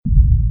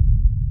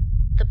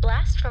The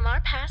Blast from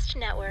Our Past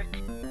Network.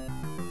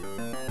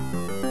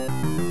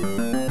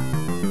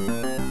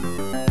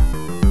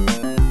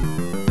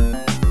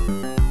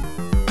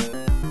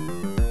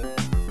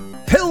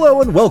 Hello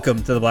and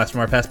welcome to the Blast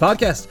from Our Past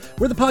podcast,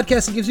 where the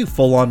podcast that gives you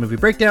full-on movie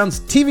breakdowns,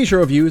 TV show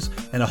reviews,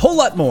 and a whole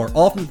lot more,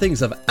 all from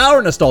things of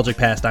our nostalgic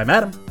past. I'm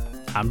Adam.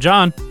 I'm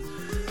John.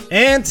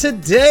 And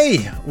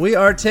today, we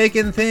are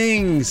taking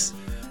things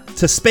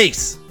to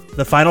space,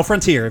 the final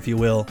frontier, if you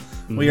will.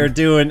 Mm-hmm. We are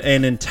doing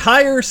an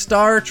entire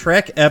Star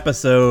Trek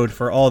episode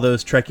for all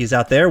those Trekkies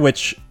out there,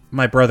 which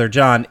my brother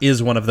John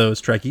is one of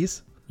those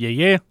Trekkies.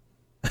 Yeah.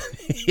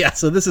 Yeah,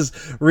 so this is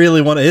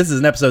really this is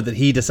an episode that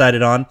he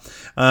decided on.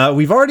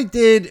 We already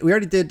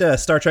did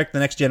Star Trek: The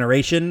Next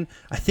Generation.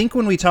 I think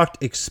when we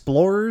talked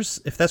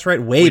Explorers, if that's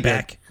right, way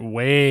back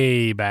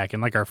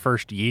in like our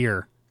first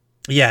year.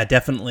 Yeah,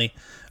 definitely.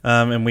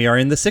 And we are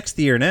in the 6th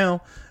year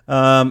now.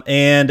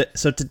 And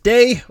so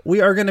today we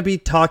are going to be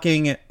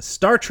talking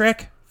Star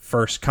Trek: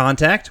 First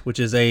Contact,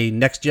 which is a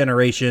Next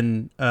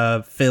Generation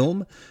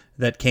film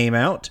that came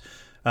out.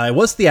 It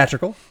was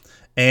theatrical.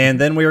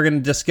 And then we were going to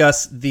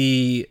discuss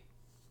the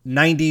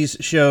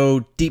 90s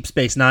show Deep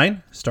Space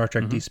Nine, Star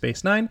Trek Deep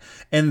Space Nine.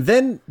 And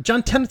then,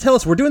 John, tell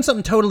us, we're doing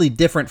something totally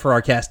different for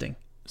our casting.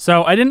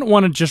 So I didn't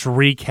want to just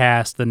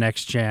recast the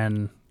Next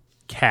Gen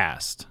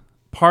cast,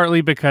 partly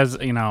because,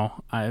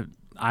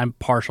 I'm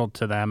partial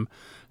to them.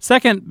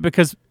 Second,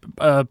 because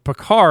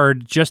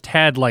Picard just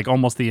had like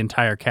almost the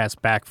entire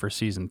cast back for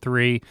season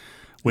 3,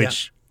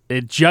 which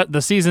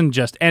the season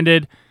just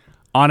ended.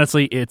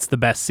 Honestly, it's the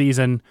best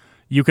season.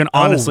 You can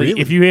honestly,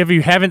 if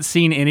you haven't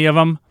seen any of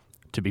them,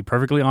 to be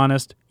perfectly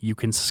honest, you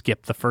can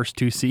skip the first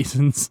 2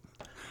 seasons.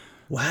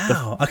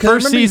 Wow. I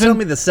remember you telling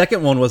me the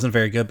second one wasn't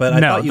very good, but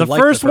I thought you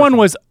liked the first one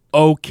was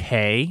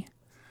okay.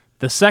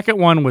 The second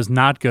one was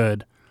not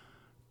good,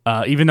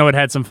 even though it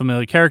had some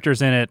familiar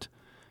characters in it.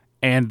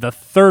 And the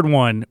third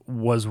one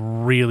was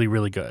really,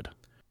 really good.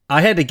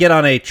 I had to get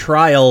on a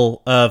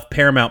trial of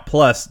Paramount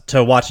Plus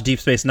to watch Deep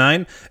Space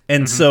Nine,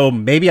 and so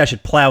maybe I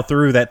should plow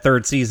through that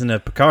 3rd season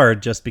of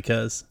Picard just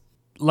because.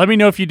 Let me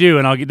know if you do,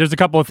 and there's a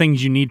couple of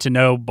things you need to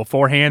know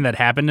beforehand that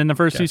happened in the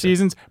first 2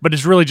 seasons, but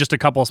it's really just a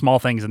couple of small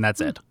things, and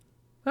that's it.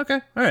 Okay,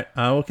 all right,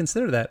 I will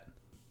consider that.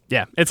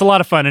 Yeah, it's a lot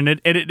of fun, and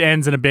it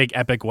ends in a big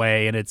epic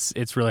way, and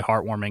it's really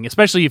heartwarming,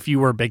 especially if you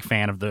were a big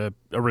fan of the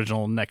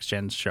original Next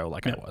Gen show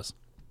like I was.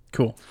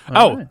 Cool.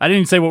 All right. I didn't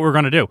even say what we were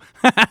going to do.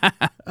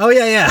 Oh,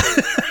 yeah.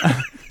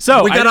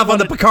 So we got off on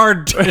the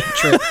Picard trip.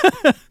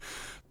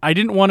 I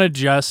didn't want to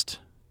just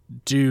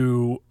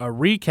do a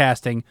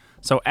recasting,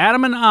 so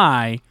Adam and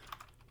I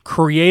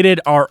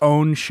created our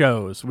own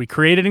shows. We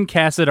created and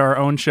casted our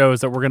own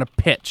shows that we're going to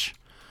pitch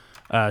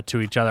to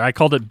each other. I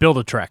called it Build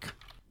a Trek.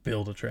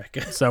 Build a Trek.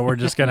 So we're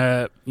just going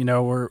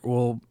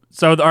to,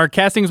 so our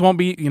castings won't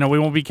be, we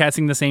won't be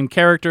casting the same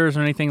characters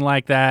or anything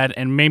like that,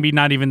 and maybe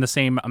not even the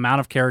same amount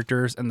of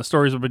characters, and the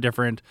stories will be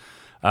different.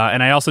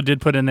 And I also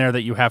did put in there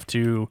that you have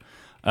to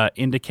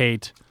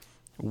indicate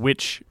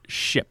which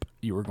ship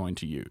you were going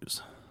to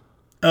use.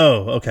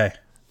 Oh, okay.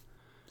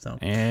 So, all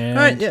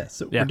right, yeah.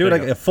 So we're doing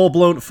like a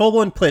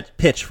full-blown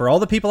pitch for all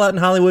the people out in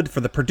Hollywood,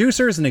 for the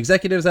producers and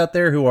executives out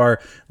there who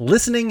are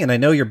listening, and I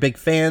know you're big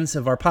fans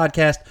of our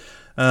podcast.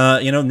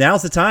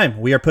 Now's the time.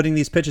 We are putting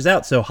these pitches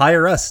out, so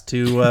hire us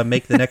to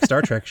make the next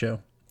Star Trek show.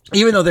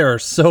 Even though there are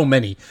so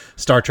many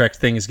Star Trek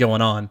things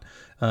going on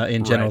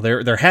in general,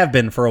 there have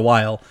been for a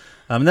while.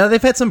 Now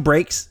they've had some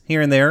breaks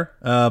here and there,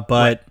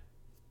 but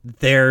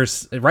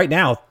there's a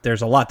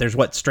lot. There's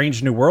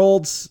Strange New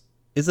Worlds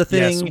is a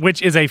thing. Yes,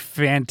 which is a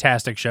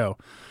fantastic show.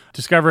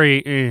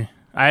 Discovery,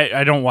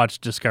 I don't watch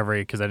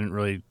Discovery because I didn't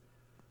really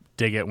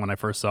dig it when I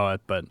first saw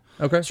it, but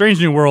Strange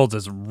New Worlds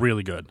is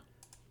really good.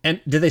 And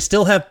do they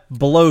still have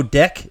Below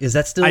Deck? Is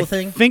that still a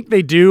thing? I think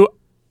they do.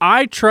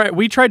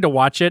 We tried to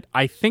watch it.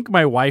 I think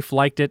my wife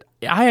liked it.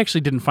 I actually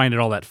didn't find it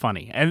all that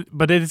funny,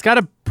 but it's got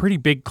a pretty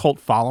big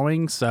cult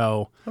following,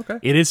 so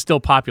it is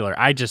still popular.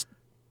 I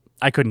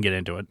couldn't get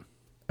into it.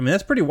 I mean,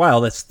 that's pretty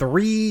wild. That's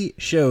 3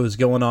 shows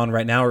going on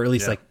right now, or at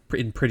least like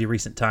in pretty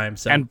recent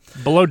times. So. And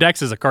Below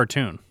Decks is a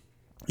cartoon.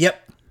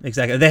 Yep,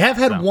 exactly. They have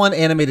had one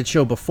animated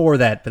show before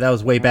that, but that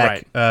was way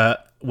back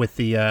with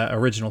the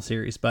original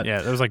series. But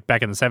yeah, that was like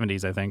back in the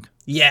 70s, I think.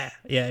 Yeah,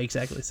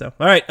 exactly. So,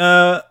 all right.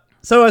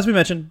 So as we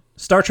mentioned,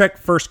 Star Trek: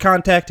 First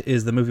Contact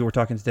is the movie we're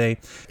talking today.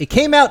 It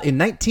came out in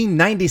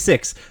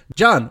 1996.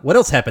 John, what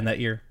else happened that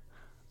year?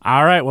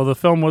 All right, well, the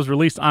film was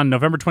released on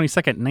November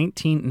 22nd,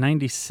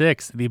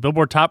 1996. The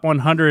Billboard Top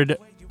 100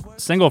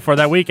 single for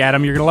that week,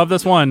 Adam, you're going to love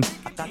this one,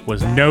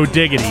 was No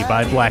Diggity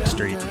by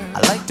Blackstreet.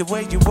 I like the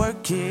way you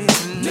work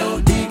it, no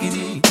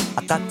diggity.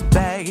 I got to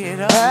bag it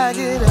up.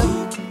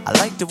 I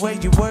like the way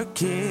you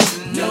work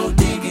it, no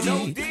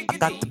diggity. I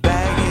got to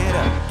bag it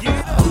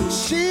up.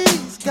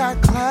 She's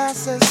got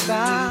class and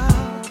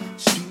style,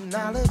 street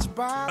knowledge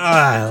by.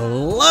 I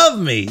love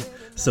me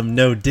some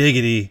No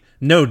Diggity,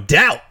 no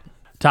doubt.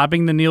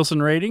 Topping the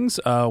Nielsen ratings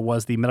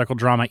was the medical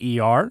drama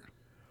ER.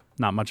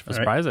 Not much of a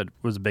surprise. It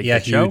was a big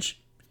show.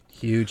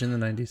 Huge in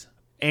the 90s.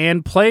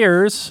 And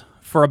players,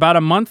 for about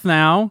a month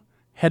now,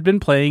 had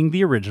been playing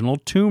the original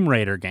Tomb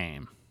Raider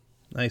game.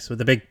 Nice, with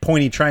the big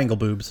pointy triangle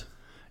boobs.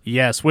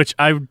 Yes, which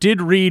I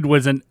did read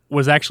was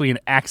actually an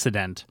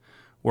accident,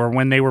 where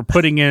when they were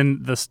putting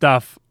in the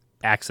stuff,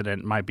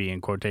 accident might be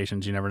in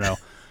quotations, you never know.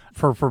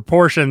 For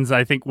proportions,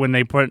 I think when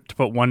they put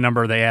one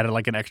number, they added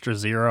like an extra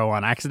 0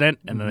 on accident,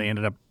 and then they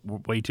ended up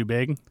way too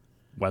big.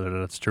 Whether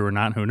that's true or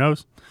not, who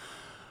knows?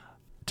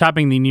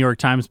 Topping the New York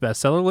Times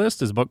bestseller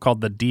list is a book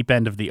called The Deep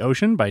End of the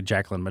Ocean by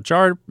Jacqueline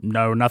Machard.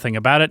 Know nothing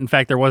about it. In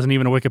fact, there wasn't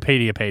even a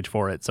Wikipedia page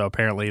for it, so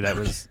apparently that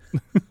was...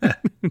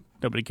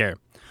 Nobody cared.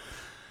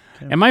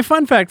 Okay. And my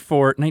fun fact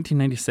for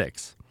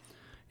 1996.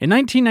 In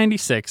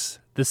 1996,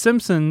 The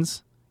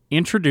Simpsons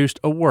introduced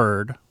a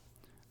word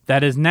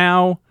that is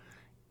now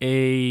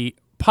a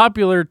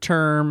popular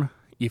term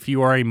if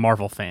you are a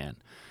Marvel fan.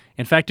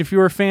 In fact, if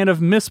you're a fan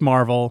of Miss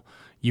Marvel,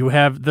 you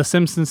have The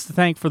Simpsons to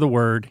thank for the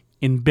word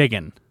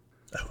embiggen.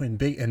 Oh,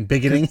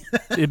 embiggening?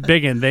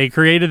 Embiggen. They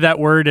created that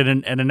word in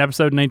an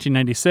episode in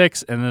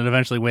 1996, and then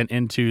eventually went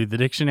into the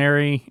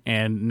dictionary,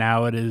 and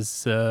now it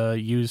is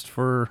used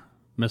for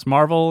Miss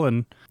Marvel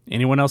and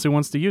anyone else who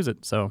wants to use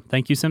it. So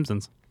thank you,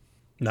 Simpsons.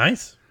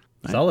 Nice.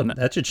 Solid.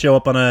 That should show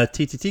up on a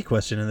TTT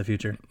question in the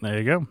future. There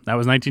you go. That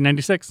was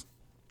 1996.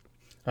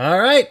 All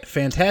right.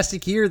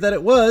 Fantastic year that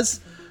it was.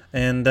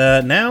 And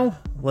now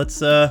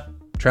let's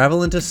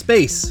travel into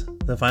space,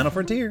 the final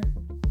frontier,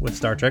 with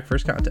Star Trek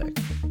First Contact.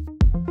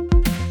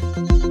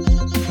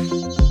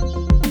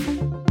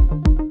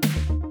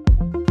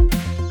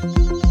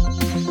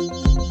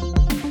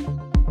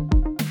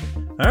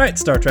 All right,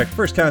 Star Trek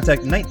First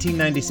Contact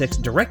 1996,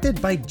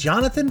 directed by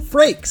Jonathan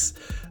Frakes.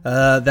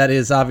 That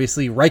is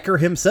obviously Riker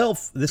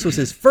himself. This was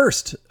his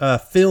first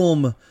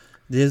film.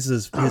 This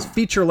is his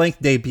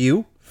feature-length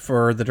debut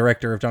for the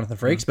director of Jonathan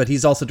Frakes, but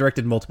he's also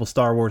directed multiple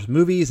Star Wars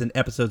movies and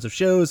episodes of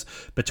shows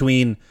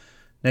between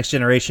Next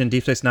Generation,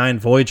 Deep Space Nine,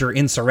 Voyager,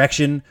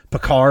 Insurrection,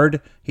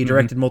 Picard. He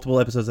directed multiple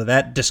episodes of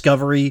that,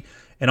 Discovery,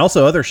 and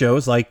also other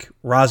shows like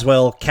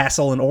Roswell,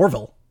 Castle, and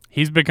Orville.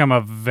 He's become a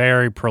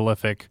very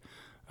prolific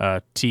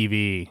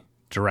TV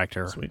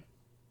director. Sweet.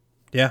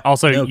 Yeah.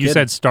 Also, you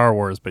said Star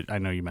Wars, but I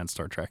know you meant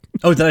Star Trek.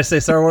 Oh, did I say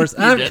Star Wars?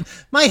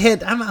 My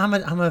head. I'm a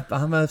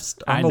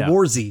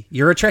warsy.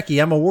 You're a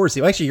Trekkie. I'm a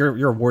warsy. Well, actually,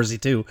 you're a warsy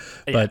too.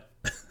 But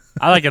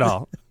I like it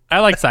all. I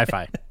like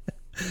sci-fi.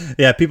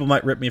 Yeah, people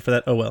might rip me for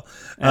that. Oh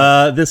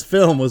well. This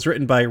film was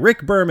written by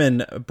Rick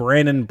Berman,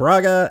 Brandon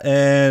Braga,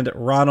 and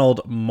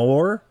Ronald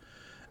Moore.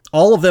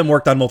 All of them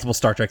worked on multiple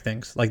Star Trek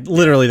things. Like,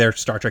 literally, they're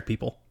Star Trek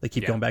people. They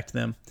keep going back to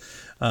them.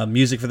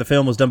 Music for the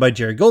film was done by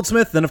Jerry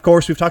Goldsmith. Then, of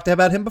course, we've talked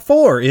about him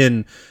before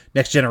in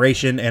Next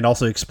Generation and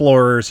also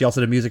Explorers. He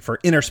also did music for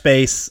Inner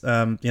Space.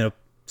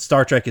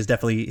 Star Trek is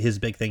definitely his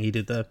big thing. He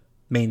did the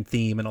main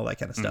theme and all that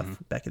kind of stuff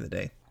back in the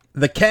day.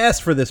 The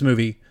cast for this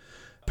movie,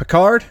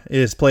 Picard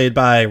is played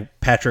by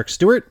Patrick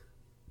Stewart.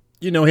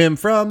 You know him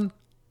from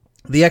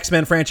the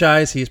X-Men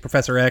franchise. He's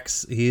Professor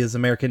X. He is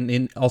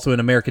also an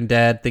American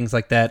Dad, things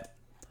like that.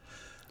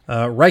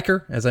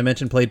 Riker, as I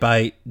mentioned, played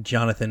by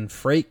Jonathan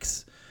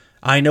Frakes.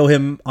 I know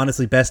him,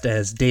 honestly, best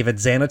as David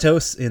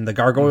Xanatos in the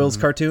Gargoyles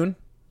cartoon.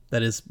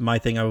 That is my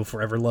thing I will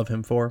forever love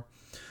him for.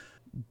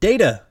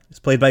 Data is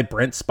played by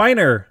Brent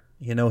Spiner.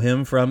 You know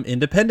him from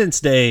Independence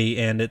Day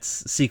and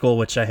its sequel,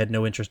 which I had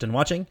no interest in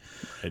watching.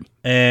 Right.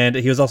 And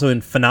he was also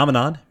in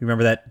Phenomenon. You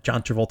remember that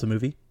John Travolta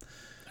movie?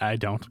 I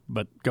don't,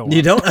 but go on.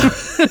 You don't?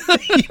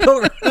 You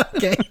don't?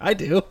 Okay, I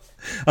do.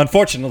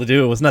 Unfortunately,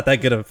 it was not that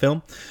good of a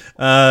film.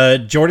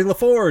 Geordie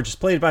LaForge is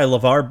played by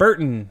LeVar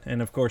Burton,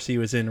 and of course, he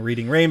was in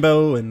Reading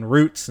Rainbow and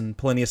Roots and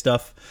plenty of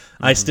stuff.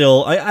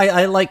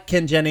 I like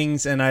Ken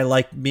Jennings, and I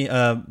like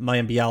Mayim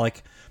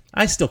Bialik.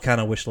 I still kind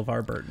of wish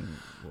LeVar Burton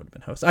would have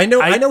been host. I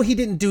know he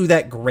didn't do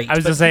that great. I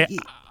was going to say,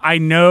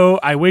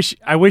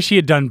 I wish he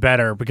had done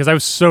better because I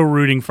was so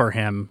rooting for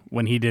him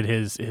when he did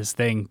his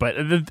thing. But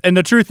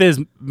the truth is,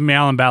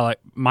 Mayim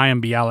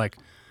Bialik,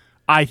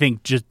 I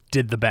think, just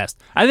did the best.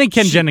 I think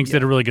Ken Jennings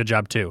did a really good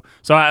job too.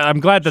 So I'm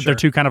glad that they're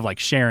two kind of like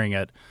sharing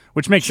it,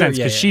 which makes sense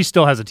because she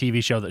still has a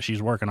TV show that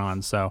she's working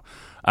on. So,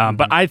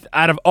 but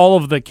out of all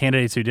of the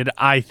candidates who did it,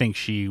 I think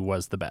she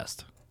was the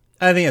best.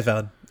 I think it's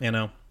valid.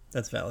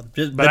 That's valid.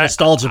 But the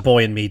nostalgia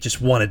boy in me just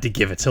wanted to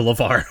give it to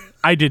LeVar.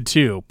 I did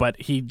too,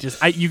 but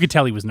you could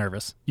tell he was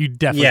nervous. You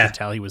definitely could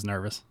tell he was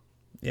nervous.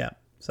 Yeah.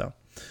 So,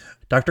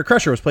 Dr.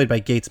 Crusher was played by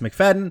Gates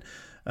McFadden.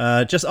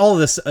 Just all of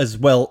this as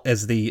well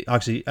as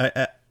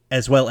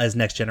as well as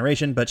Next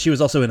Generation, but she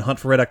was also in Hunt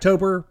for Red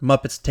October,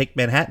 Muppets Take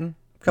Manhattan,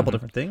 a couple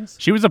different things.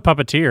 She was a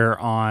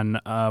puppeteer on.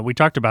 We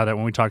talked about it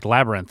when we talked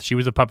Labyrinth. She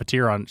was a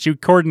puppeteer on. She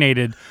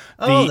coordinated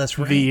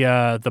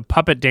the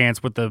puppet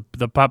dance with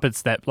the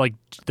puppets that like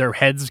their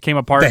heads came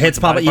apart. The heads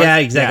pop. Yeah,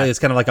 exactly. Yeah. It's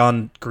kind of like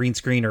on green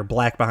screen or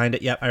black behind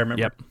it. Yep, I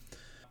remember. Yep.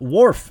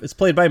 Worf is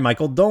played by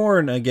Michael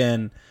Dorn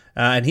again,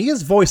 and he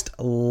has voiced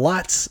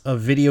lots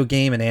of video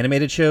game and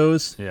animated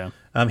shows. Yeah.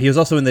 He was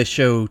also in the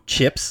show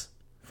Chips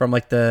from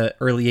like the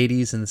early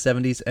 80s and the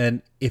 70s.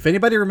 And if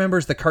anybody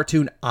remembers the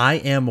cartoon I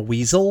Am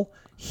Weasel,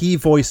 he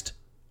voiced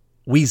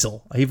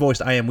Weasel. He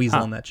voiced I Am Weasel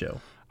on that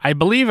show. I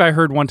believe I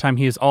heard one time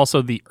he is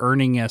also the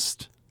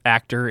earningest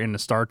actor in the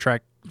Star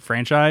Trek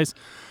franchise,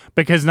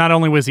 because not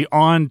only was he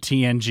on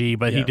TNG,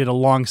 but he did a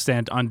long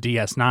stint on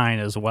DS9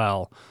 as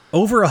well.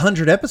 Over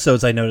 100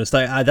 episodes, I noticed.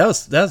 That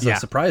was a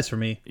surprise for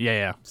me.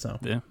 Yeah. So,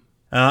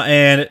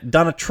 and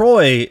Donna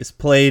Troy is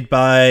played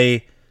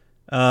by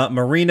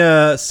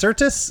Marina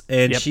Sirtis,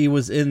 and she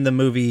was in the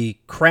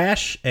movie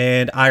Crash,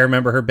 and I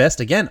remember her best,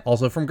 again,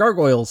 also from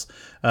Gargoyles.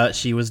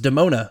 She was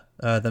Demona,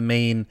 the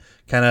main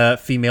kind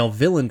of female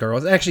villain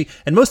girl. Actually,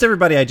 and most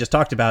everybody I just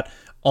talked about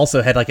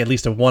also had like at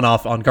least a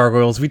one-off on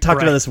Gargoyles. We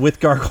talked about this with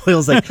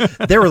Gargoyles. Like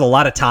there was a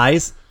lot of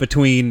ties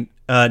between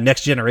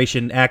Next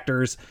Generation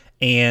actors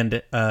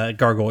and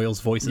Gargoyles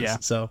voices. Yeah.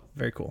 So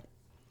very cool.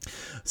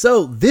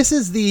 So this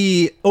is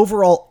the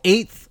overall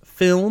 8th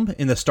film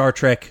in the Star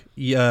Trek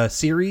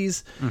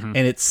series, and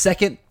it's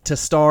second to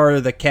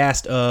star the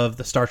cast of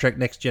the Star Trek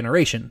Next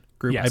Generation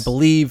group. Yes. I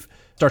believe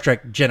Star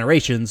Trek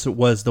Generations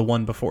was the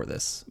one before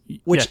this,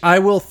 which I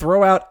will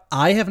throw out.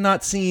 I have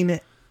not seen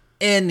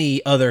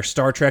any other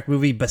Star Trek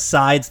movie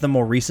besides the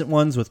more recent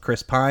ones with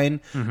Chris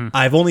Pine.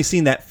 I've only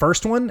seen that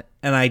first one,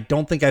 and I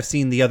don't think I've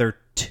seen the other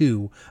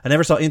 2. I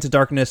never saw Into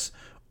Darkness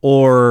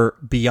or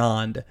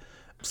Beyond.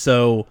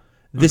 So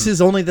this is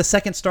only the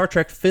second Star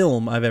Trek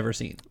film I've ever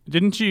seen.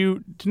 Didn't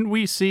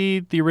we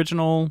see the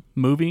original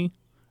movie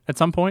at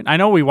some point? I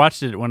know we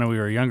watched it when we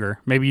were younger.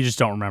 Maybe you just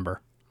don't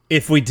remember.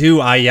 If we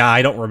do,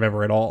 I don't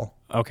remember at all.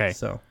 Okay.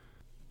 So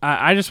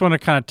I just want to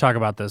kind of talk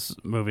about this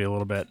movie a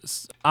little bit.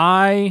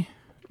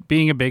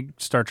 Being a big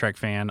Star Trek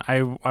fan,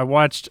 I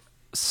watched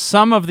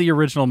some of the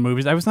original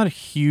movies. I was not a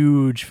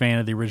huge fan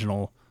of the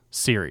original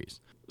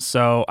series.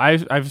 So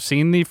I've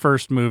seen the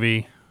first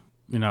movie.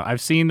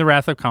 I've seen The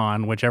Wrath of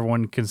Khan, which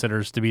everyone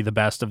considers to be the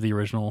best of the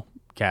original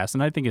cast,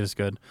 and I think it is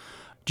good.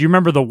 Do you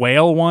remember the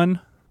whale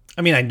one?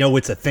 I mean, I know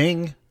it's a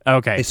thing.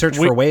 Okay. They search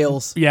for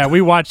whales. Yeah,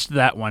 we watched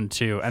that one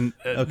too. And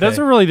those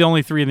are really the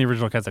only 3 in the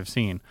original cast I've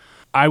seen.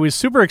 I was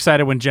super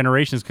excited when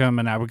Generations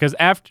coming out because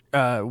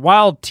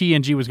while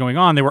TNG was going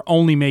on, they were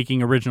only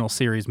making original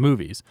series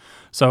movies.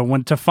 So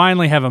to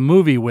finally have a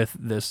movie with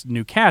this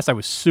new cast, I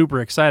was super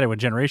excited when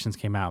Generations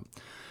came out.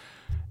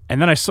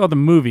 And then I saw the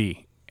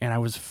movie, and I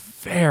was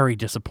very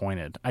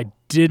disappointed. I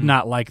did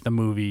not like the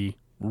movie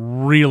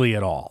really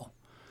at all.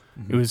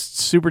 It was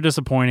super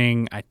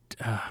disappointing. I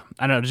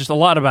don't know, just a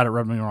lot about it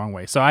rubbed me the wrong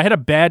way. So I had a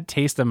bad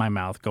taste in my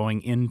mouth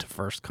going into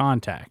First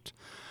Contact.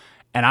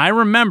 And I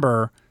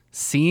remember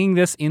seeing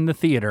this in the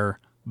theater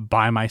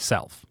by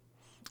myself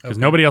because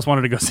nobody else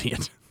wanted to go see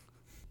it.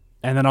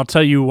 And then I'll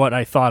tell you what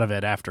I thought of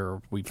it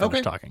after we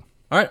finish talking.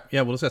 All right.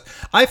 Yeah, we'll discuss.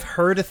 I've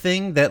heard a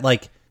thing that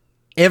like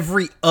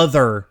every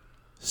other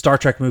Star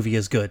Trek movie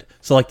is good.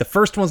 So like the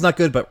first one's not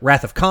good, but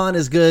Wrath of Khan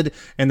is good.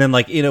 And then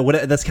like,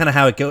 that's kind of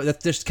how it goes.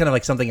 That's just kind of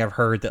like something I've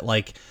heard that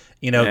like,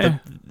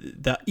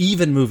 the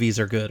even movies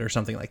are good or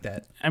something like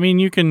that. I mean,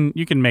 you can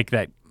make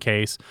that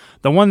case.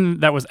 The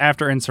one that was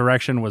after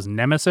Insurrection was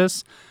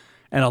Nemesis.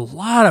 And a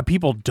lot of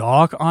people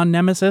dog on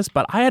Nemesis,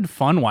 but I had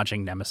fun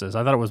watching Nemesis.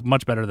 I thought it was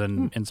much better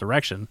than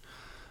Insurrection.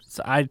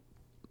 So I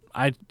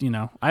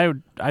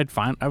was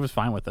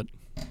fine with it.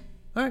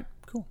 All right,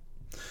 cool.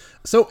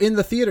 So in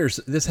the theaters,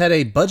 this had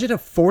a budget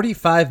of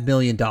 $45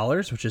 million,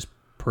 which is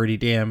pretty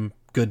damn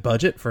good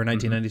budget for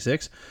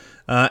 1996.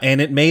 And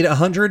it made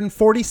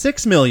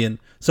 $146 million.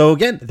 So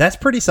again, that's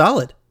pretty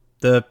solid.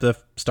 The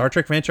Star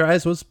Trek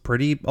franchise was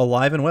pretty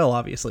alive and well,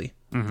 obviously,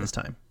 at this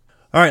time.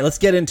 All right, let's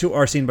get into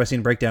our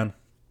scene-by-scene breakdown.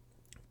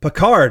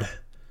 Picard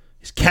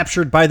is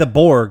captured by the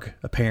Borg,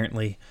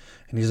 apparently,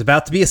 and he's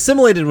about to be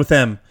assimilated with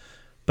them,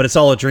 but it's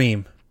all a dream.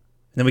 And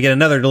then we get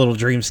another little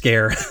dream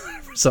scare.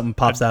 Something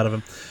pops out of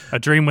him. A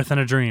dream within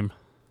a dream.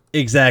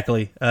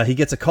 Exactly. He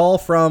gets a call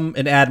from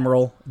an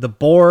admiral. The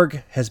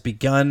Borg has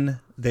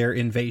begun their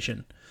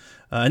invasion.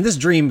 And this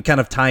dream kind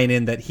of tying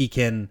in that he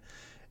can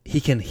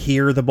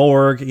hear the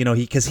Borg,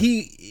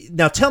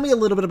 now tell me a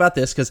little bit about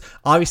this, because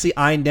obviously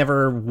I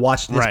never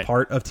watched this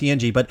part of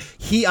TNG, but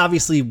he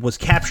obviously was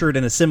captured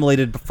and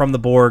assimilated from the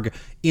Borg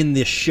in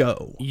this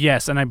show.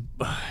 Yes, and I'm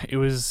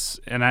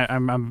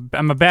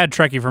a bad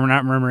Trekkie for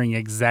not remembering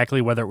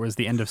exactly whether it was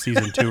the end of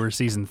season 2 or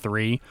season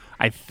 3.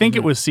 I think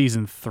it was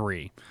season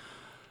 3.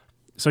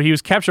 So he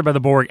was captured by the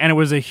Borg, and it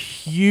was a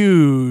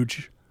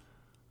huge,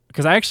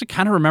 because I actually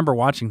kind of remember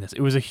watching this.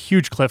 It was a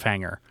huge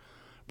cliffhanger.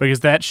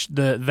 Because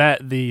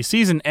the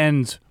season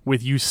ends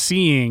with you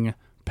seeing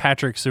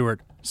Patrick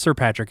Stewart, Sir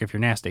Patrick, if you're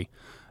nasty,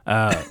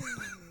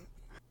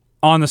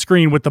 on the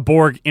screen with the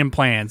Borg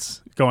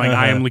implants going,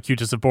 I am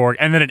Locutus of Borg,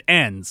 and then it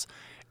ends.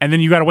 And then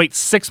you got to wait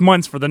 6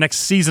 months for the next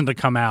season to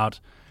come out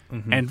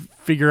and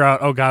figure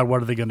out, oh God,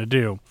 what are they going to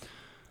do?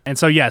 And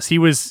so, yes, he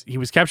was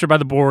captured by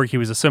the Borg, he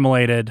was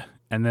assimilated,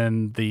 and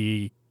then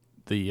the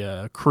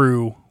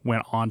crew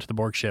went onto the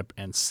Borg ship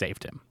and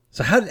saved him.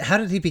 So how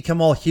did he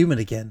become all human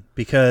again?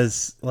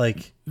 Because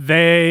like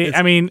it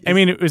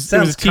was a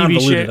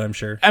TV show. I'm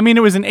sure. I mean,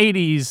 it was an late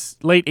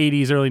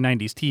 80s, early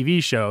 90s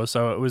TV show,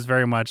 so it was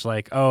very much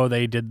like, oh,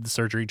 they did the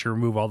surgery to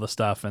remove all the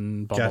stuff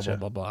and blah blah blah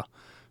blah blah.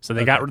 So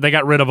they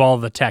got rid of all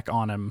the tech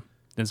on him,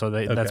 and so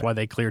that's why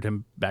they cleared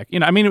him back.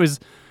 It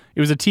it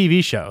was a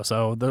TV show,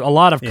 so a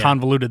lot of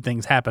convoluted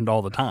things happened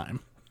all the time.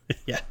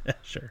 Yeah,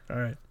 sure. All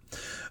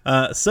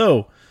right.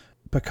 So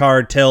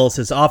Picard tells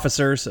his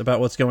officers about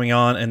what's going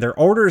on, and their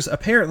orders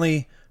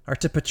apparently are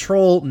to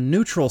patrol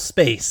neutral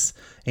space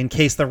in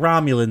case the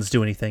Romulans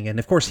do anything. And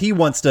of course, he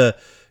wants to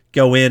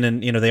go in,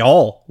 and they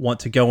all want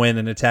to go in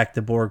and attack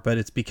the Borg, but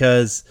it's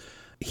because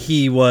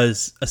he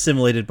was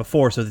assimilated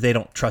before, so that they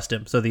don't trust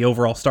him. So the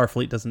overall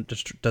Starfleet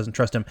doesn't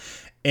trust him.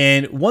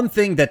 And one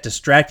thing that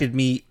distracted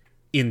me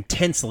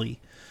intensely,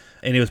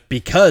 and it was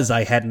because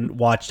I hadn't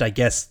watched, I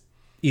guess,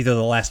 either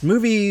the last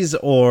movies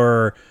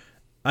or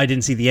I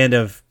didn't see the end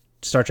of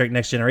Star Trek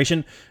Next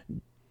Generation.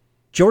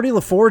 Geordi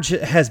LaForge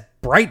has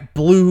bright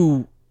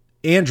blue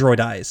android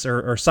eyes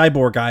or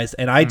cyborg eyes,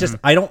 and I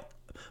don't.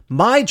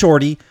 My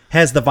Geordi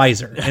has the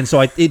visor, and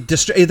so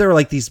they're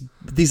like these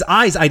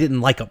eyes. I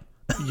didn't like them.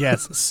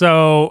 Yes,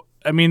 so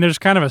I mean, there's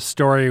kind of a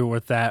story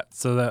with that.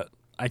 So that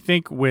I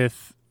think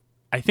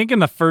in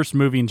the first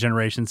movie in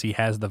Generations, he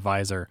has the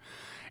visor,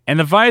 and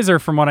the visor,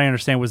 from what I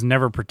understand, was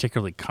never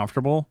particularly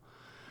comfortable.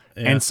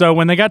 Yeah. And so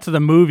when they got to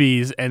the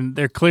movies, and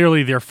they're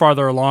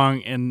farther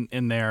along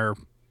in their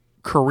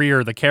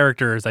career, the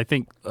characters, I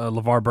think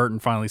LeVar Burton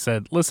finally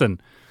said, listen,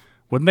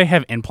 wouldn't they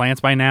have implants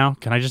by now?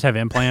 Can I just have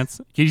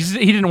implants? He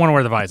didn't want to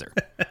wear the visor.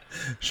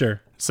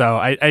 Sure. So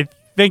I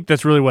think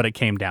that's really what it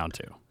came down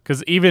to.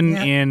 Because even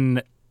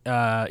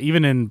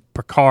in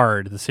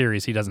Picard, the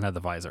series, he doesn't have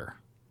the visor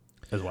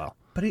as well.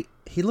 But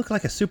he looked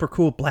like a super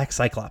cool black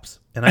Cyclops,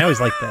 and I always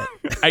liked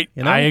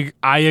that.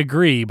 I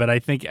agree, but I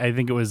think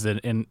it was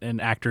an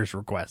actor's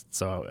request.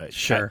 So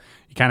sure,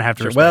 you kind of have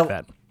to respect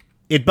that.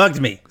 It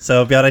bugged me,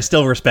 but I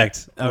still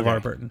respect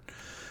LeVar Burton.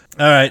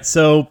 All right,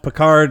 so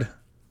Picard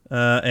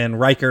and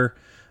Riker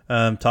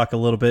talk a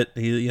little bit.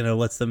 He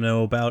lets them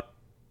know about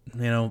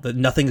that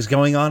nothing's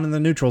going on in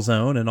the neutral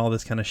zone and all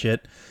this kind of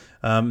shit.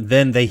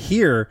 Then they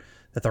hear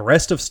that the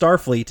rest of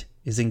Starfleet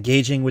is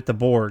engaging with the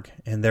Borg,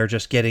 and they're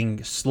just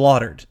getting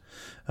slaughtered.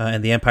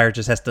 And the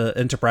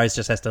Enterprise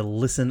just has to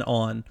listen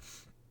on.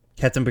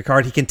 Captain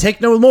Picard, he can take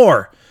no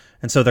more.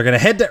 And so they're going to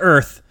head to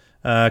Earth,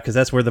 because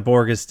that's where the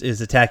Borg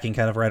is attacking,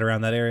 kind of right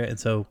around that area. And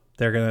so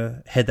they're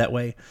going to head that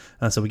way.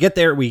 So we get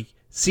there, we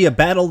see the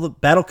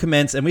battle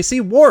commence, and we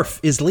see Worf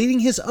is leading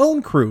his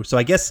own crew. So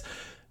I guess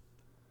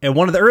at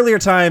one of the earlier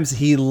times,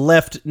 he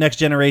left Next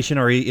Generation,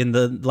 or in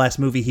the last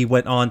movie, he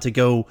went on to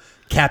go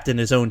captain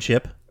his own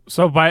ship.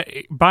 So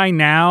by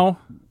now,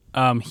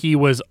 he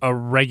was a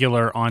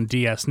regular on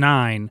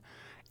DS9,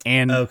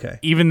 and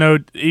even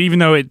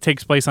though it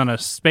takes place on a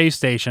space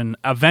station,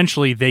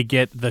 eventually they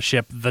get the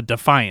ship, the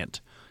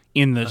Defiant,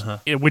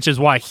 which is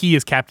why he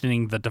is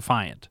captaining the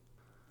Defiant.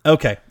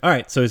 Okay, all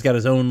right. So he's got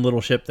his own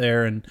little ship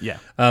there, and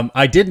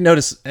I did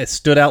notice it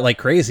stood out like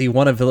crazy.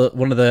 One of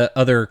the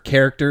other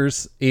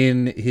characters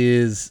in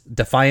his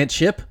Defiant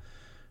ship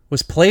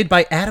was played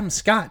by Adam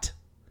Scott.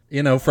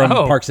 From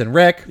Parks and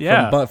Rec,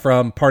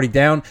 from Party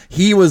Down.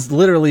 He was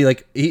literally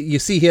like, you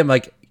see him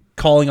like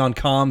calling on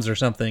comms or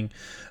something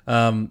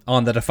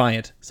on the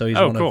Defiant. So he's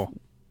cool.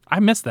 I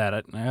missed that.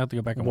 I have to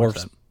go back and watch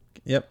that.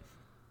 Yep.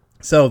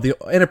 So the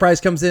Enterprise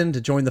comes in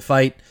to join the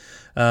fight,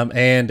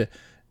 and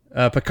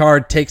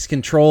Picard takes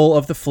control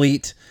of the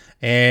fleet,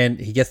 and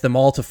he gets them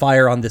all to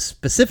fire on this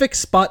specific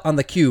spot on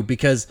the cube,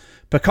 because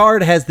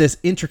Picard has this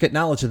intricate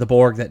knowledge of the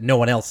Borg that no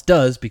one else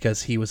does,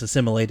 because he was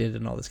assimilated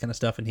and all this kind of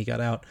stuff, and he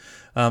got out.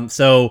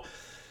 So,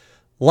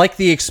 like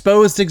the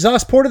exposed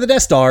exhaust port of the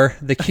Death Star,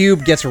 the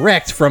cube gets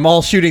wrecked from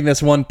all shooting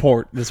this one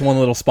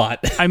little spot.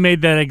 I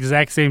made that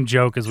exact same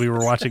joke as we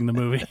were watching the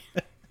movie.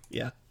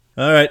 Yeah.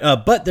 All right,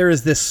 but there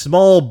is this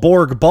small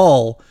Borg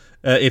ball,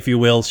 if you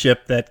will,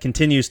 ship that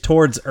continues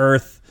towards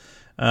Earth,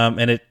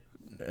 and it...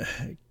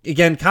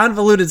 Again,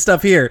 convoluted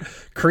stuff here.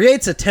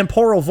 Creates a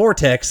temporal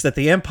vortex that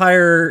the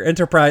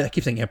Enterprise... I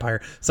keep saying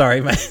Empire.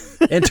 Sorry. My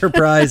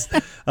Enterprise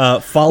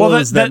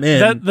follows them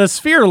in. The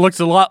sphere looks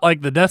a lot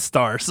like the Death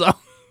Star, so...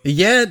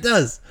 Yeah, it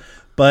does.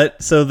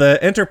 But so the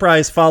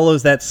Enterprise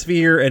follows that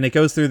sphere, and it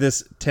goes through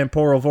this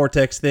temporal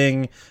vortex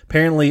thing.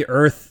 Apparently,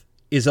 Earth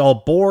is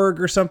all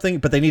Borg or something,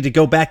 but they need to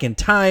go back in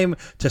time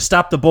to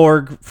stop the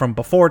Borg from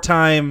before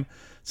time,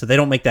 so they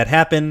don't make that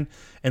happen.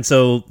 And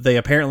so they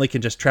apparently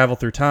can just travel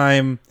through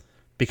time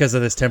because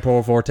of this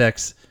temporal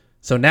vortex.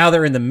 So now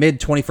they're in the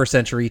mid-21st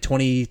century,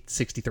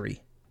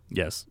 2063.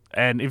 Yes.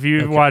 And if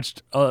you've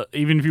watched,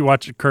 even if you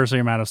watch a cursory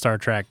amount of Star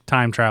Trek,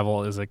 time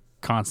travel is a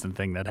constant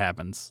thing that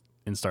happens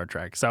in Star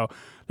Trek. So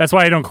that's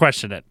why I don't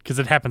question it, because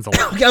it happens a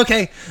lot.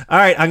 Okay. All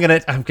right.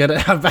 I'm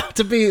about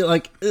to be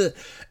like,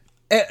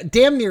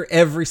 damn near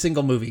every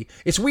single movie.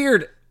 It's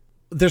weird.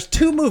 There's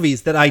two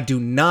movies that I do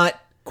not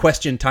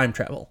question time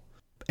travel.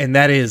 And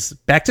that is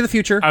Back to the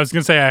Future. I was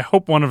going to say, I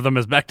hope one of them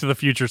is Back to the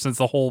Future, since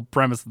the whole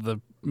premise of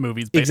the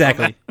movie is based on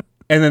that.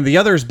 And then the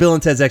other is Bill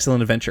and Ted's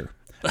Excellent Adventure.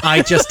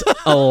 I just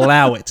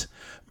allow it.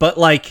 But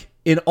like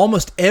in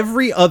almost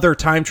every other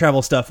time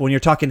travel stuff, when you're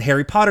talking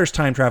Harry Potter's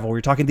time travel, when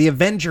you're talking the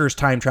Avengers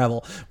time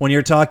travel, when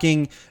you're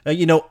talking,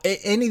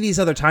 any of these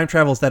other time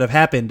travels that have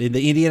happened, in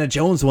the Indiana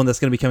Jones one that's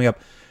going to be coming up,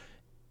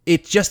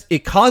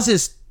 it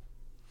causes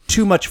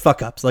too much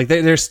fuck ups. Like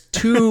there's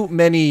too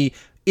many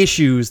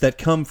issues that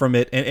come from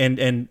it,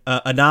 and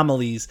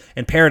anomalies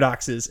and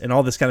paradoxes and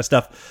all this kind of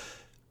stuff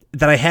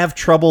that I have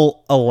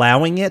trouble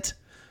allowing it.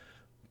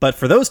 But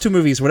for those two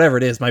movies, whatever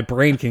it is, my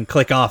brain can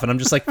click off, and I'm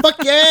just like,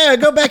 fuck yeah,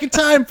 go back in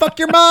time, fuck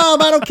your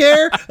mom, I don't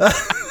care.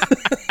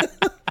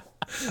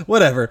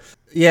 Whatever.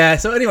 Yeah,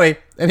 so anyway,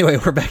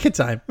 we're back in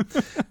time.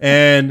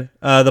 And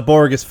the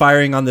Borg is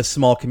firing on this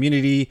small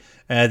community.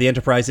 The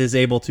Enterprise is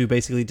able to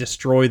basically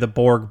destroy the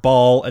Borg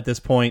ball at this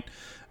point.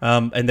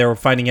 And they're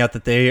finding out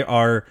that they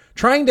are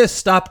trying to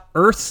stop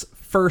Earth's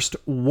first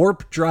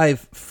warp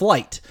drive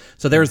flight.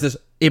 So there's this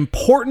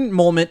important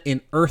moment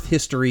in Earth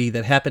history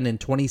that happened in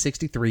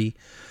 2063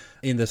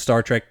 in the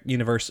Star Trek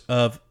universe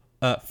of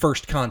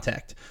First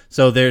Contact.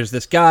 So there's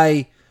this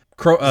guy,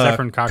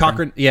 Zefram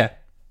Cochrane.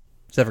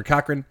 Zefram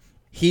Cochrane.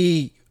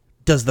 He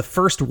does the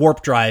first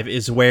warp drive,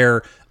 is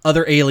where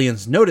other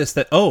aliens notice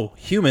that, oh,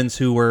 humans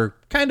who were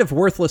kind of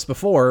worthless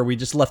before, we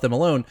just left them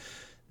alone.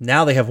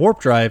 Now they have warp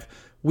drive.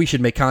 We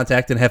should make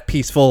contact and have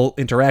peaceful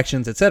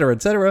interactions, et cetera,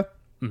 et cetera.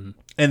 Mm-hmm.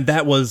 And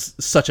that was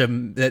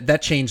that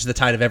changed the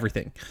tide of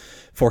everything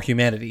for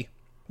humanity,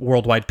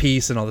 worldwide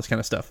peace and all this kind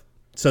of stuff.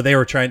 So they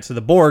were so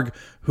the Borg,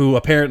 who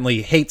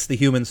apparently hates the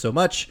humans so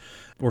much,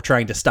 were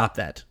trying to stop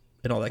that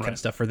and all that kind of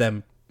stuff for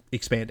them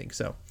expanding.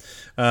 So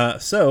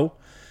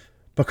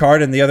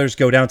Picard and the others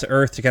go down to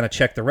Earth to kind of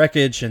check the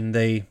wreckage, and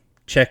they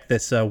check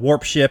this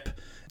warp ship.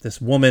 This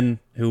woman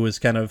who was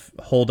kind of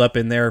holed up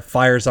in there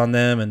fires on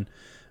them,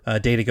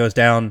 and Data goes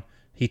down.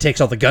 He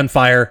takes all the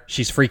gunfire.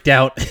 She's freaked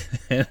out,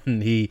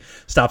 and he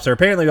stops her.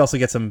 Apparently, we also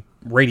get some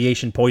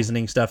radiation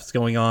poisoning stuff that's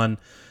going on.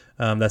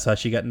 That's how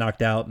she got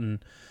knocked out and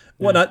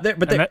whatnot.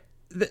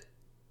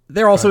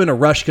 They're also in a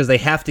rush because they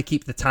have to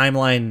keep the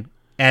timeline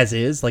as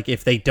is. Like,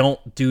 if they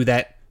don't do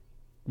that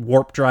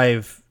warp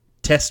drive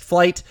test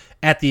flight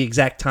at the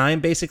exact time,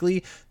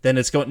 basically, then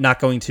it's not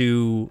going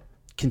to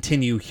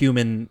continue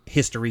human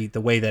history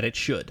the way that it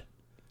should.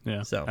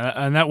 Yeah. So,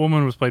 and that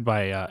woman was played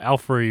by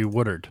Alfre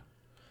Woodard.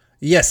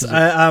 Yes,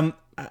 I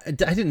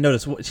didn't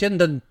notice.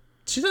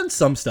 She's done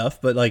some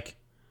stuff, but like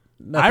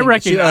I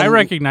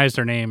recognized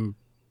her name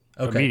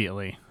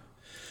immediately.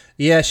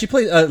 Yeah, she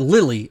plays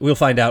Lily. We'll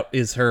find out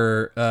is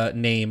her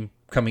name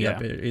coming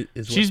up.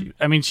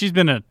 She's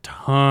been a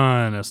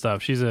ton of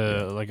stuff. She's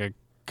a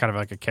kind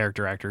of a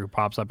character actor who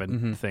pops up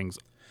in things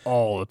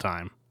all the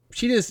time.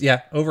 She does,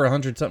 over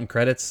 100-something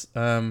credits.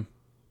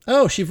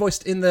 She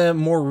voiced in the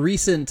more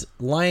recent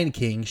Lion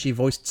King. She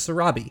voiced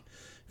Sarabi.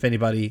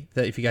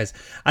 If you guys,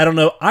 I don't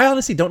know. I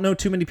honestly don't know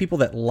too many people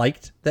that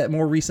liked that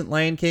more recent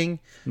Lion King.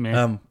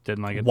 Didn't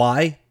like it.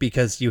 Why?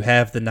 Because you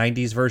have the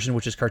 90s version,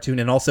 which is cartoon,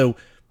 and also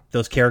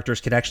those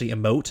characters can actually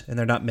emote, and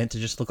they're not meant to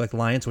just look like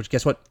lions, which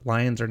guess what?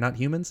 Lions are not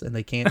humans, and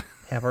they can't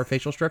have our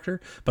facial structure,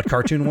 but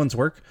cartoon ones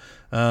work.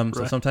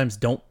 So sometimes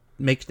don't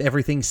make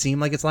everything seem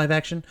like it's live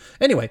action.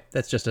 Anyway,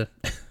 that's just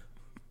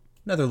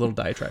another little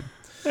diatribe.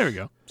 There we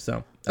go.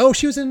 So,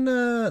 she was in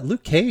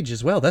Luke Cage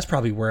as well. That's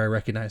probably where I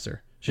recognize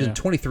her. She's in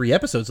 23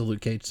 episodes of Luke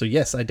Cage, so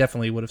yes, I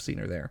definitely would have seen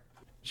her there.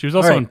 She was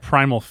also in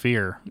Primal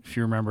Fear, if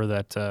you remember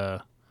that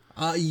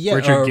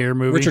Richard Gere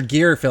movie. Richard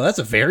Gere film. That's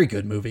a very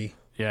good movie.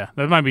 Yeah,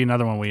 that might be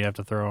another one we have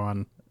to throw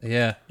on.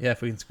 Yeah,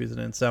 if we can squeeze it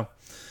in. So,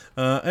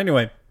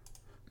 anyway,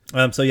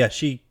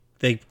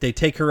 they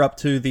take her up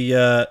to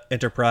the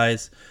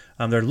Enterprise.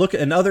 They're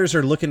looking, and others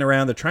are looking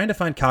around. They're trying to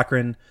find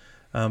Cochrane,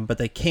 but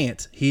they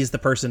can't. He's the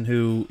person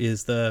who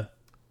is the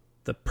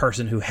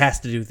person who has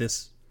to do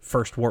this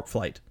first warp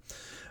flight.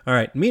 All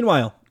right.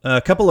 Meanwhile,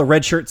 a couple of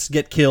red shirts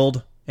get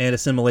killed and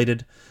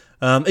assimilated.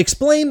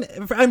 Explain.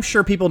 I'm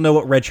sure people know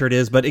what red shirt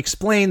is, but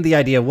explain the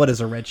idea. What is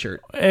a red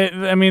shirt?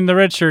 The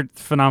red shirt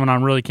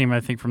phenomenon really came,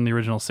 I think, from the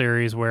original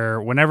series,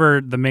 where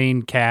whenever the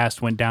main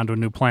cast went down to a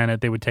new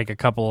planet, they would take a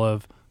couple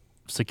of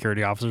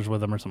security officers with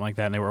them or something like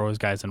that, and they were always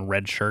guys in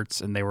red shirts,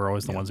 and they were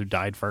always the ones who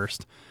died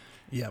first.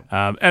 Yeah.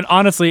 And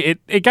honestly,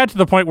 it got to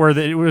the point where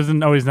it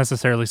wasn't always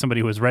necessarily somebody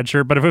who was red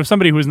shirt, but if it was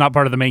somebody who was not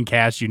part of the main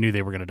cast, you knew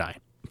they were going to die.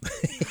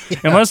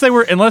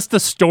 Unless the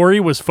story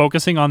was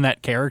focusing on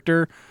that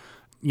character,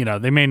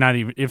 they may not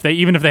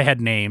even if they had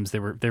names, they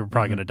were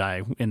probably going to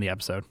die in the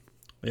episode.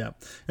 Yeah.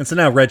 And so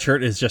now red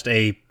shirt is just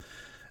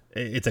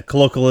it's a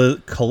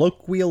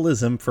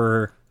colloquialism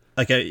for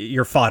like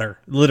your fodder.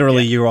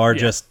 Literally, you are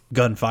just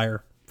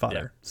gunfire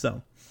fodder. Yeah.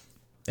 So,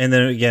 and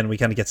then again, we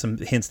kind of get some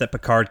hints that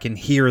Picard can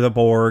hear the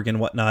Borg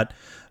and whatnot.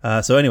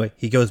 So anyway,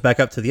 he goes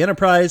back up to the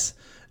Enterprise,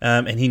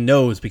 and he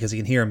knows because he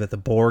can hear him that the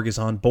Borg is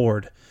on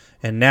board.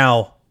 And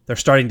now they're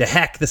starting to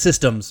hack the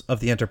systems of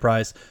the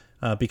Enterprise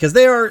because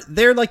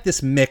they're like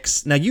this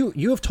mix. Now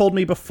you have told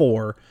me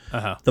before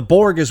the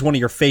Borg is one of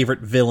your favorite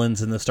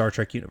villains in the Star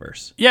Trek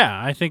universe.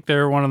 Yeah, I think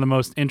they're one of the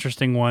most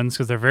interesting ones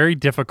because they're very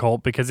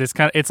difficult because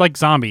it's like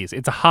zombies.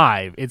 It's a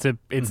hive. It's a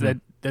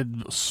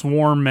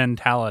swarm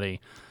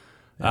mentality.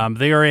 Yeah.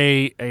 They are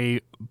a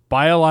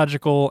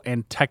biological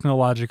and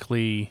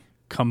technologically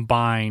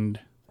combined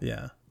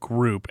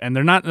group, and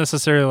they're not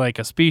necessarily like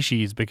a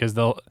species because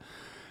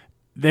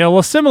they'll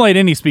assimilate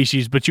any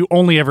species, but you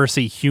only ever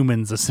see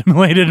humans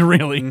assimilated,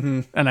 really.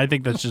 And I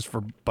think that's just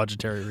for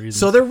budgetary reasons.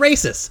 So they're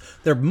racist.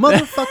 They're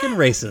motherfucking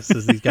racist,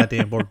 as these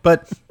goddamn Borg.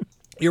 But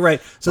you're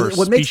right. So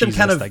what makes them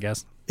kind of, I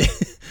guess,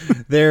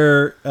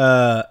 they're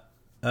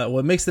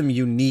what makes them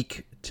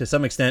unique to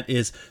some extent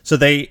is so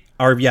they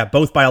are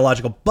both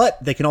biological,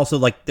 but they can also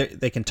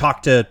they can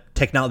talk to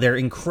technology. They're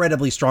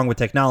incredibly strong with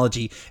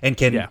technology and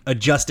can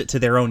adjust it to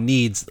their own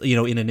needs,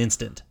 in an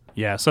instant.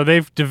 Yeah, so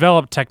they've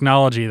developed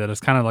technology that is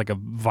kind of like a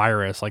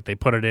virus. Like they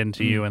put it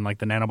into you, and like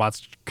the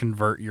nanobots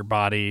convert your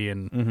body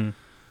and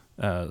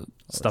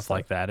stuff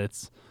like that.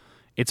 It's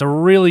a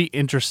really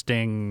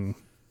interesting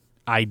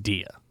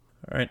idea.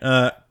 All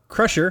right,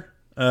 Crusher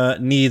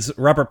needs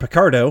Robert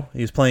Picardo.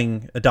 He's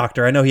playing a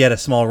doctor. I know he had a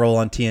small role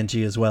on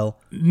TNG as well.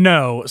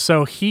 No,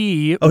 so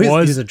he's a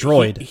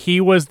droid. He's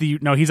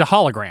a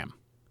hologram.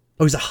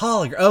 Oh, he's a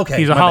hologram. Okay,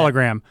 he's a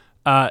hologram.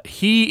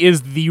 He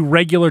is the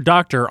regular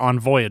doctor on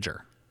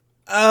Voyager.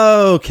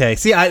 Okay.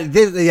 See,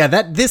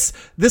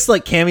 this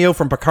like cameo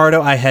from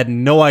Picardo, I had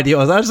no idea.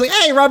 I was like,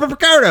 hey, Robert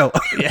Picardo.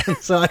 Yeah.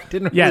 So I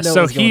didn't. Yeah. Really know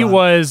so what was he going on.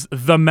 was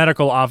the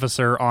medical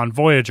officer on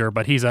Voyager,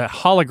 but he's a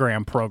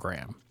hologram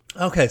program.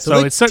 Okay.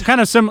 So it's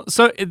kind of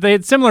So they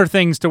had similar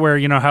things to where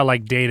how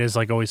like Data's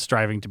like always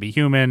striving to be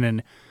human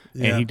and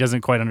he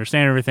doesn't quite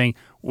understand everything.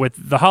 With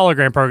the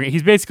hologram program,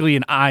 he's basically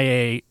an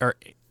IA or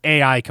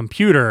AI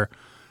computer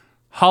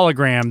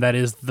hologram that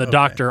is the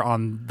doctor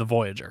on the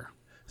Voyager.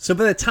 So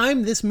by the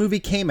time this movie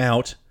came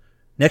out,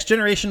 Next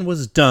Generation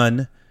was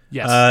done.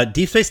 Yes.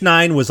 Deep Space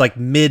Nine was like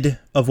mid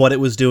of what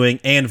it was doing,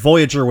 and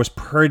Voyager was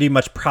pretty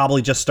much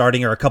probably just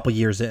starting or a couple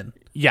years in.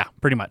 Yeah,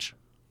 pretty much.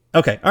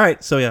 Okay. All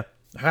right. So yeah.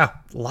 Wow.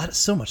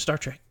 So much Star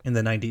Trek in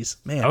the 90s.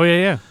 Man. Oh,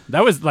 yeah.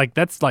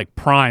 That's like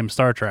prime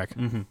Star Trek.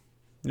 Mm-hmm.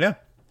 Yeah.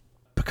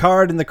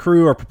 Picard and the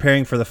crew are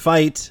preparing for the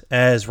fight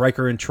as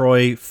Riker and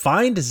Troy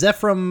find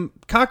Zefram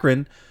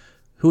Cochrane,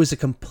 who is a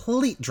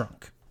complete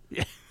drunk.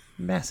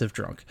 Massive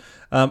drunk.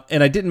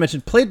 And I didn't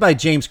mention, played by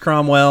James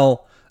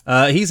Cromwell.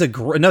 He's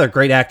another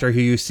great actor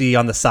who you see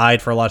on the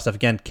side for a lot of stuff.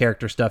 Again,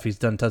 character stuff. He's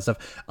done tons of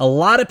stuff. A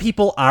lot of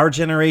people our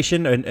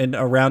generation and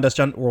around us,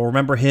 John, will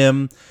remember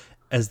him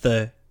as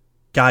the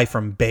guy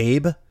from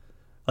Babe.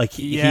 Like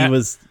he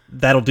was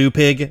That'll Do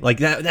Pig. Like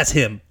that's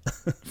him.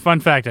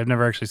 Fun fact, I've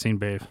never actually seen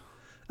Babe.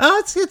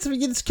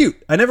 It's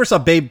cute. I never saw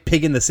Babe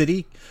Pig in the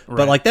City,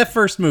 but like that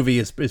first movie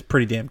is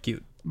pretty damn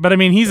cute. But I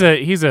mean, he's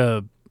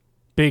a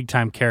big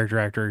time character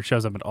actor. He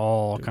shows up in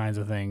all kinds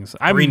of things.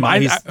 Green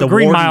Mile.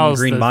 Green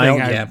Mile.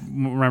 I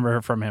remember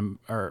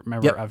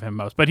of him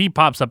most, but he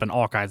pops up in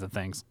all kinds of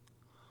things.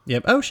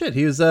 Yep. Oh shit.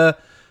 He was.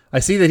 I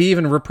see that he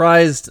even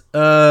reprised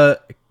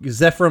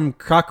Zefram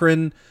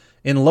Cochrane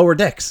in Lower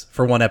Decks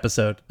for one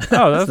episode.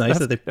 Oh, that's nice.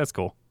 That's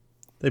cool.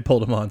 They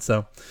pulled him on.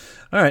 So,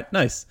 all right,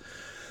 nice.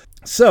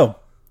 So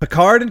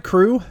Picard and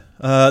crew,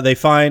 they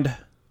find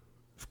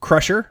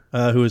Crusher,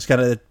 who is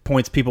kind of at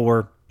points people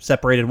were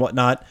separated and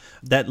whatnot.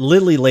 That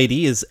Lily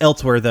lady is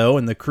elsewhere, though,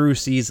 and the crew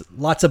sees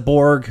lots of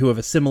Borg who have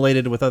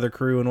assimilated with other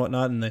crew and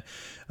whatnot. And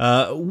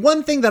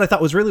one thing that I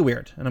thought was really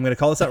weird, and I'm going to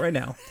call this out right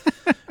now.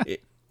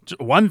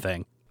 One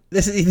thing.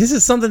 This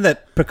is something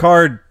that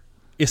Picard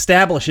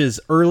establishes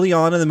early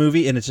on in the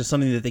movie, and it's just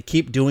something that they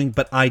keep doing,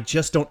 but I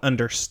just don't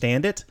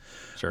understand it.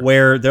 Sure.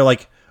 Where they're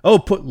like,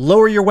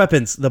 lower your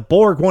weapons. The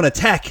Borg won't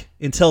attack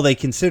until they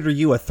consider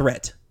you a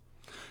threat.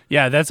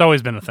 Yeah, that's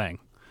always been a thing.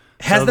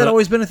 Has that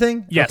always been a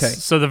thing? Yes. Okay.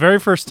 So the very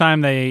first time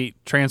they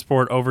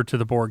transport over to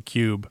the Borg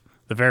cube,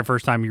 the very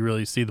first time you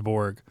really see the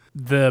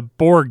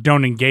Borg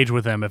don't engage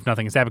with them if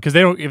nothing has happened, because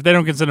if they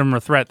don't consider them a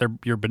threat,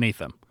 you're beneath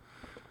them.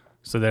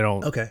 So they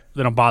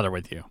don't bother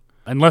with you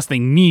unless they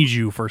need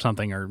you for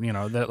something, or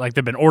like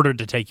they've been ordered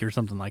to take you or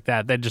something like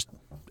that. They just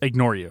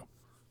ignore you.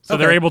 So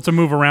they're able to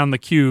move around the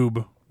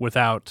cube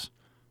without,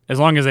 as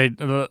long as they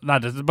but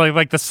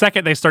like the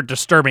second they start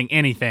disturbing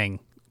anything,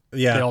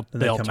 they'll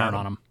turn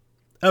on them.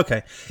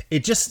 Okay.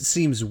 It just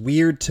seems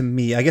weird to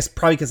me. I guess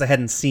probably because I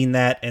hadn't seen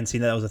that and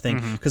seen that was a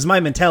thing. Because my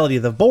mentality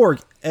of the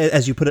Borg,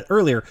 as you put it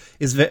earlier,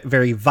 is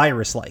very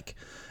virus-like.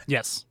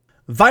 Yes.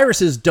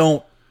 Viruses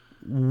don't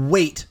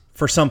wait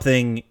for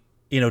something,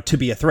 to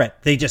be a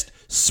threat. They just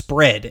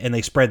spread, and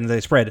they spread, and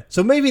they spread.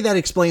 So maybe that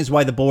explains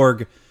why the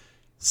Borg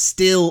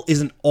still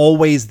isn't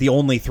always the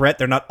only threat.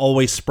 They're not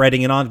always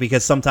spreading it on,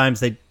 because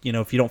sometimes they,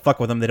 if you don't fuck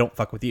with them, they don't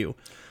fuck with you.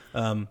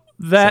 And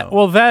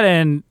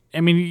I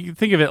mean, you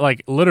think of it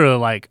like literally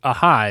like a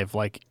hive.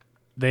 Like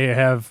they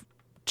have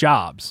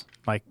jobs.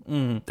 Like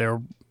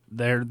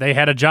they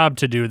had a job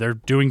to do. They're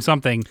doing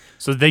something,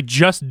 so they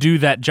just do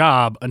that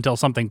job until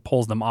something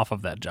pulls them off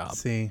of that job.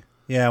 See,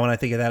 yeah. When I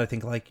think of that, I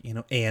think like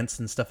ants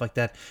and stuff like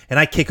that. And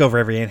I kick over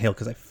every anthill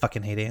because I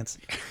fucking hate ants.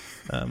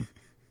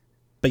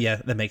 But yeah,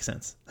 that makes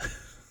sense.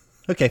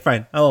 Okay,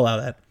 fine. I'll allow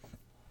that.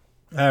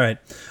 All right.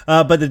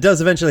 But it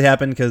does eventually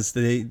happen because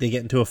they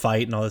get into a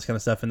fight and all this kind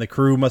of stuff, and the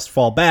crew must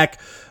fall back.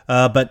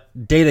 But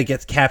Data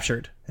gets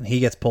captured, and he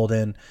gets pulled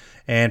in,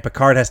 and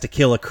Picard has to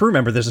kill a crew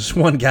member. There's this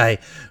one guy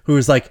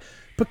who's like,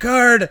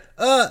 Picard,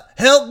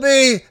 help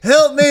me.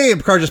 And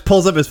Picard just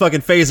pulls up his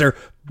fucking phaser.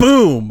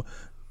 Boom.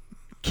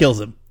 kills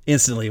him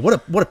instantly. What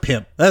a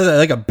pimp. That's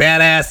like a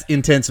badass,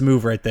 intense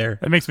move right there.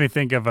 That makes me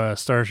think of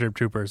Starship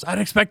Troopers. I'd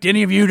expect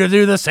any of you to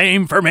do the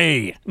same for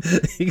me.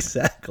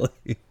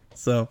 Exactly.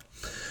 So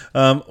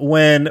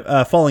when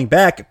falling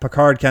back,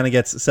 Picard kind of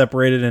gets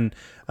separated, and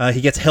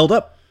he gets held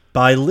up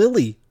by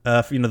Lily,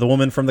 the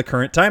woman from the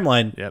current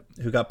timeline,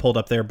 who got pulled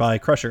up there by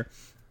Crusher.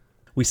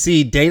 We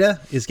see Data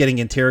is getting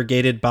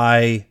interrogated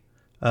by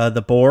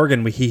the Borg,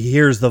 and he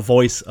hears the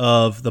voice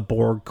of the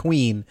Borg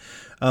Queen.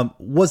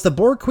 Was the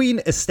Borg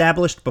Queen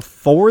established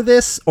before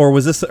this, or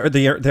was this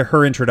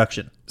her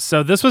introduction?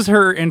 So this was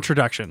her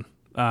introduction.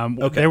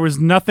 Okay. There was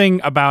nothing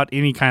about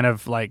any kind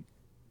of like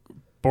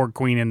Borg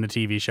Queen in the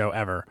TV show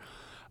ever.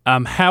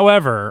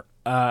 However,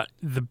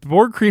 the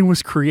Borg Queen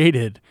was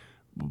created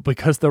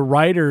because the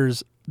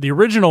writers, the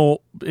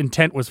original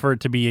intent was for it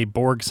to be a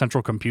Borg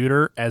central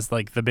computer as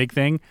like the big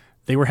thing.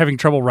 They were having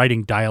trouble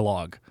writing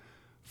dialogue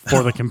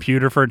for the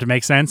computer for it to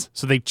make sense.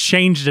 So they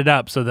changed it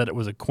up so that it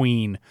was a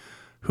queen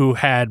who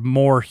had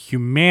more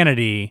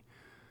humanity.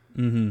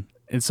 Mm-hmm.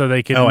 And so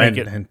they could make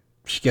it. And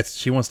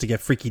she wants to get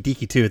freaky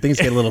deaky too. Things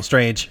get a little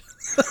strange.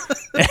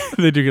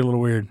 They do get a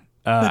little weird.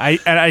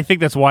 I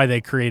think that's why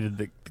they created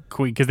the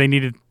queen, because they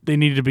needed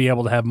to be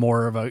able to have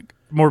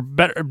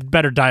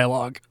better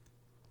dialogue.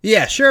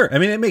 Yeah, sure. I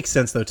mean, it makes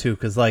sense though too,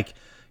 because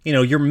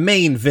your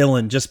main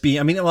villain just being.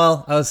 I mean,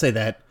 well, I would say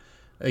that.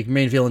 Like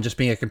main villain just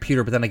being a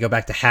computer, but then I go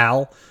back to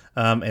Hal,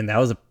 and that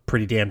was a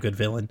pretty damn good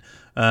villain.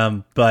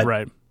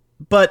 But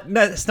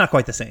it's not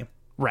quite the same.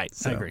 Right,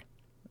 so, I agree.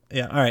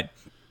 Yeah, all right.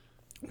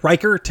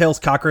 Riker tells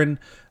Cochrane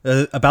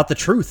about the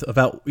truth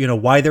about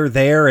why they're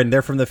there and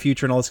they're from the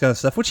future and all this kind of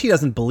stuff, which he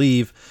doesn't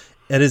believe.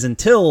 It is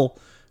until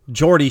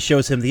Geordi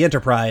shows him the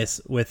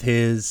Enterprise with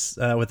his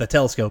with a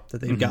telescope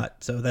that they've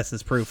got. So that's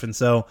his proof, and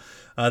so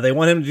they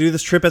want him to do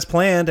this trip as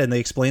planned, and they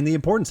explain the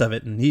importance of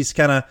it, and he's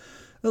kind of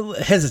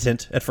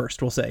hesitant at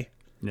first, we'll say.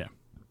 Yeah.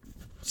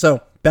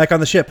 So back on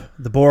the ship,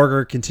 the Borg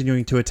are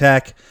continuing to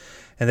attack,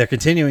 and they're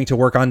continuing to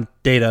work on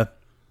Data.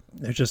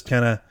 They're just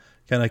kind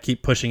of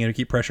keep pushing and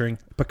keep pressuring.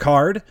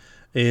 Picard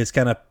is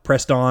kind of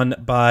pressed on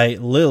by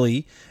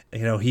Lily.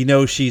 He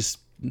knows she's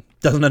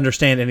doesn't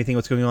understand anything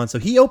what's going on, so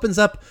he opens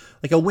up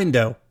like a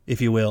window,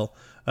 if you will,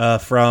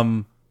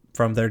 from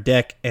their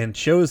deck and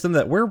shows them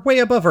that we're way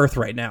above Earth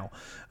right now.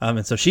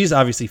 And so she's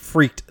obviously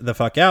freaked the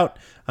fuck out.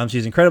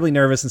 She's incredibly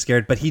nervous and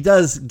scared, but he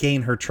does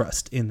gain her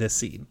trust in this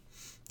scene.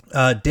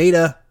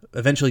 Data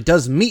eventually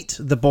does meet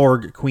the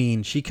Borg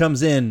Queen. She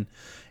comes in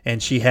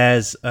and she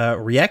has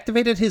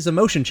reactivated his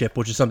emotion chip,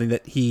 which is something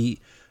that he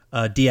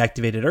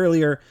deactivated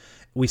earlier.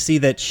 We see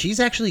that she's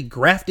actually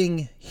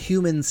grafting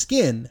human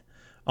skin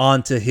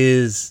onto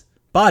his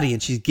body,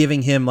 and she's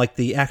giving him like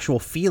the actual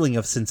feeling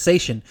of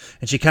sensation,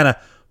 and she kind of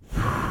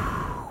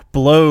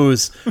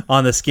blows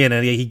on the skin,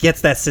 and he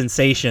gets that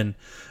sensation,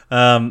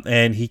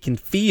 and he can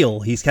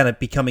feel he's kind of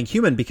becoming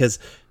human, because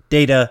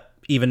Data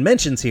even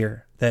mentions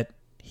here that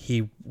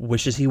he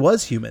wishes he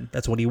was human.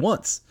 That's what he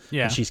wants.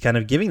 Yeah. And she's kind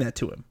of giving that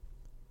to him.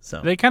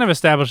 So they kind of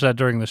established that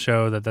during the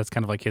show, that's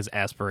kind of like his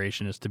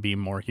aspiration is to be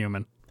more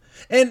human.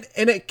 And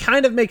it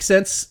kind of makes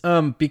sense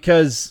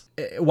because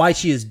why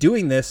she is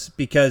doing this,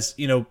 because,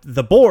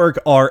 the Borg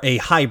are a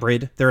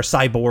hybrid. They're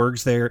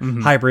cyborgs. They're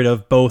hybrid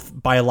of both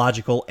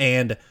biological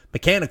and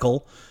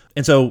mechanical.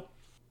 And so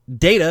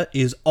Data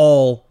is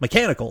all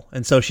mechanical.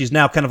 And so she's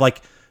now kind of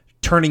like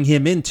turning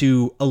him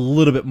into a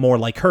little bit more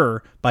like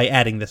her by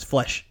adding this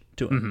flesh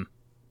to him. Mm-hmm.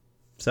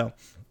 So,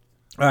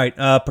 all right.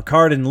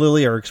 Picard and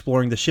Lily are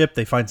exploring the ship.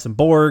 They find some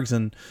Borgs,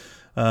 and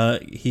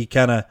he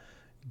kind of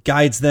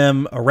guides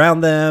them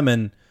around them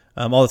and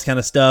all this kind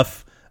of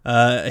stuff.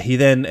 He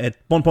then at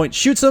one point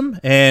shoots them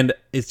and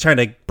is trying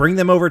to bring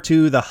them over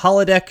to the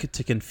holodeck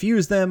to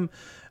confuse them.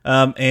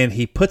 And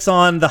he puts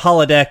on the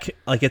holodeck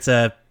like it's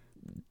a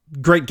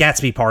Great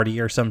Gatsby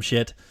party or some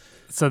shit.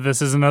 So this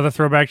is another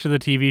throwback to the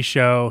TV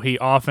show. He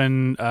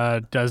often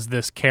does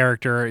this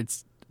character.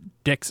 It's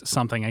Dix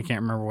something. I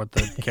can't remember what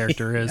the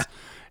character is.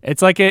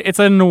 It's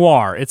a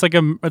noir. It's like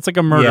a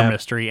murder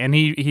mystery,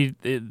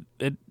 and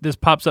this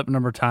pops up a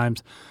number of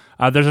times.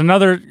 There's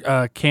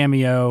another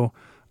cameo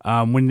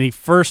when they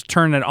first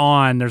turn it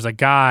on. There's a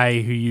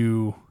guy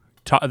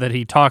that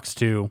he talks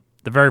to.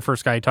 The very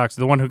first guy he talks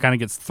to, the one who kind of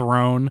gets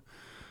thrown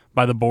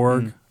by the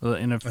Borg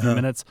in a few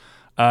minutes,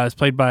 is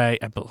played by,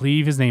 I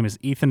believe his name is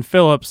Ethan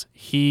Phillips.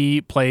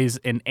 He plays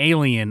an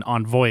alien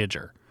on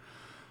Voyager.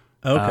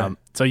 Okay.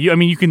 So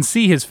you can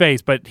see his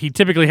face, but he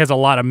typically has a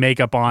lot of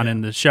makeup on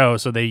in the show,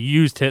 so they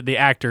used the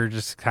actor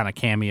just kind of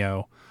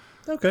cameo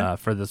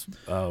for this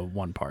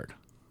one part.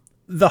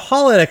 The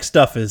holodeck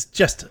stuff is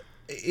just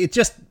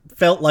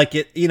felt like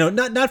it,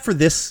 not for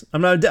this.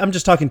 I'm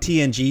just talking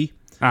TNG.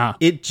 Uh-huh.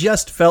 It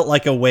just felt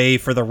like a way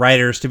for the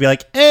writers to be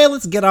like, hey,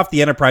 let's get off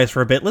the Enterprise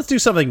for a bit. Let's do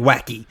something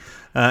wacky.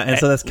 And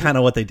so that's kind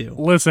of what they do.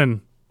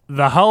 Listen,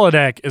 the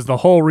holodeck is the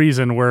whole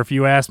reason where if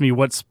you ask me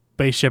what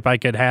spaceship I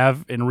could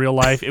have in real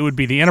life, it would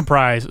be the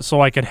Enterprise,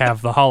 so I could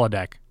have the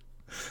holodeck.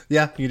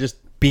 Yeah, you just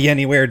be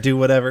anywhere, do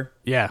whatever.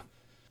 Yeah.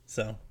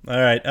 So, all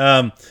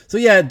right. So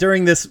yeah,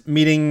 during this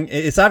meeting,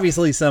 it's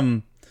obviously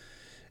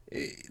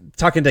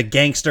talking to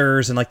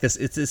gangsters and like this.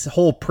 It's this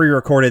whole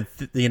pre-recorded,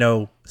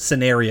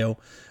 scenario.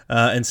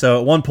 And so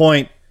at one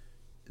point,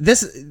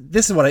 this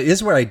is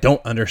where I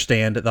don't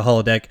understand the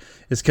holodeck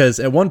is because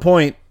at one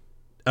point,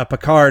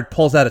 Picard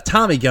pulls out a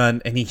Tommy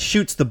gun and he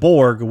shoots the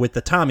Borg with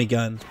the Tommy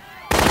gun.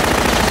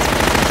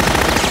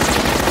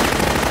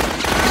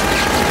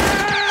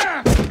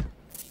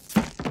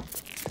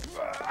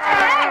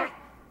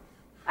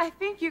 I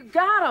think you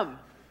got him.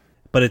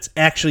 But it's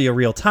actually a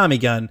real Tommy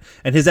gun,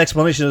 and his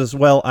explanation is,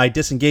 well, I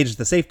disengaged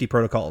the safety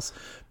protocols.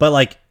 But,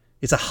 like,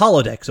 it's a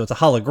holodeck, so it's a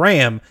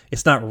hologram.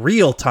 It's not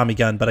real Tommy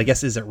gun, but I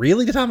guess, is it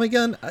really the Tommy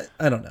gun?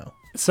 I don't know.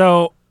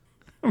 So,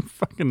 I'm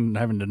fucking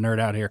having to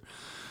nerd out here.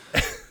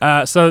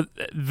 So,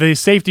 the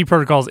safety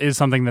protocols is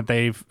something that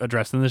they've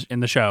addressed in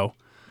the show.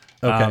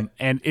 Okay.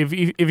 And if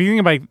you think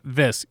about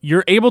this,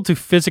 you're able to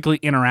physically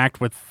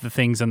interact with the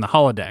things in the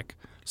holodeck.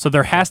 So,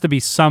 there has to be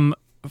some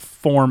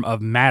form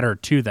of matter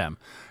to them.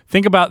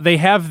 Think about, they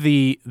have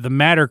the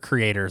matter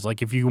creators.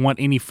 Like if you want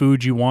any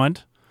food you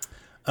want,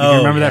 you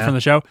remember that from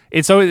the show?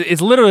 It's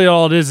literally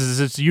all it is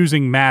it's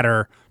using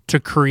matter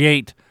to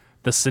create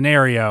the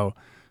scenario.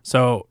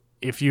 So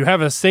if you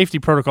have a safety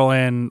protocol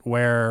in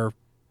where,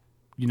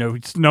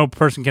 no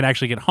person can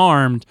actually get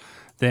harmed,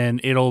 then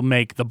it'll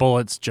make the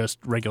bullets just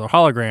regular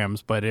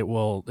holograms. But it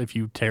will, if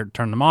you turn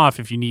them off,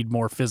 if you need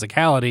more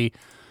physicality,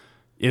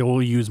 it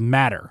will use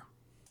matter.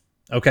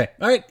 Okay.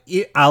 All right.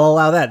 I'll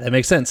allow that. That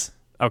makes sense.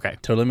 Okay.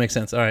 Totally makes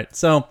sense. All right.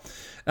 So,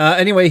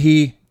 anyway,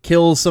 he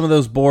kills some of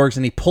those Borgs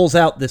and he pulls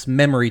out this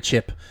memory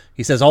chip.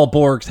 He says all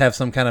Borgs have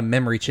some kind of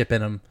memory chip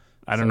in them.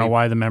 I don't know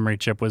why the memory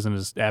chip was in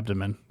his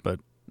abdomen, but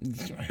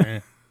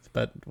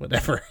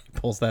whatever. He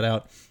pulls that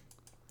out.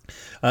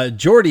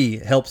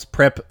 Geordi helps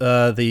prep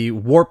the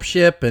warp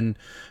ship, and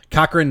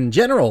Cochrane in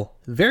general,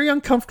 very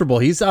uncomfortable.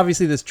 He's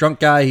obviously this drunk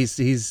guy.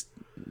 He's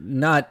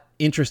not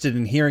interested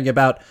in hearing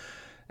about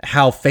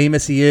how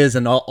famous he is,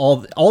 and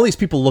all these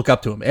people look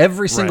up to him.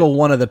 Every single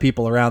one of the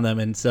people around them,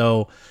 and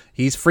so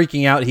he's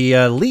freaking out. He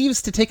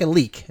leaves to take a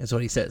leak, is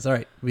what he says. All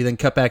right, we then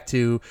cut back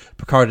to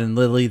Picard and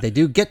Lily. They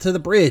do get to the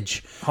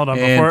bridge. Hold on,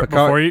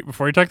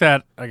 before you talk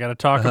that, I got to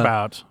talk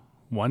about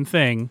one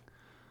thing,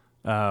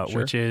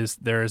 which is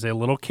there is a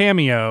little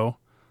cameo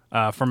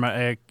from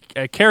a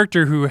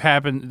character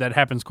that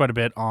happens quite a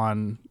bit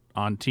on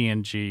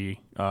TNG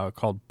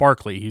called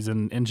Barclay. He's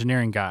an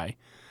engineering guy.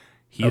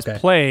 He is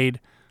played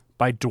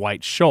by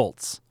Dwight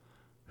Schultz,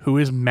 who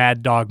is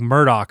Mad Dog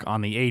Murdoch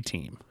on the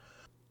A-Team.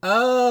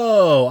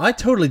 Oh, I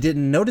totally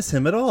didn't notice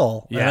him at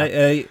all.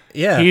 Yeah,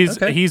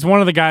 he's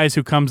one of the guys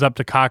who comes up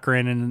to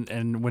Cochrane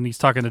and when he's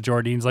talking to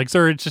Geordi, he's like,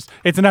 "Sir, it's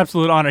an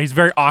absolute honor." He's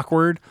very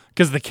awkward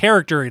because the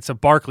character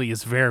Barclay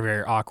is very,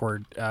 very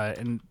awkward,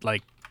 and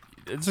like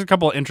it's a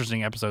couple of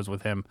interesting episodes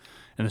with him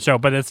in the show.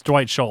 But it's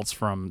Dwight Schultz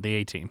from the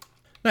A-Team.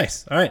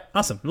 Nice. All right,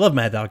 awesome. Love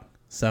Mad Dog.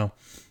 So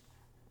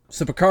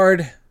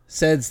Picard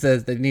says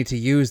that they need to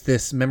use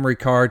this memory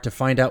card to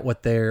find out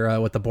what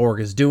the Borg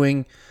is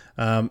doing.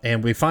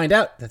 And we find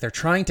out that they're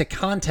trying to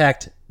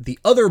contact the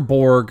other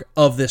Borg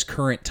of this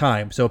current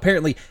time. So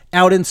apparently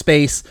out in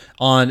space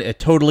on a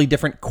totally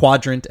different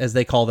quadrant, as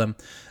they call them,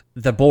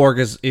 the Borg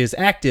is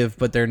active,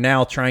 but they're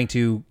now trying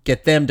to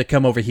get them to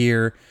come over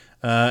here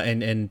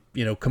and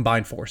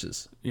combine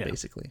forces,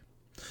 basically.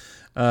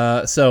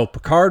 So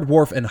Picard,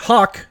 Worf, and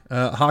Hawk.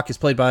 Hawk is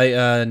played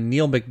by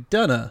Neil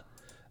McDonough.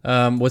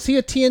 Was he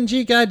a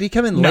TNG guy? Did he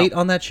come in late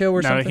on that show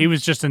or something? No, he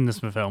was just in this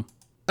film.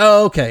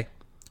 Oh, okay.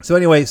 So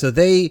anyway,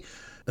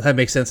 that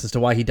makes sense as to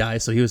why he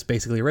dies. So he was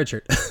basically a red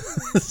shirt.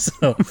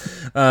 So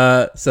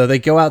they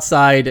go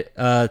outside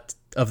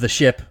of the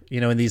ship,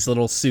 in these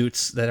little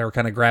suits that are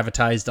kind of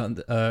gravitized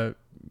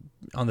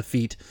on the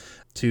feet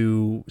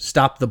to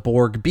stop the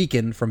Borg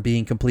beacon from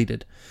being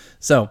completed.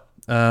 So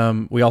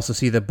we also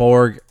see the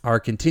Borg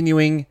are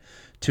continuing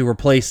to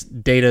replace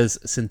Data's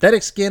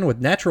synthetic skin with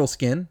natural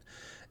skin.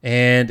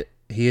 And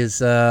he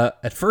is,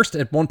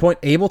 at one point,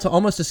 able to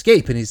almost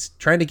escape, and he's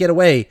trying to get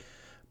away.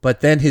 But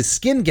then his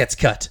skin gets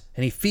cut,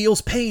 and he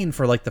feels pain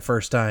for, like, the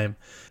first time.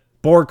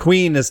 Borg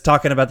Queen is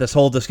talking about this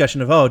whole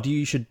discussion of, do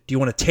you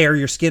want to tear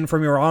your skin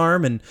from your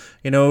arm, and,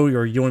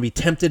 or you want to be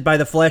tempted by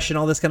the flesh and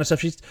all this kind of stuff.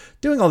 She's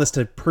doing all this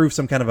to prove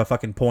some kind of a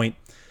fucking point.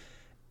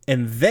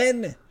 And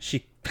then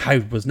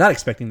I was not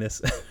expecting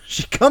this.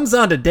 She comes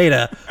on to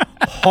Data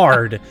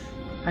hard.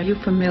 Are you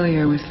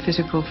familiar with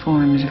physical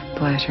forms of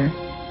pleasure?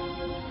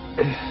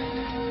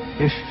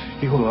 If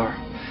you are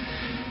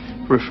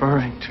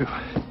referring to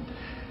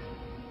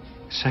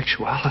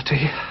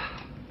sexuality,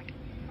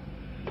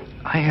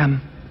 I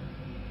am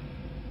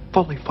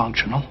fully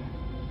functional,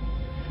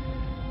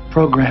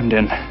 programmed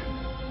in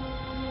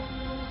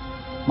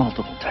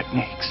multiple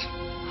techniques.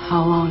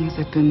 How long has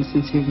it been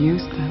since you've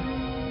used them?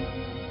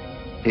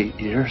 8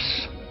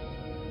 years,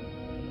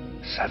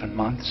 7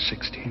 months,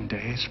 16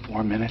 days,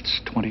 4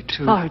 minutes,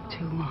 22. Far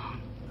too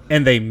long.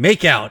 And they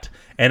make out,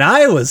 and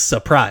I was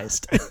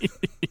surprised.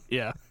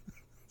 Yeah.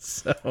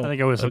 So, I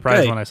think I was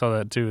surprised when I saw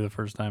that too the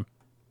first time.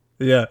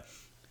 Yeah.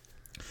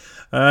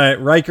 All right,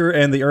 Riker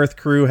and the Earth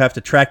crew have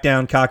to track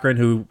down Cochrane,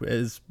 who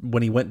is,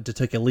 when he went to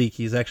take a leak,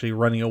 he's actually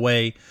running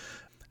away.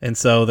 And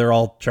so they're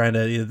all trying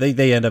to,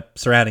 they end up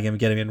surrounding him,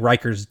 getting him, and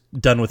Riker's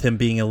done with him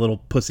being a little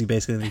pussy,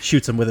 basically, and he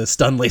shoots him with his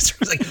stun laser.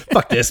 He's like,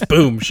 fuck this,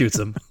 boom, shoots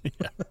him.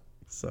 Yeah.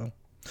 So,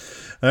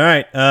 all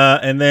right,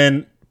 and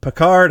then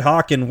Picard,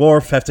 Hawk, and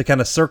Worf have to kind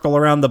of circle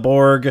around the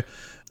Borg,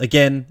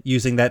 again,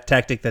 using that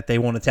tactic that they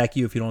won't attack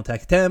you if you don't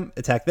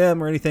attack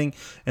them or anything.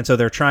 And so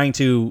they're trying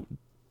to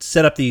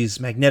set up these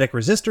magnetic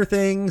resistor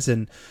things,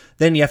 and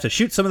then you have to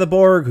shoot some of the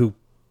Borg who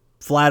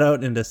float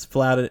out into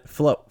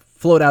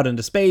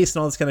space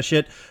and all this kind of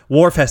shit.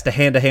 Worf has to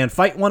hand-to-hand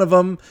fight one of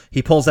them.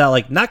 He pulls out,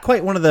 like, not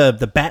quite one of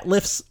the bat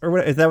lifts, or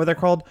what, is that what they're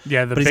called?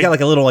 Yeah. But he's got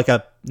like a little, like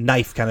a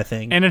knife kind of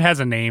thing. And it has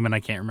a name, and I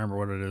can't remember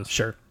what it is.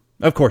 Sure.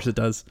 Of course it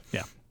does.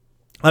 Yeah.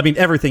 I mean,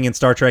 everything in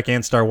Star Trek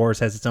and Star Wars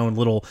has its own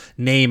little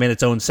name and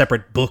its own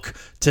separate book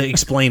to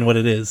explain what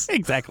it is.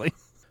 Exactly.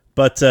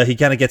 But he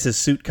kind of gets his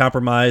suit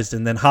compromised,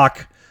 and then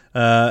Hawk,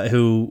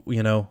 who,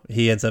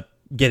 he ends up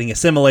getting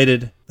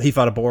assimilated. He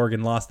fought a Borg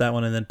and lost that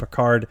one, and then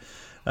Picard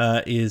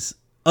is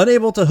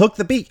unable to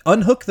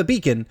unhook the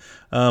beacon,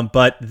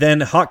 but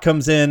then Hawk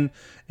comes in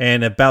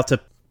and about to,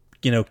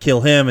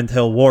 kill him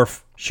until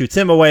Worf shoots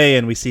him away,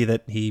 and we see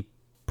that he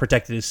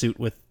protected his suit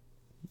with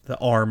the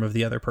arm of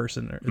the other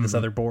person, or this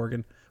other Borg,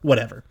 and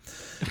whatever.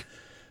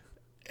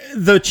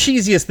 The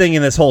cheesiest thing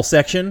in this whole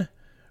section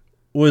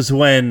was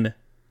when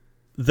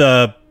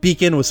the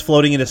beacon was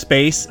floating into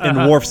space,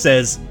 and Worf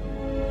says,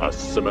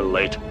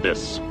 "Assimilate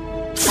this."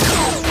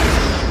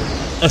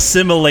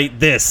 Assimilate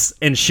this,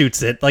 and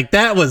shoots it. Like,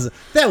 that was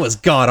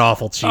god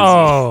awful cheesy.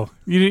 Oh,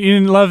 you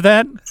didn't love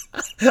that?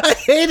 I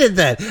hated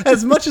that.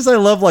 As much as I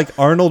love, like,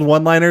 Arnold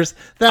one-liners,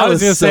 that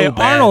was gonna so say,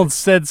 bad. Arnold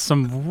said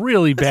some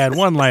really bad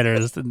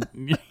one-liners.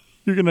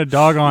 You're gonna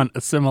doggone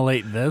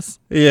assimilate this?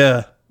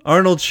 Yeah.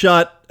 Arnold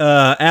shot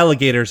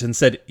alligators and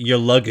said, "Your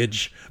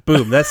luggage."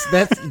 Boom. That's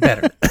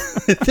better.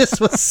 This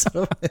was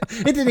so...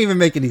 It didn't even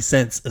make any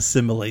sense.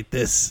 Assimilate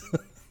this.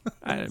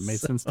 It made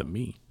sense to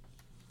me.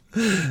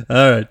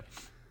 All right.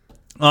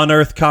 On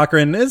Earth,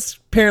 Cochrane is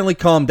apparently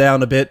calmed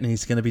down a bit, and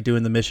he's going to be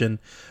doing the mission.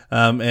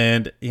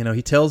 And,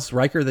 he tells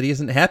Riker that he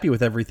isn't happy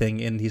with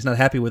everything, and he's not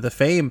happy with the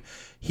fame.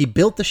 He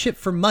built the ship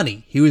for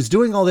money. He was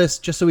doing all this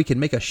just so he could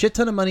make a shit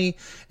ton of money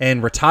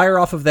and retire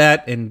off of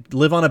that and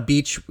live on a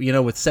beach,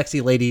 with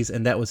sexy ladies,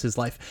 and that was his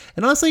life.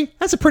 And honestly,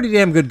 that's a pretty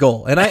damn good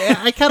goal, and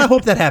I kind of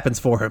hope that happens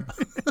for him.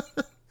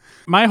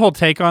 My whole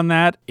take on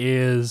that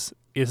is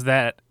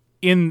that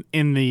in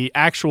the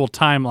actual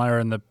timeline, or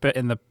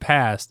in the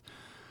past,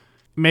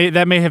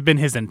 that may have been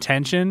his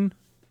intention,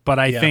 but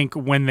I think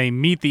when they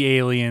meet the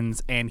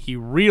aliens and he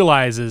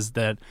realizes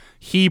that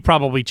he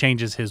probably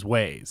changes his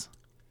ways.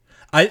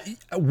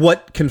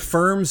 What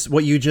confirms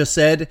what you just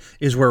said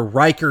is where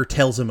Riker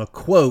tells him a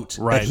quote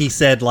that he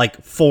said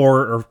like 4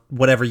 or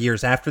whatever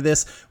years after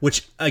this,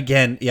 which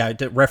again,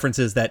 it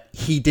references that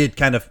he did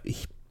kind of,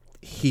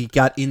 he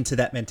got into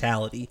that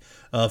mentality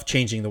of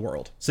changing the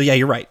world. So yeah,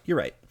 you're right.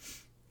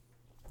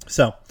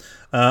 So,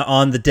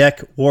 on the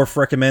deck, Worf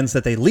recommends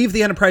that they leave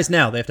the Enterprise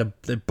now. They have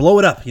to blow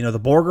it up. The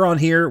Borg are on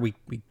here. We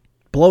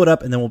blow it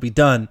up, and then we'll be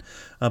done.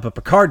 But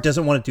Picard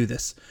doesn't want to do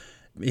this.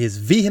 He is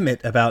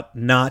vehement about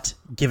not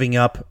giving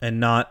up and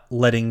not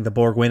letting the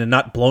Borg win and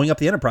not blowing up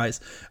the Enterprise.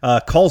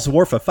 Calls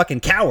Worf a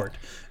fucking coward,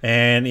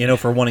 and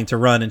for wanting to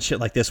run and shit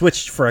like this.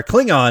 Which for a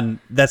Klingon,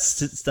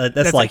 that's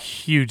like a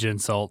huge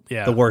insult.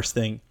 Yeah, the worst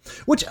thing.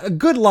 Which a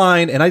good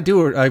line, and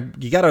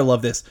you gotta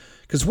love this.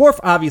 Because Worf,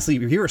 obviously,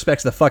 he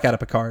respects the fuck out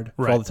of Picard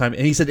for all the time.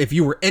 And he said, if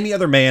you were any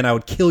other man, I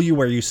would kill you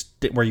where you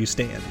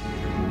stand.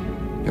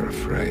 You're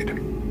afraid.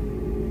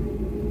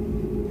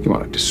 You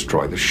want to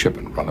destroy the ship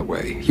and run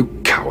away. You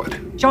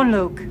coward.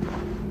 Jean-Luc.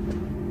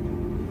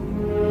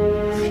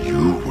 If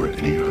you were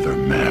any other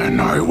man,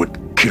 I would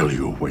kill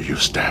you where you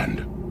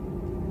stand.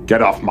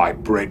 Get off my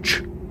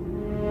bridge.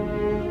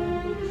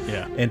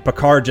 Yeah. And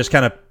Picard just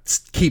kind of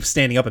keeps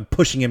standing up and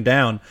pushing him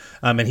down.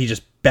 And he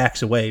just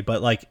backs away.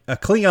 But like a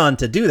Klingon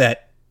to do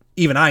that,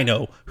 even I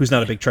know, who's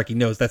not a big Trekkie,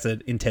 knows that's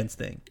an intense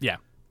thing. Yeah.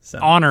 So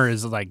honor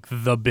is like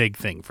the big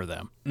thing for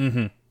them.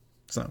 Mm-hmm.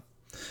 So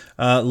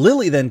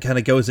Lily then kind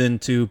of goes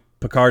into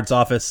Picard's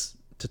office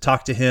to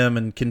talk to him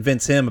and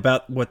convince him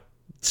about what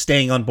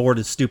staying on board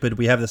is stupid.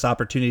 We have this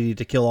opportunity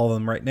to kill all of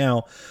them right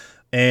now.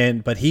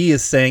 But he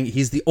is saying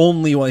he's the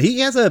only one. He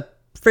has a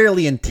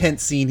fairly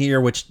intense scene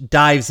here, which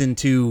dives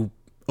into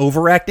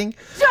overacting.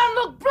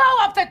 Jean-Luc, blow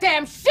up the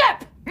damn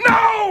ship!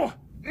 No!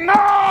 No!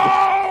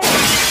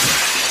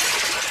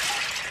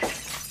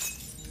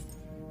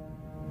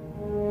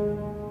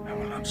 I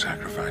will not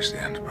sacrifice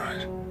the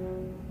Enterprise.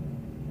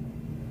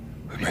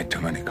 We've made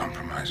too many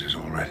compromises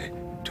already,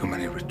 too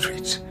many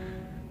retreats.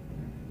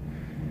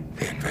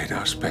 They invade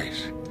our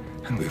space,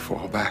 and we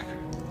fall back.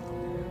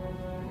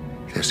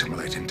 They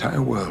assimilate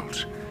entire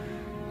worlds,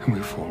 and we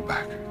fall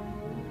back.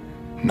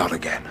 Not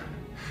again.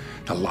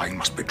 The line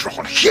must be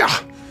drawn here.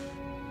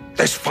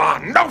 This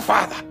far, no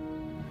farther.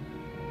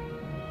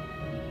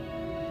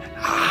 And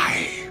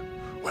I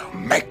will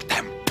make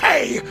them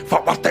pay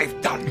for what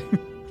they've done.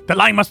 The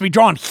line must be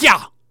drawn here,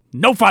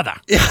 no further.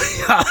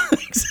 Yeah,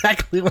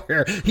 exactly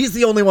where. He's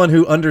the only one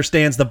who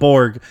understands the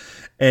Borg,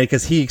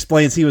 because he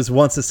explains he was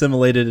once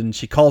assimilated, and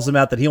she calls him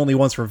out that he only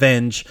wants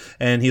revenge,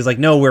 and he's like,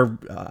 no,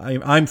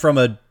 I'm from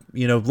a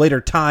later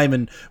time,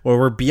 and where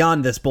we're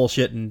beyond this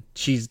bullshit, and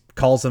she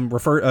calls him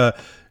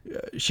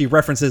she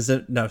references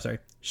it. No, sorry,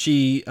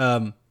 she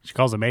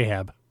calls him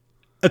Ahab.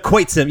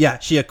 Equates him, yeah.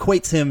 She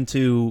equates him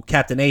to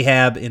Captain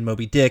Ahab in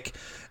Moby Dick,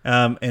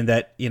 and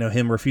that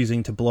him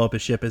refusing to blow up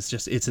his ship is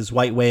it's his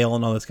white whale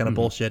and all this kind of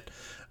bullshit.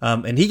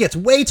 And he gets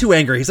way too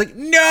angry. He's like,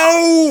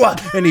 no,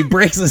 and he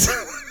breaks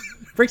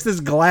this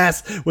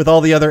glass with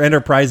all the other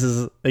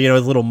Enterprises,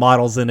 his little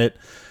models in it.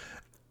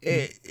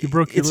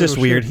 It's just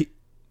weird.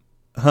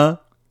 Her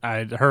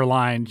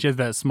line, she has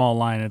that small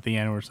line at the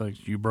end where it's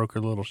like, you broke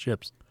her little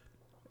ships.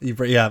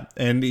 Yeah,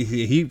 and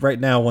he right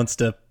now wants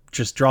to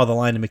just draw the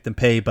line and make them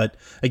pay, but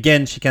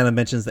again, she kind of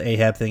mentions the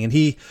Ahab thing, and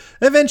he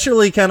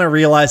eventually kind of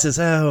realizes,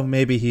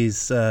 maybe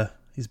he's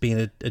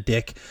being a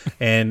dick,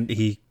 and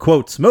he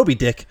quotes Moby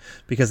Dick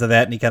because of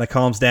that, and he kind of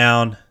calms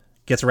down,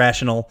 gets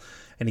rational,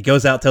 and he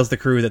goes out, tells the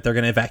crew that they're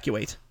going to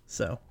evacuate.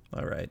 So,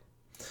 all right.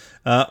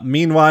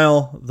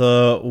 Meanwhile,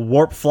 the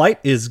warp flight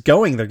is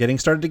going. They're getting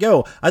started to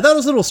go. I thought it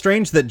was a little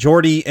strange that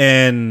Geordi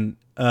and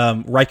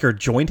Riker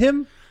joined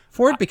him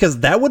for it,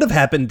 because that would have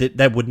happened.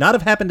 That would not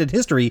have happened in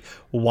history.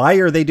 Why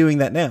are they doing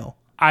that now?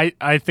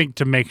 I think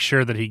to make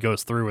sure that he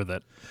goes through with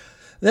it.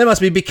 That must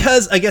be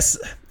because I guess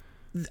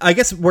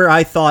where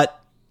I thought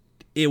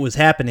it was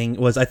happening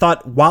was, I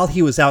thought while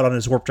he was out on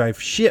his warp drive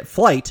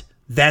flight,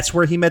 that's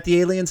where he met the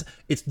aliens.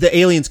 It's the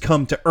aliens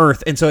come to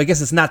Earth, and so I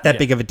guess it's not that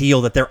big of a deal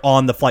that they're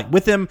on the flight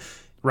with him.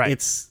 Right.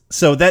 It's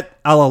so that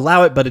I'll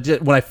allow it, but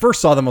when I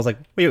first saw them, I was like,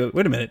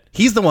 wait a minute.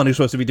 He's the one who's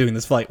supposed to be doing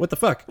this flight. What the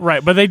fuck?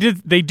 Right, but they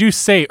do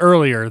say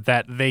earlier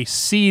that they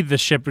see the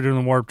ship doing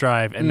the warp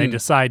drive, and they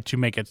decide to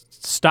make it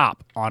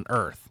stop on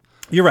Earth.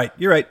 You're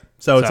right.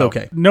 So it's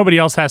okay. Nobody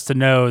else has to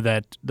know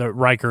that the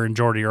Riker and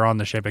Geordi are on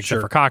the ship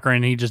except for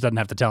Cochrane. He just doesn't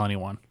have to tell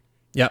anyone.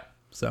 Yep.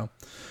 So,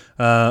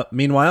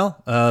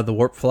 meanwhile, the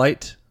warp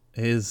flight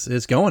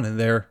is going, and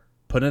they're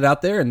putting it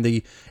out there, and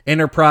the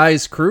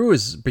Enterprise crew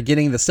is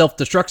beginning the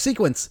self-destruct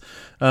sequence.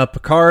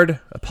 Picard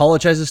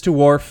apologizes to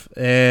Worf,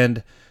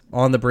 and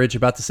on the bridge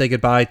about to say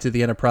goodbye to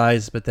the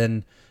Enterprise, but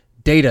then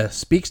Data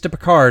speaks to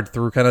Picard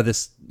through kind of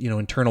this,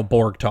 internal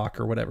Borg talk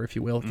or whatever, if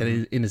you will,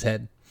 in his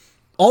head.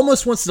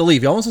 Almost wants to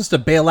leave. He almost wants to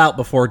bail out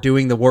before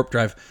doing the warp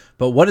drive.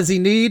 But what does he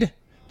need?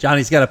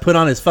 Johnny's got to put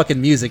on his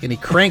fucking music, and he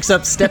cranks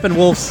up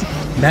Steppenwolf's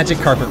Magic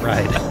Carpet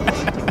Ride.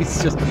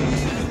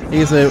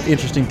 He's an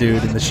interesting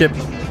dude, and the ship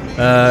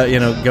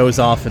goes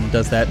off and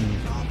does that,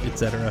 and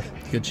etc.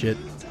 Good shit.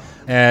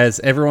 As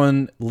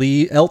everyone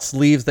else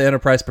leaves the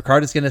Enterprise,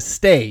 Picard is going to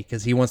stay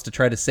because he wants to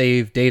try to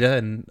save Data,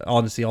 and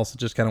honestly also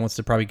just kind of wants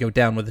to probably go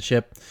down with the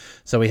ship.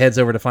 So he heads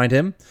over to find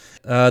him.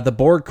 The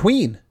Borg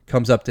Queen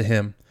comes up to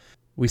him.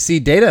 We see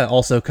Data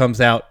also comes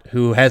out,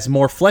 who has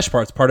more flesh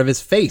parts. Part of his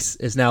face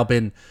has now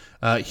been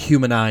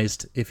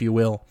humanized, if you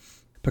will.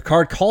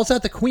 Picard calls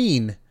out the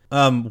Queen,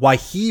 why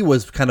he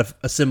was kind of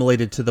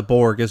assimilated to the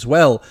Borg as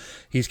well.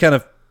 He's kind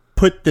of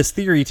put this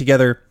theory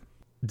together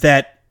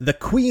that the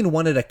Queen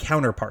wanted a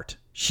counterpart.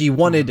 She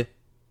wanted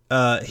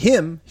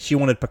she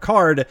wanted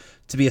Picard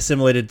to be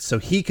assimilated so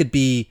he could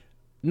be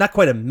not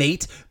quite a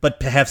mate, but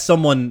to have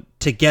someone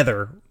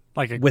together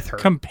with her.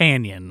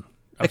 Companion.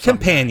 A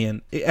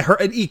companion.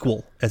 An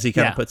equal, as he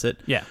kind of puts it.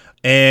 Yeah.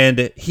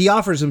 And he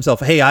offers himself,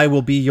 hey, I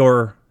will be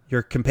your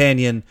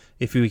companion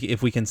if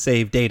we can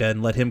save Data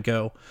and let him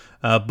go.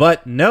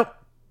 But nope.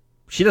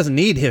 She doesn't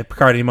need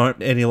Picard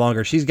any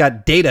longer. She's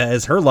got Data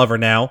as her lover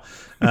now.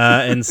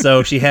 And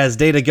so she has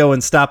Data go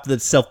and stop the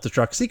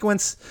self-destruct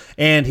sequence,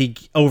 and he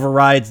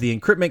overrides the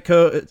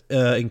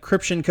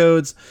encryption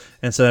codes.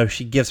 And so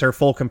she gives her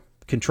full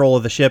control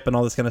of the ship and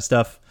all this kind of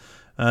stuff.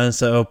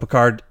 So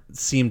Picard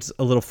seems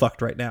a little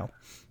fucked right now.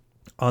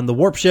 On the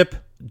warp ship,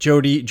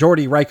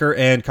 Geordi, Riker,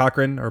 and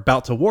Cochrane are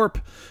about to warp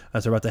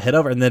as they're about to head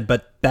over.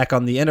 But back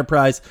on the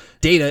Enterprise,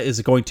 Data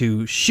is going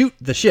to shoot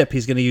the ship.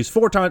 He's going to use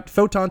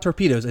photon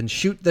torpedoes and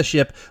shoot the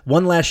ship.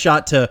 One last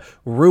shot to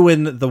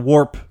ruin the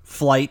warp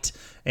flight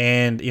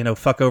and,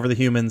 fuck over the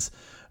humans.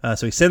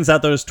 So he sends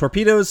out those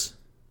torpedoes,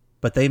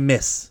 but they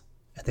miss.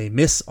 And they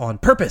miss on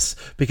purpose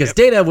because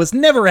Data was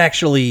never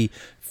actually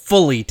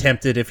fully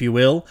tempted, if you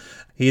will.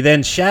 He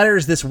then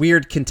shatters this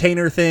weird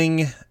container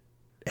thing,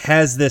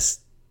 has this,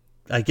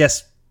 I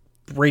guess,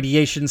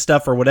 radiation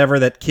stuff or whatever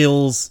that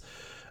kills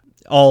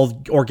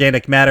all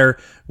organic matter,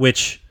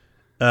 which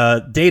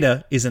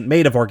Data isn't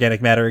made of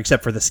organic matter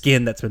except for the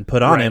skin that's been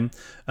put on him.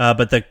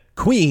 But the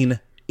Queen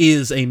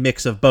is a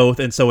mix of both,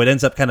 and so it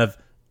ends up kind of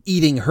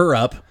eating her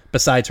up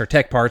besides her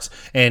tech parts,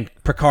 and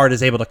Picard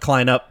is able to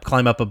climb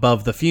up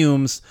above the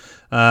fumes,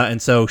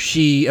 and so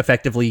she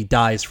effectively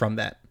dies from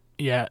that.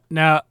 Yeah.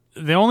 Now,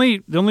 the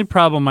only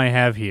problem I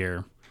have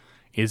here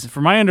is,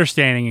 from my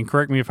understanding, and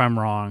correct me if I'm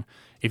wrong,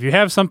 if you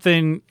have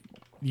something,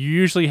 you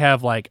usually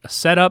have like a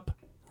setup,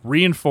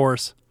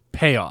 reinforce,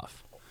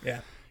 payoff.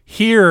 Yeah.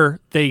 Here,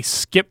 they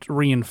skipped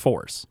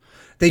reinforce.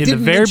 They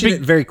didn't mention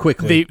it very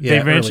quickly.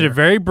 They mentioned it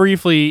very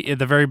briefly at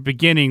the very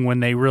beginning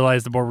when they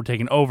realized the Borg were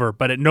taking over,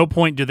 but at no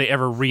point do they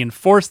ever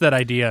reinforce that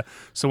idea.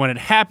 So when it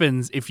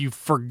happens, if you've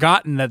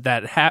forgotten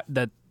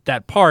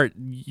that part,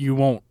 you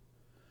won't.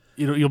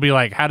 You'll be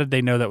like, how did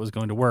they know that was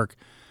going to work?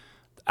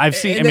 I've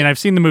seen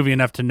the movie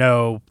enough to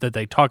know that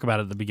they talk about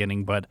it at the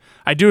beginning, but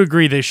I do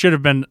agree there should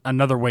have been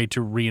another way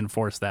to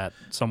reinforce that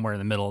somewhere in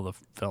the middle of the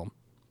film.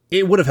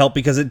 It would have helped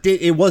because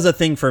it was a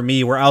thing for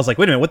me where I was like,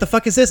 wait a minute, what the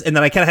fuck is this? And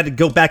then I kind of had to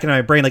go back into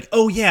my brain like,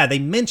 oh yeah, they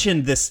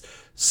mentioned this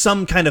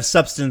some kind of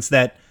substance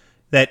that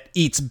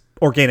eats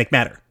organic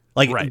matter.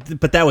 Like, right.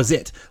 But that was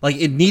it. Like,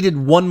 it needed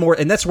one more,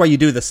 and that's why you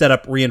do the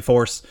setup,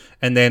 reinforce,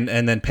 and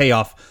then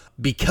payoff,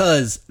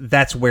 because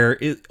that's where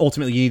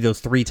ultimately you need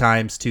those 3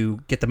 times to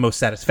get the most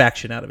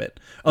satisfaction out of it.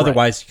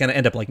 Otherwise, you kind of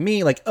end up like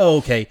me, like, oh,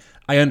 okay,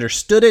 I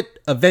understood it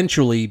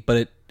eventually,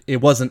 but it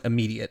wasn't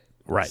immediate.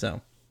 Right.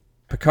 So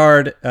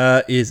Picard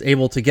is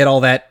able to get all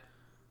that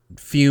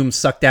fume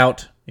sucked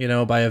out,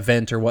 by a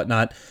vent or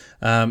whatnot,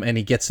 and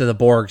he gets to the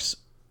Borg's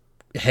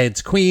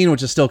head's queen,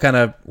 which is still kind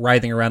of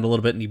writhing around a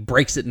little bit, and he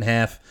breaks it in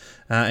half.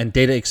 And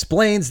Data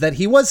explains that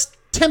he was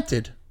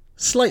tempted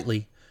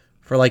slightly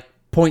for like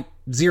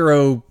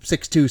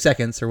 0.062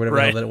 seconds or whatever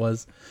the hell that it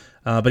was,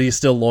 but he's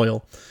still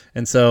loyal.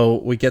 And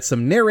so we get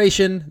some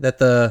narration that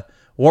the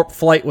warp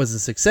flight was a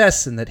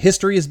success and that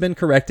history has been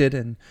corrected,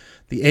 and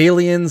the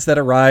aliens that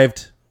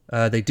arrived,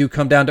 they do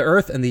come down to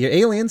Earth, and the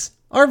aliens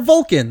are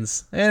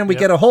Vulcans. And we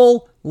get a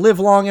whole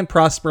live long and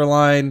prosper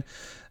line,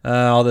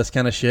 all this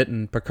kind of shit.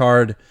 And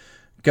Picard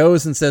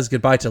goes and says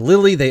goodbye to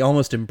Lily. They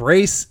almost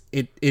embrace.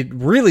 It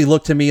really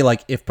looked to me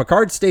like if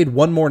Picard stayed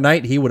one more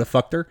night, he would have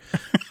fucked her.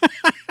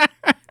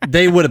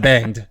 They would have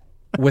banged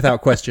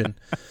without question.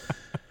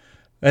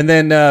 And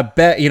then,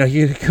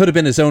 he could have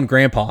been his own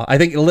grandpa. I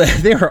think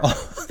they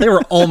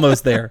were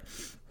almost there.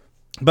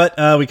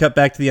 But we cut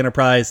back to the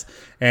Enterprise,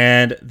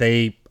 and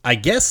they, I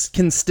guess,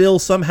 can still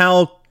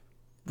somehow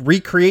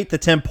recreate the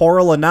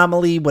temporal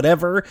anomaly,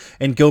 whatever,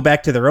 and go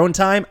back to their own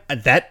time.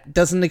 That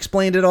doesn't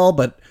explain it all,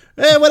 but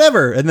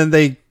whatever. And then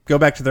they go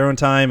back to their own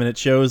time, and it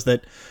shows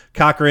that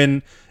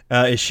Cochrane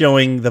is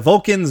showing the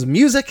Vulcans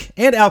music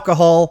and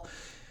alcohol,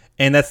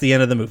 and that's the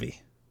end of the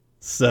movie.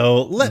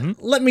 So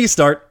let me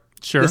start.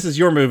 Sure. This is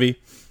your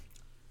movie.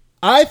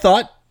 I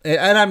thought,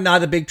 and I'm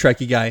not a big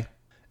Trekkie guy,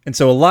 and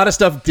so a lot of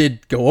stuff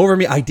did go over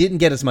me. I didn't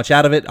get as much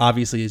out of it,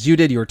 obviously, as you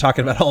did. You were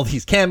talking about all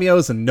these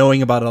cameos and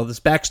knowing about all this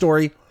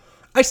backstory.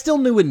 I still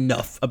knew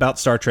enough about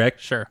Star Trek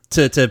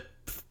to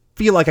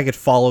feel like I could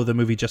follow the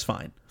movie just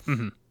fine.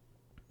 Mm-hmm.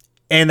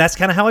 And that's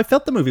kind of how I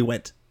felt the movie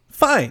went.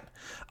 Fine.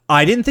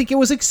 I didn't think it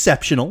was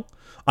exceptional.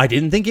 I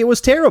didn't think it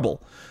was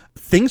terrible.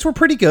 Things were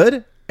pretty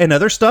good, and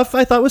other stuff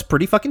I thought was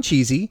pretty fucking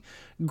cheesy.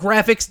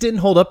 Graphics didn't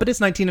hold up, but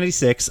it's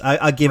 1996.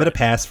 I'll give it a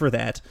pass for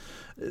that.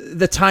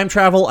 The time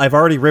travel, I've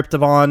already ripped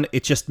on.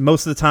 It's just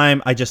most of the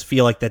time, I just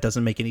feel like that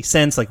doesn't make any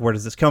sense. Like, where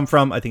does this come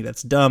from? I think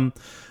that's dumb.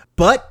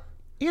 But,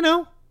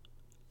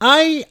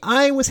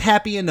 I was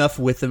happy enough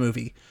with the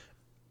movie.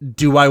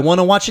 Do I want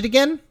to watch it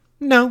again?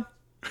 No.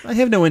 I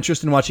have no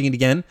interest in watching it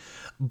again.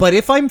 But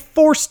if I'm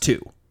forced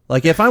to,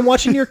 like if I'm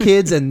watching your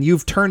kids and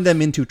you've turned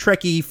them into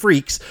Trekkie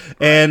freaks,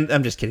 and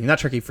I'm just kidding, not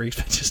Trekkie freaks,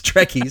 but just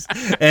Trekkies,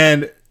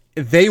 and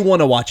they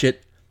want to watch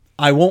it,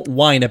 I won't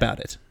whine about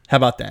it. How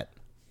about that?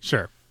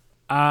 Sure.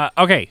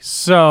 Okay,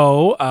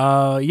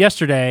 so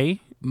yesterday,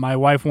 my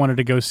wife wanted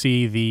to go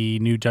see the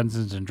new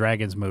Dungeons &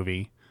 Dragons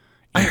movie.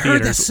 I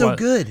heard that's so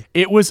good.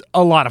 It was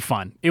a lot of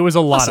fun. It was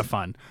a lot of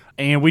fun.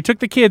 And we took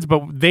the kids,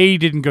 but they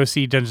didn't go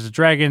see Dungeons &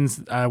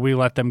 Dragons. We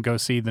let them go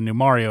see the new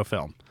Mario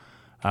film,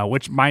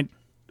 which my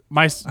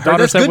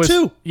daughter said was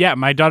too. Yeah,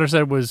 my daughter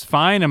said was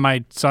fine, and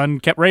my son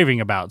kept raving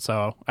about.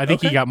 So I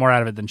think he got more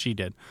out of it than she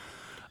did.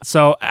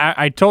 So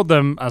I told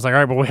them, I was like, all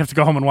right, but we have to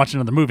go home and watch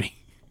another movie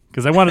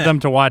because I wanted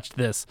them to watch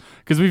this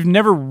because we've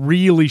never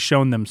really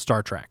shown them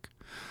Star Trek.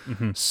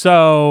 Mm-hmm.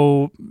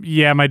 So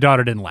yeah, my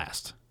daughter didn't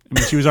last. I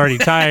mean, she was already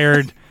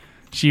tired.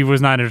 She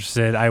was not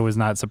interested. I was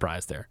not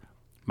surprised there.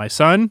 My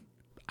son,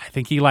 I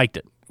think he liked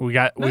it.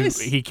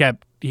 He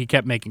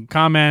kept making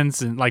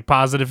comments and like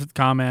positive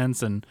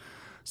comments and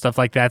stuff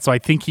like that. So I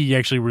think he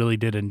actually really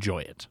did enjoy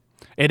it.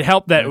 It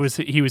helped that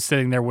he was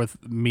sitting there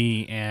with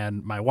me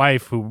and my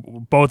wife,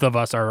 who both of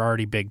us are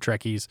already big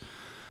Trekkies.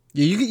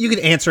 Yeah, you could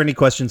answer any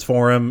questions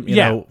for him.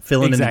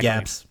 Fill in the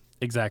gaps.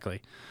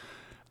 Exactly.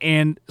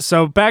 And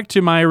so back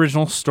to my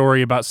original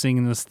story about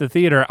seeing the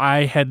theater,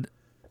 I had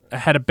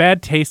a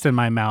bad taste in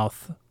my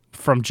mouth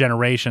from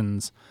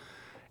Generations.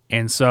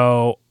 And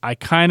so I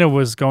kind of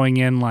was going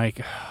in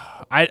like,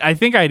 I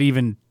think I'd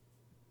even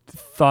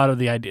thought of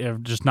the idea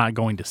of just not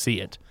going to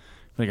see it.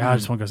 Like, I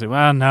just want to go see it.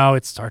 Well, no,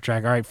 it's Star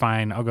Trek. All right,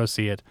 fine. I'll go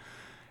see it.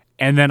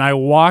 And then I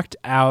walked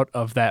out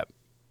of that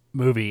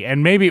movie.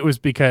 And maybe it was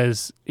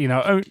because,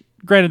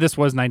 granted, this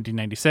was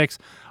 1996.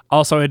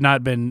 Also, had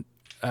not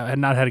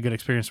had a good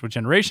experience with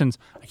Generations.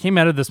 I came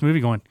out of this movie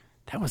going,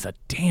 that was a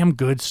damn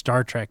good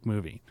Star Trek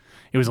movie.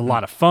 It was a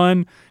lot of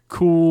fun,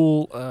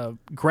 cool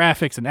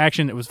graphics and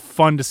action. It was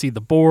fun to see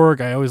the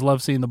Borg. I always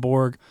love seeing the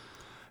Borg.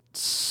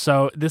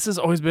 So this has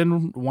always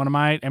been one of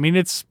my, I mean,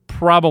 it's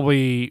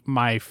probably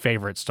my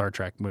favorite Star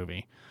Trek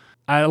movie.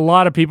 A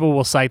lot of people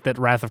will cite that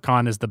Wrath of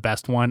Khan is the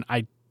best one.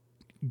 I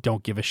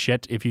don't give a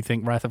shit if you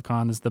think Wrath of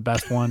Khan is the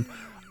best one.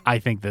 I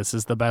think this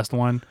is the best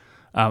one.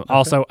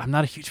 Also, I'm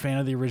not a huge fan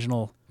of the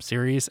original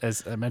series,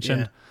 as I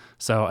mentioned,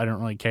 so I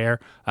don't really care.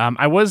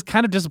 I was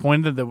kind of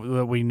disappointed that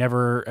we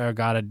never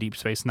got a Deep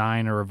Space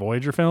Nine or a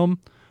Voyager film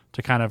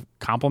to kind of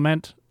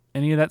complement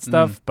any of that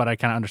stuff, but I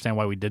kind of understand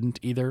why we didn't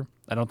either.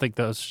 I don't think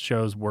those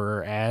shows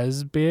were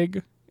as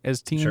big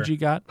as TNG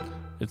got.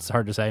 It's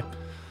hard to say.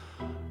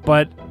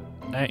 But,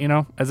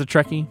 as a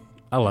Trekkie,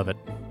 I love it.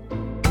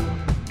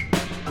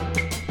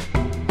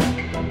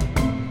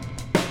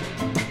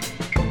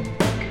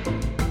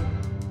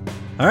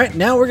 All right,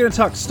 now we're going to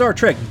talk Star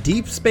Trek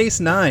Deep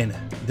Space Nine.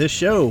 This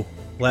show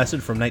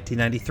lasted from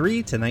 1993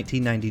 to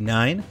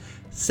 1999.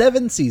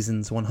 7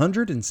 seasons,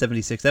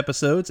 176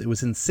 episodes. It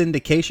was in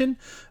syndication,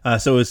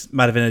 so it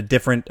might have been a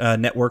different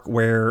network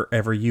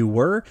wherever you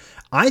were.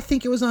 I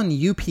think it was on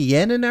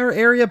UPN in our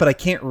area, but I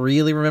can't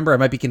really remember. I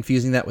might be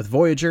confusing that with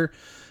Voyager,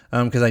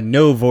 because I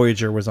know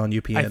Voyager was on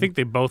UPN. I think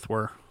they both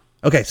were.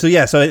 Okay, so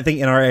I think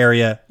in our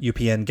area,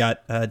 UPN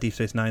got Deep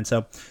Space Nine.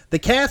 So the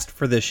cast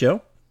for this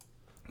show: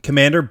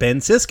 Commander Ben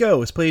Sisko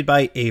was played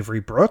by Avery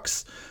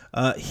Brooks.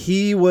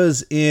 He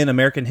was in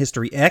American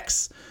History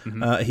X.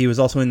 He was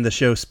also in the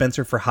show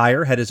Spencer for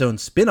Hire, had his own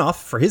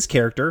spin-off for his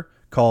character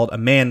called A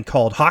Man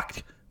Called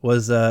Hawk.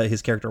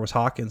 His character was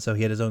Hawk, and so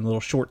he had his own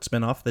little short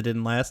spin-off that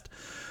didn't last.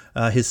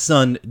 His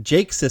son,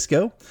 Jake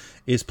Sisko,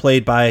 is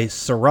played by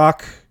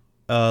Sirach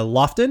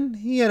Lofton.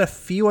 He had a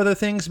few other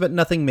things, but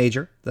nothing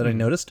major that I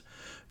noticed.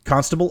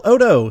 Constable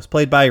Odo is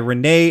played by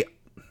Renee...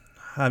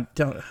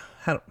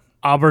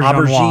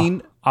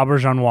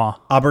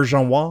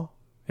 Auberjonois.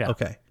 Yeah.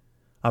 Okay.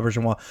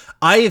 Auberjonois.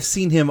 I have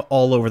seen him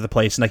all over the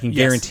place, and I can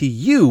guarantee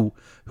you,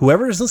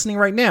 whoever is listening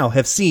right now,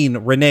 have seen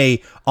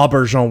Rene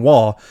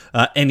Auberjonois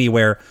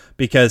anywhere,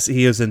 because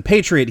he was in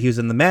Patriot, he was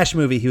in the MASH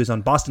movie, he was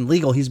on Boston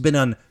Legal, he's been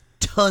on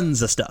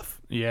tons of stuff.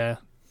 Yeah.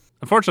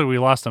 Unfortunately, we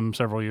lost him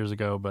several years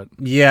ago, but...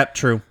 Yeah,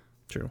 true.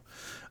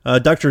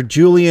 Dr.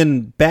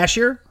 Julian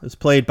Bashir was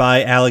played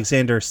by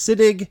Alexander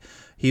Siddig.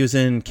 He was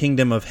in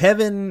Kingdom of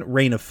Heaven,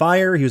 Reign of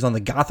Fire. He was on the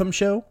Gotham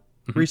show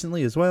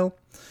recently as well.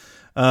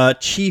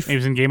 Chief... He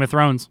was in Game of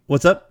Thrones.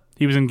 What's up?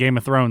 He was in Game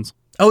of Thrones.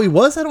 Oh, he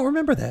was? I don't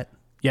remember that.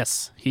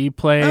 Yes. He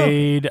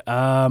played...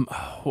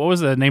 what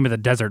was the name of the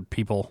desert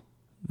people?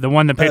 The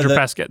one that Pedro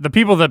Pascal... The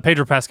people that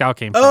Pedro Pascal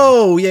came from.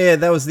 Oh, yeah.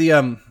 That was the...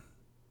 Oh,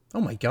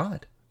 my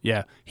God.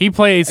 Yeah. He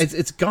plays...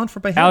 It's gone for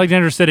my head.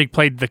 Alexander Siddig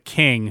played the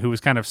king, who was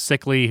kind of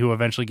sickly, who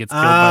eventually gets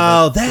killed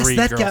by the three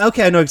girls. Guy.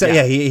 Okay, I know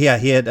exactly. Yeah,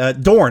 he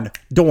had Dorne.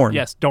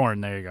 Yes, Dorne.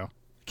 There you go.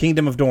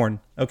 Kingdom of Dorne.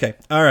 Okay.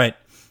 All right.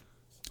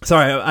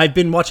 Sorry, I've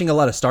been watching a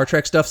lot of Star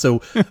Trek stuff. Star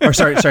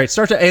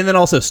Trek, and then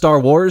also Star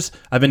Wars.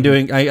 I've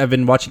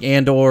been watching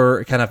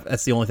Andor. Kind of,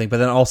 that's the only thing. But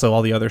then also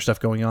all the other stuff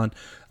going on.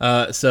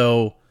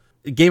 So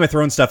Game of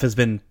Thrones stuff has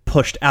been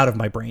pushed out of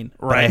my brain.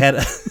 Right.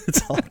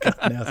 It's all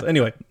gone now. So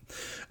anyway,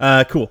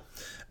 cool.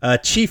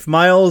 Chief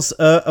Miles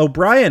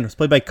O'Brien was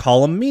played by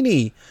Colm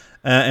Meaney.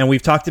 And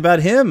we've talked about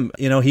him.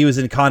 He was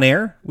in Con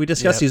Air. We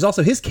discussed. Yep.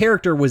 His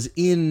character was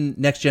in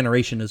Next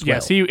Generation as well.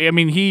 Yes,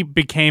 he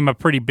became a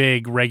pretty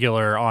big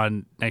regular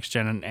on Next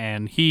Gen,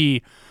 and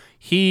he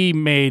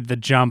made the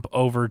jump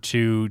over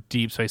to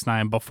Deep Space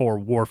Nine before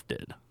Worf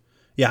did.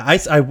 Yeah,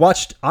 I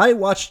watched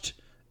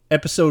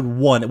episode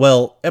 1.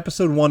 Well,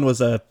 episode 1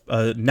 was a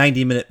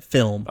 90-minute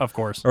film, of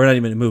course, or a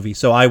 90-minute movie.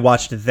 So I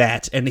watched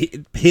that, and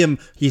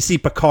you see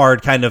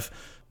Picard kind of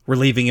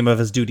relieving him of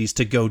his duties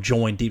to go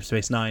join Deep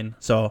Space Nine.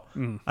 So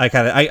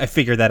I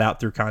figured that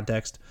out through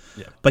context.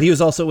 Yeah. But he was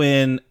also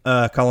in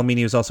Colm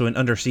Meaney was also in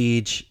Under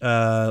Siege,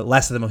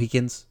 Last of the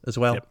Mohicans as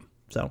well. Yep.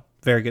 So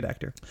very good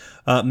actor.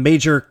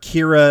 Major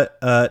Kira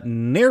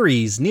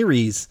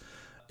Nerys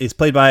is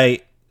played by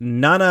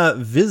Nana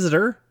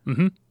Visitor.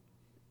 Mm-hmm.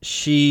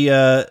 She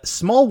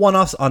small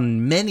one-offs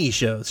on many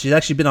shows. She's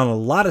actually been on a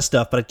lot of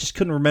stuff, but I just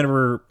couldn't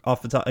remember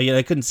off the top.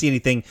 I couldn't see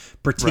anything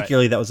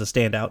particularly that was a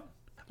standout.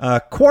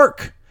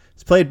 Quark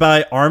is played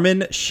by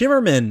Armin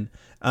Shimmerman.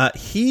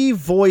 He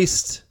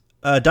voiced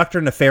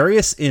Dr.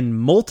 Nefarious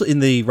in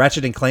the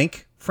Ratchet and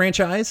Clank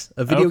franchise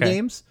of video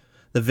games.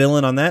 The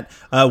villain on that.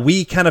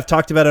 We kind of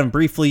talked about him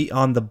briefly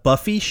on the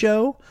Buffy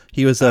show.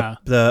 He was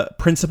the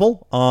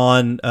principal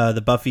on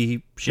the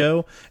Buffy show.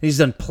 And he's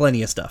done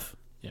plenty of stuff.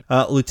 Yep.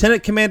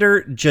 Lieutenant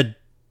Commander Jadzia.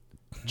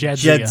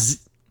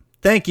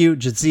 Thank you,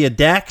 Jadzia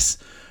Dax.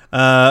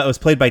 Was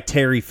played by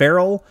Terry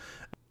Farrell.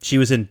 She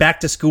was in Back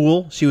to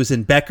School. She was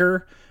in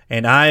Becker.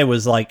 And I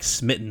was like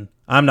smitten.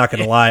 I'm not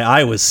going to lie.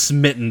 I was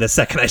smitten the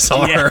second I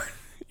saw her.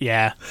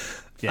 Yeah.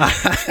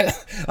 I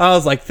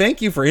was like,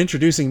 thank you for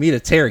introducing me to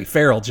Terry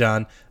Farrell,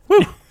 John. Woo.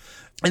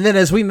 And then,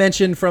 as we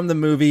mentioned from the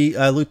movie,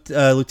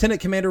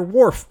 Lieutenant Commander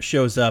Worf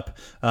shows up.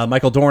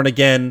 Michael Dorn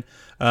again.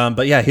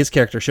 But yeah, his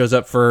character shows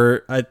up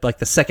for like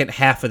the second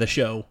half of the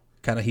show.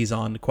 Kind of, he's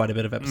on quite a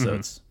bit of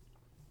episodes.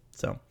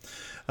 So,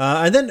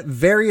 and then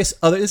various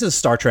other. This is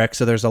Star Trek,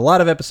 so there's a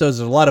lot of episodes.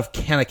 There's a lot of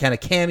kind of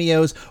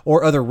cameos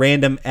or other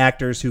random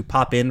actors who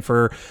pop in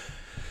to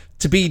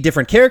be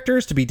different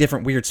characters, to be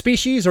different weird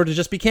species, or to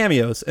just be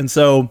cameos. And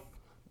so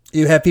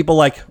you have people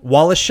like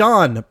Wallace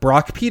Shawn,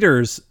 Brock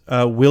Peters,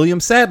 William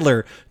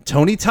Sadler,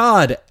 Tony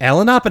Todd,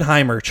 Alan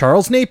Oppenheimer,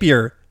 Charles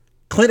Napier,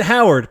 Clint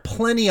Howard,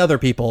 plenty other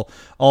people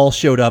all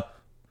showed up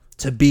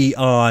to be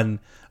on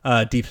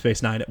Deep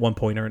Space Nine at one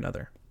point or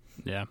another.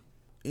 Yeah.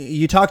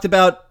 You talked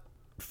about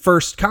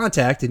First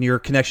Contact and your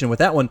connection with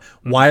that one.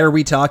 Why are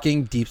we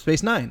talking Deep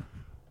Space Nine?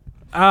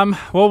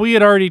 Well, we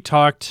had already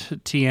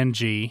talked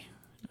TNG,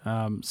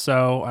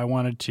 so I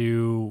wanted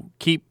to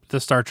keep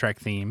the Star Trek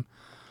theme.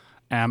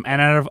 And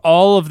out of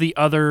all of the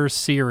other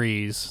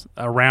series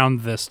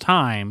around this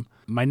time,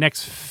 my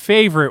next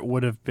favorite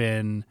would have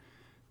been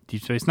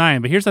Deep Space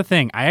Nine. But here's the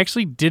thing. I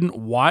actually didn't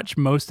watch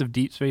most of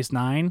Deep Space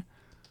Nine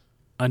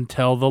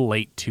until the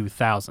late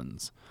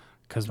 2000s.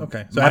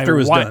 Okay, so after it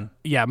was done.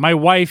 Yeah, my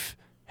wife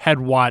had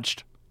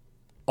watched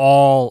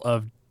all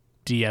of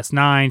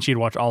DS9. She'd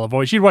watched all of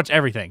Voyager. She'd watched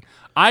everything.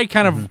 I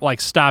kind of like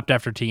stopped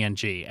after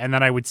TNG, and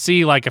then I would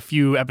see like a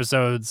few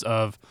episodes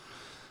of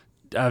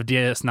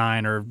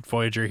DS9 or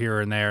Voyager here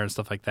and there and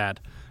stuff like that.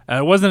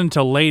 It wasn't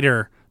until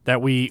later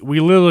that we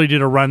literally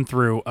did a run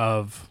through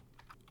of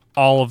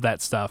all of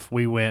that stuff.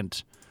 We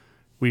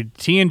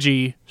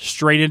TNG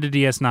straight into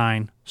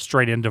DS9,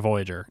 straight into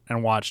Voyager,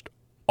 and watched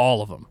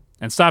all of them,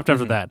 and stopped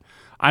after that.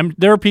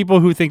 There are people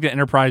who think that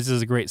Enterprise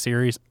is a great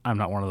series. I'm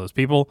not one of those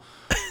people.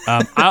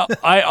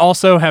 I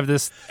also have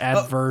this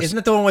adverse. Isn't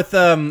it the one with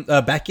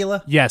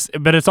Bakula? Yes,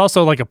 but it's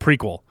also like a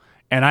prequel,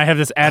 and I have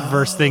this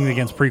adverse thing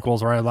against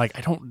prequels where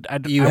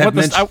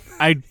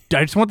I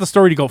just want the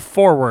story to go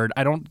forward.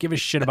 I don't give a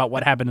shit about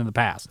what happened in the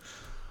past.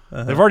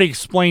 They've already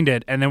explained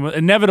it, and then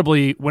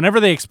inevitably, whenever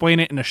they explain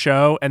it in a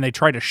show and they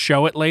try to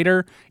show it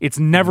later, it's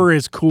never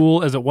as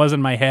cool as it was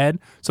in my head.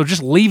 So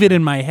just leave it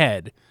in my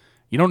head.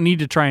 You don't need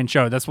to try and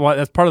show it. That's part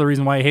of the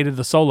reason why I hated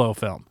the Solo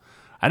film.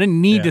 I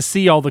didn't need to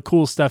see all the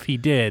cool stuff he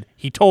did.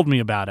 He told me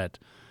about it.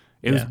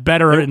 It was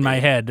better in my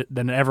head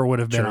than it ever would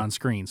have been on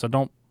screen. So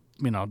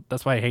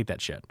that's why I hate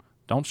that shit.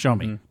 Don't show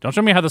me. Don't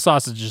show me how the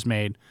sausage is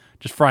made.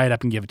 Just fry it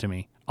up and give it to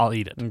me. I'll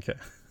eat it. Okay.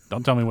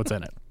 Don't tell me what's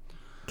in it.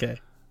 Okay.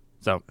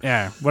 So,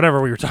 yeah,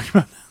 whatever we were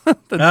talking about.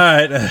 All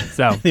right.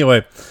 So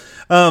anyway,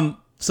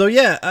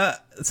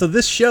 so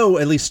this show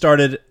at least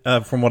started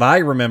from what I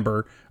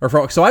remember,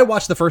 so I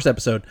watched the first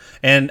episode,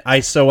 and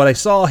what I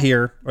saw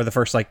here, or the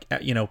first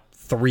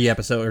 3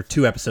 episodes or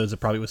 2 episodes, it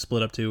probably was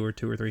split up to, or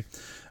 2 or 3.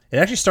 It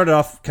actually started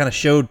off, kind of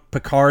showed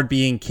Picard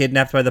being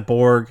kidnapped by the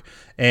Borg,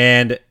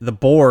 and the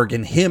Borg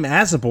and him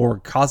as a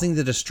Borg causing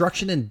the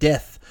destruction and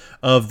death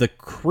of the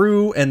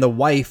crew and the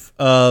wife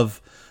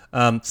of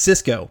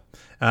Sisko.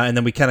 And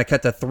then we kind of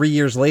cut to 3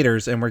 years later,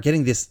 and we're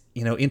getting this,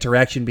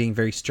 interaction being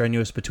very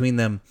strenuous between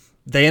them.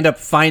 They end up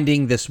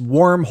finding this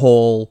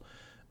wormhole,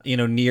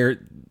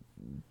 near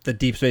the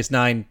Deep Space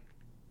Nine,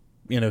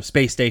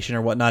 space station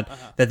or whatnot,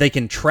 that they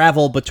can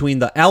travel between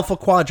the Alpha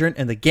Quadrant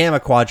and the Gamma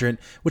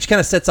Quadrant, which kind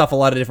of sets off a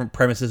lot of different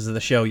premises of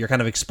the show. You're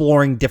kind of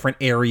exploring different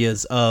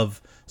areas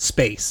of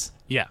space.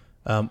 Yeah.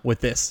 With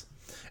this.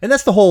 And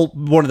that's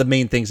one of the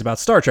main things about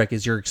Star Trek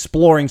is you're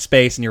exploring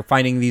space and you're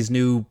finding these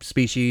new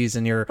species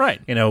and you're,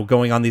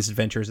 going on these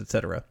adventures,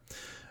 etc.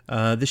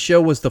 This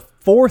show was the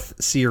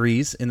 4th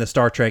series in the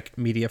Star Trek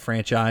media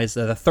franchise,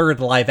 the 3rd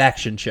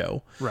live-action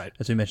show, right?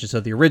 As we mentioned,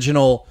 so the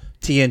original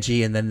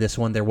TNG, and then this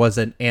one. There was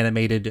an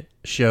animated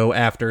show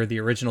after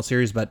the original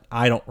series, but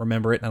I don't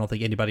remember it, and I don't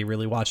think anybody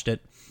really watched it.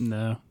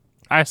 No,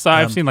 I've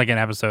seen like an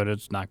episode.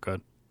 It's not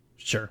good.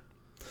 Sure.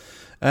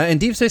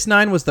 And Deep Space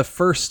Nine was the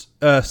first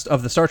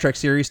of the Star Trek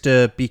series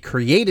to be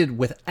created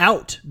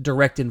without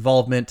direct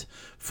involvement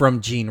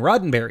from Gene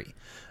Roddenberry.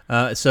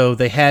 So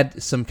they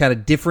had some kind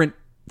of different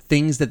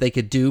things that they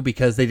could do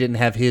because they didn't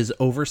have his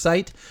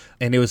oversight,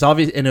 and it was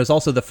obvious. And it was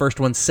also the first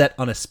one set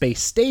on a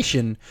space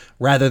station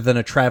rather than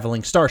a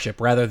traveling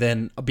starship, rather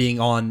than being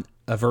on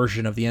a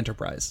version of the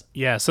Enterprise.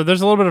 Yeah, so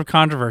there's a little bit of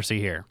controversy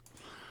here.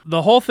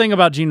 The whole thing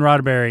about Gene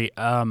Roddenberry,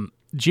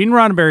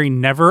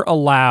 never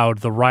allowed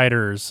the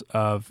writers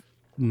of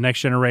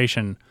Next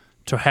Generation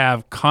to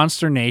have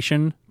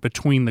consternation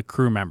between the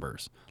crew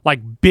members,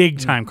 like big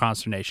time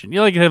consternation.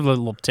 You have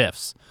little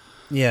tiffs.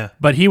 Yeah,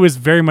 but he was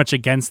very much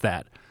against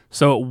that.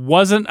 So it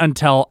wasn't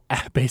until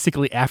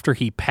basically after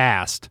he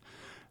passed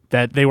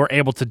that they were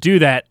able to do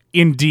that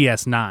in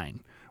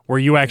DS9, where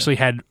you actually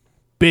had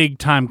big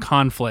time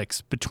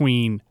conflicts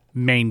between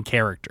main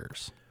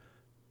characters.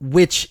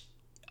 Which,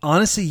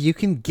 honestly, you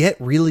can get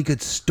really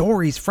good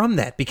stories from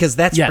that because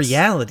that's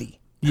reality.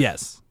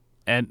 Yes,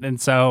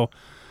 and so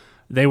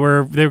they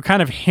were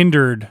kind of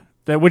hindered,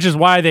 which is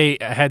why they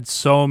had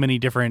so many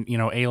different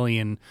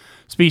alien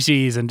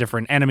species and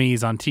different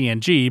enemies on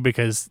TNG,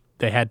 because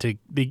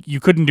you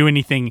couldn't do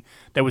anything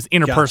that was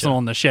interpersonal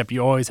in the ship.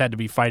 You always had to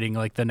be fighting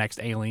like the next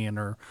alien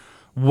or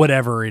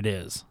whatever it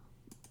is.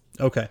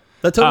 Okay.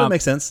 That totally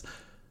makes sense.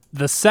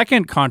 The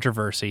second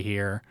controversy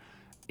here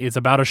is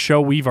about a show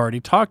we've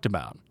already talked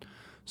about.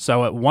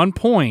 So at one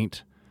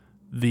point,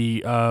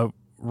 the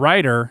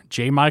writer,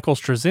 J. Michael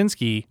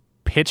Straczynski,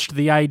 pitched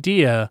the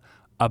idea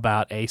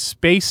about a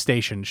space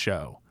station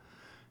show.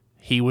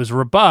 He was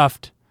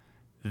rebuffed.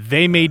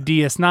 They made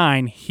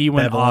DS9. He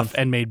went off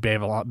and made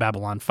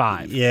Babylon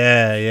 5.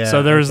 Yeah.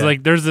 So there's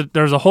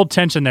there's a whole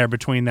tension there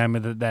between them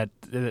that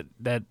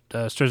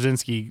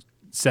Straczynski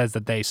says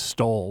that they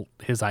stole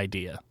his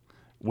idea,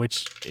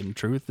 which in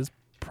truth is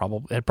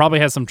probably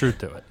has some truth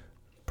to it.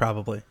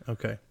 Probably.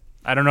 Okay.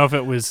 I don't know if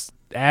it was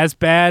as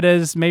bad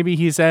as maybe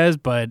he says,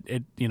 but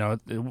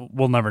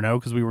we'll never know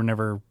because we were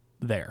never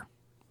there.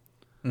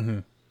 Mm-hmm.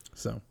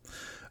 So,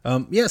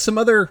 some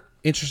other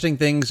interesting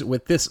things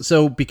with this.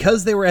 So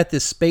because they were at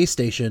this space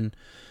station,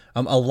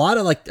 a lot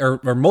of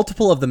or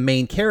multiple of the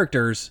main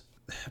characters,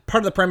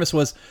 part of the premise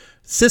was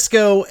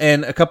Sisko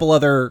and a couple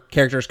other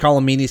characters,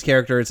 Colin Meaney's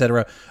character,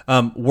 etc.,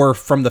 were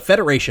from the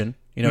Federation.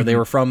 They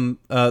were from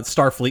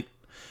Starfleet,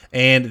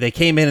 and they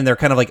came in and they're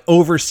kind of like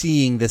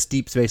overseeing this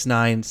Deep Space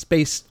Nine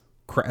space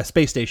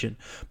station.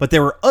 But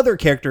there were other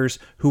characters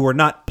who were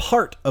not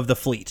part of the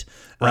fleet.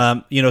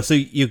 Right. So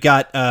you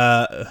got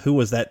who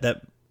was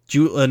that?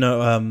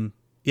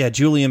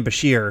 Julian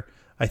Bashir,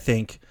 I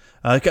think,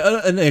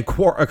 and of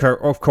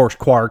course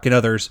Quark and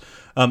others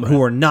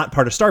who are not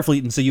part of Starfleet,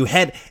 and so you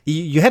had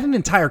an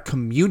entire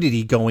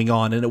community going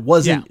on, and it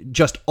wasn't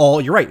just all.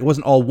 You're right, it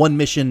wasn't all one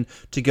mission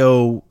to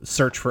go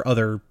search for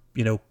other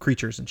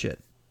creatures and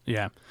shit.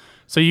 Yeah,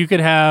 so you could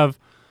have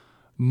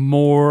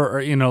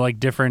more,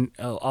 different,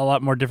 a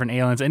lot more different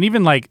aliens, and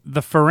even like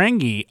the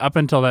Ferengi. Up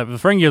until that, the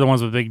Ferengi are the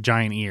ones with big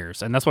giant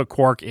ears, and that's what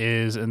Quark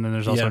is. And then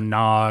there's also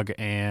Nog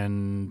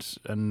and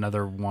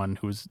another one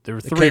there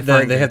were three.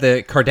 They had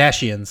the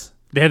Cardassians.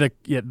 They had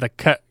Cardassians.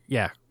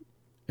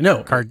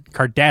 Not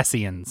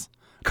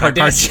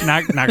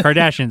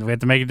Kardashians. We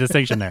have to make a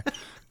distinction there.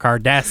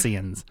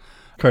 Cardassians.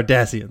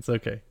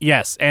 Okay.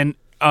 Yes, and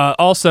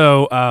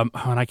also, and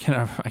I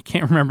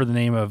can't remember the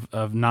name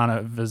of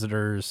Nana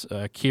Visitor's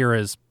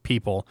Kira's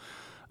people.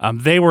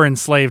 They were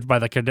enslaved by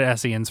the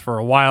Cardassians for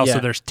a while, so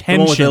there's tension.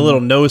 The one with the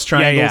little nose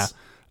triangles.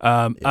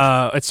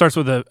 It starts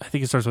with I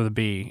think it starts with a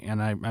B,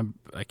 and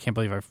I can't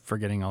believe I'm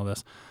forgetting all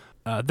this.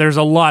 There's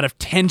a lot of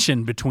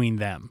tension between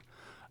them,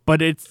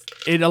 but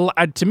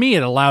to me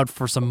it allowed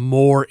for some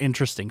more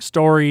interesting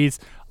stories,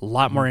 a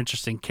lot more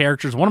interesting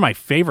characters. One of my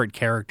favorite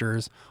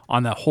characters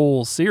on the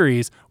whole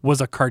series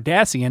was a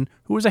Cardassian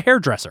who was a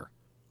hairdresser.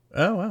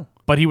 Oh, wow.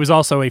 But he was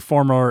also a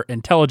former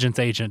intelligence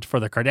agent for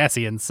the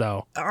Cardassians.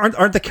 So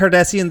aren't the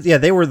Cardassians? Yeah,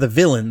 they were the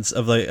villains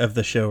of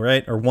the show,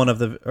 right? Or one of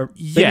the. Or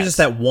maybe just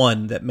that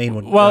main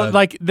one. Well,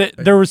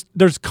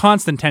 there's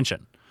constant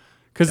tension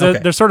because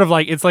they're sort of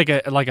like it's like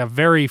a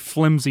very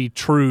flimsy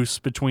truce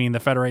between the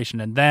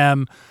Federation and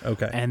them.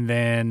 Okay, and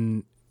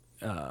then.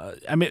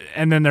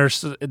 And then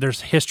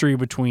there's history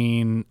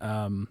between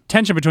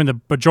tension between the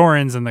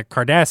Bajorans and the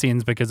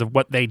Cardassians because of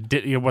what they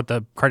did, what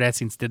the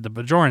Cardassians did to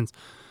Bajorans.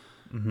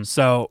 Mm-hmm.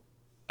 So,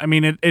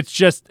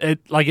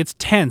 it's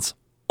tense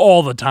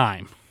all the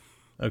time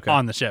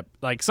on the ship.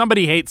 Like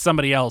somebody hates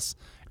somebody else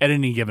at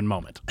any given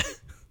moment.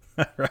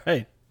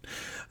 Right.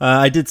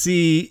 I did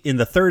see in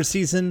the third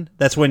season.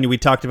 That's when we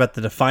talked about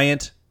the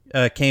Defiant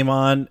came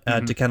on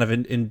to kind of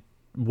in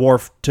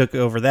Worf took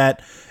over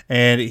that,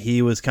 and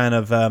he was kind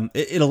of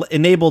it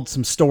enabled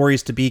some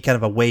stories to be kind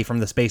of away from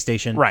the space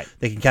station. Right,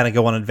 they can kind of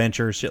go on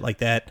adventures, shit like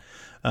that.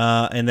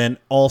 And then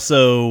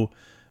also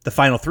the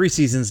final 3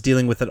 seasons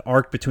dealing with an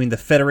arc between the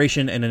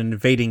Federation and an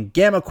invading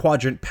Gamma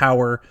Quadrant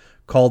power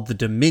called the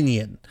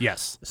Dominion.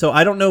 Yes. So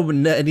I don't know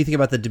anything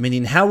about the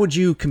Dominion. How would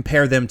you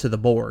compare them to the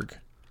Borg?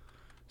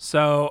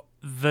 So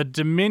the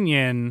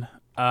Dominion,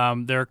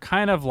 they're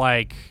kind of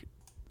like.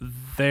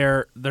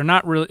 They're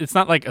not really. It's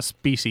not like a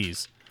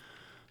species,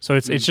 so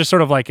it's just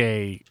sort of like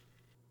a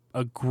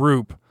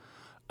group.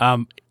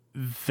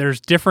 There's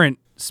different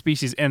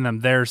species in them.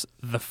 There's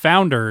the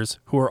founders,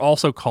 who are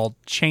also called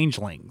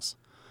changelings,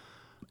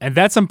 and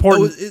that's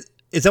important. Oh,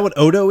 is that what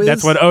Odo is?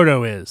 That's what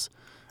Odo is.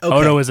 Okay.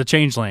 Odo is a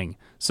changeling.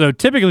 So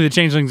typically, the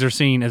changelings are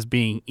seen as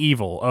being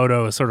evil.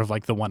 Odo is sort of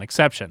like the one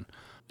exception.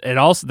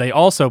 They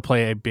also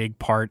play a big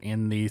part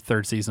in the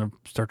 3rd season of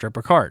Star Trek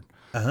Picard.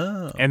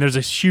 Oh. And there's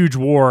this huge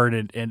war,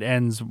 and it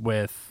ends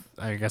with,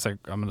 I guess I'm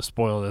going to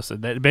spoil this.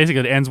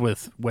 Basically, it ends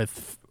with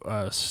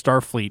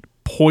Starfleet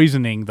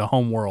poisoning the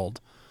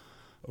homeworld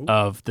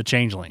of the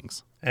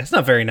changelings. That's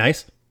not very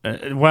nice.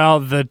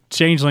 Well, the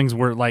changelings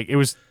were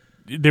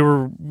they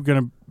were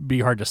going to be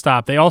hard to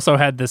stop. They also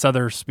had this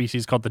other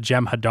species called the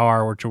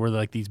Jem'Hadar, which were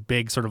like these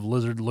big sort of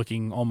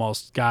lizard-looking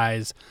almost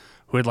guys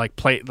who had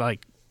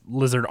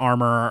lizard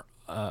armor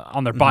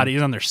on their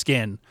bodies, on their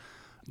skin.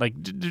 Like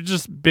they're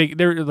just big.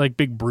 They're like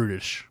big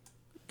brutish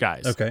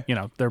guys. Okay,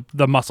 they're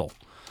the muscle.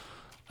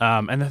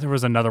 And then there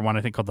was another one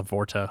I think called the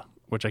Vorta,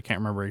 which I can't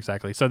remember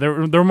exactly. So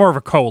they're more of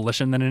a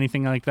coalition than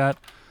anything like that.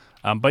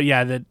 But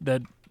yeah,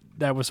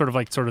 that was sort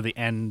of the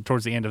end,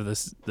 towards the end of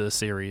the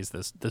series.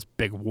 This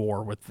big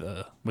war with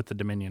the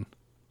Dominion.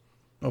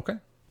 Okay,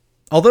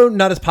 although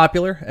not as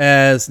popular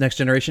as Next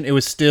Generation, it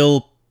was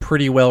still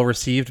pretty well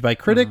received by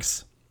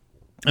critics.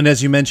 And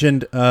as you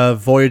mentioned,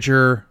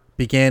 Voyager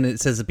It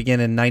says it began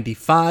in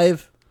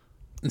 95.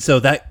 And so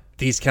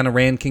these kind of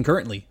ran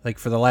concurrently, like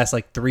for the last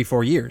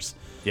 3-4 years.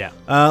 Yeah.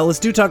 Let's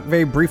talk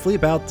very briefly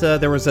about,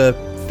 there was a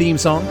theme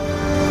song.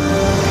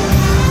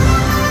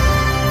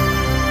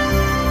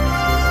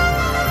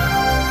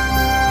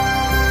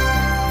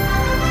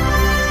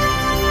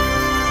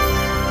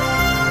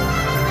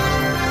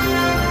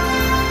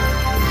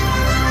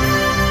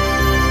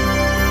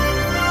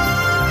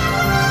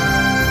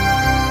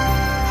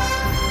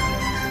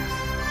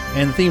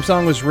 And the theme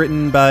song was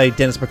written by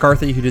Dennis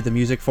McCarthy, who did the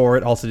music for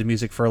it. Also did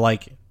music for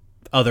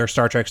other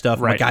Star Trek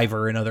stuff, right.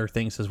 MacGyver and other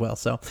things as well.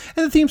 So,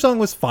 and the theme song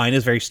was fine.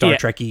 It's very Star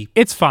Trek-y.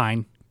 It's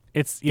fine.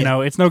 It's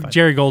it's no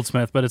Jerry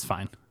Goldsmith, but it's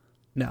fine.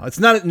 No, it's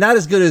not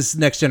as good as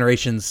Next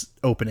Generation's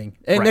opening.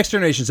 And right. Next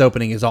Generation's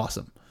opening is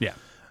awesome. Yeah.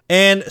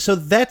 And so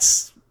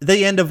that's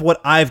the end of what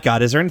I've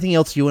got. Is there anything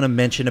else you want to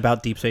mention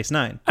about Deep Space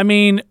Nine? I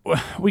mean,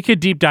 we could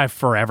deep dive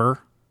forever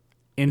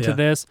into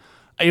this.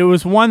 It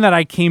was one that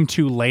I came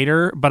to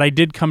later, but I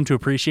did come to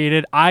appreciate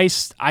it. I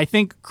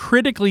think,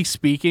 critically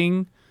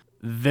speaking,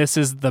 this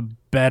is the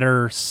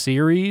better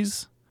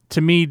series. To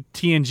me,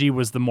 TNG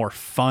was the more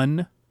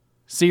fun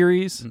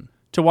series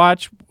to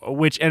watch,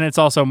 and it's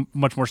also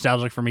much more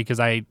nostalgic for me because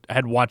I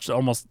had watched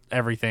almost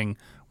everything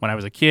when I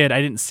was a kid.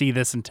 I didn't see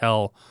this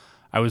until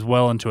I was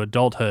well into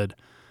adulthood.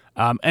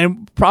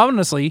 And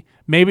honestly,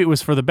 maybe it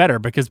was for the better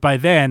because by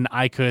then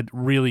I could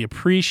really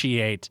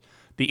appreciate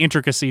the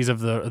intricacies of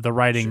the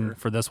writing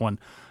for this one.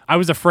 I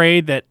was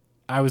afraid that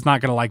I was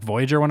not going to like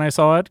Voyager when I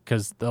saw it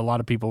because a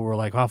lot of people were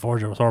like, "Oh,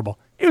 Voyager was horrible."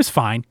 It was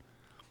fine.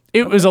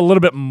 It was a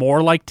little bit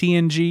more like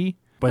TNG,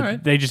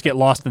 but they just get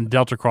lost in the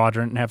Delta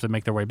Quadrant and have to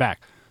make their way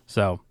back.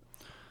 So,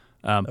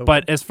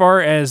 but as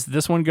far as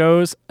this one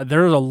goes,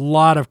 there's a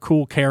lot of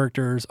cool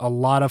characters, a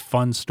lot of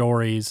fun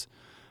stories.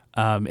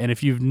 And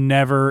if you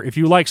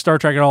like Star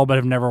Trek at all but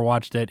have never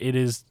watched it, it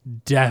is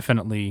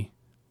definitely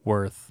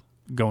worth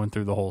going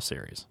through the whole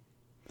series.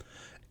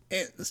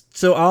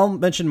 So I'll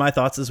mention my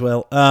thoughts as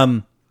well.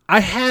 I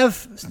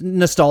have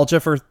nostalgia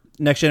for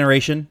Next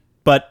Generation,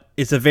 but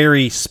it's a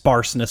very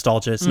sparse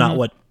nostalgia. It's not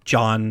what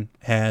John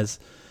has.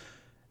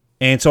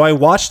 And so I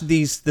watched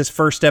this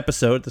first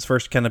episode, this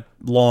first kind of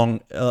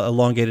long,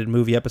 elongated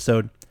movie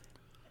episode,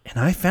 and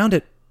I found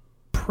it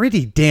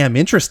pretty damn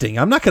interesting.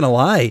 I'm not going to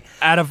lie.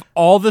 Out of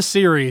all the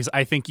series,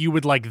 I think you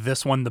would like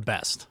this one the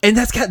best. And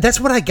that's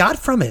what I got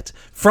from it.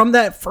 From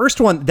that first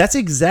one, that's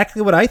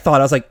exactly what I thought.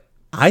 I was like,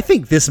 I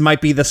think this might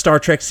be the Star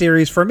Trek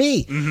series for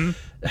me.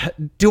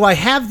 Do I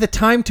have the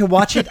time to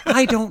watch it?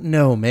 I don't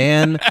know,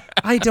 man.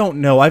 I don't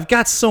know. I've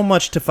got so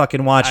much to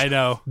fucking watch. I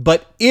know.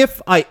 But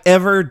if I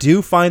ever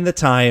do find the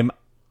time,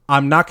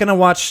 I'm not going to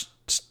watch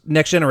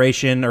Next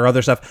Generation or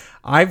other stuff.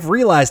 I've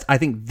realized, I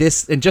think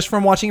this, and just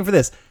from watching it for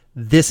this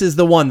is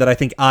the one that I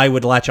think I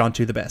would latch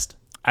onto the best.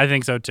 I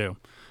think so too.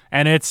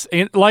 And it's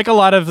like a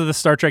lot of the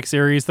Star Trek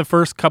series, the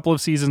first couple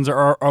of seasons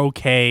are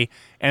okay,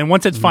 and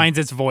once it finds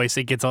its voice,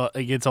 it gets a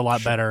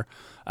lot better.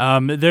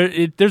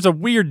 There's a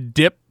weird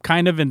dip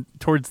kind of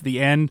towards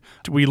the end.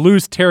 We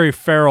lose Terry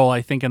Farrell,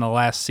 I think, in the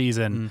last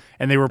season,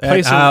 and they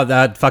replace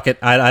her. Fuck it,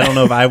 I don't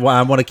know if I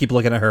want to keep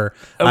looking at her.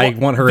 I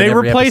want her. They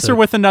replace episode. her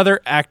with another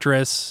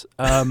actress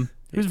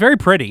who's very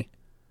pretty.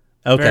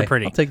 Okay, very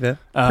pretty. I'll take that.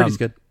 Pretty's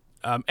good.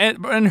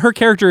 And her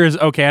character is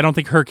okay. I don't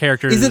think her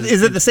character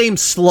is it the same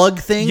slug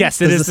thing?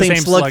 Yes, it is the same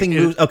slug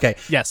thing. Okay,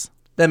 yes,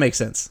 that makes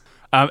sense.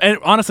 And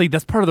honestly,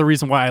 that's part of the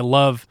reason why I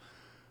love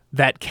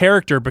that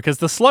character, because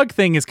the slug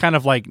thing is kind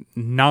of like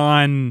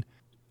non-gendered.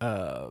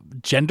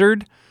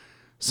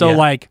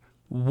 So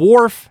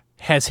Worf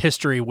has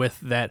history with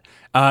that.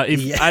 I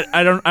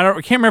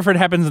can't remember if it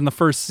happens in the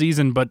first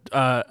season, but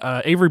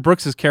Avery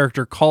Brooks's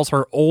character calls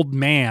her old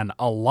man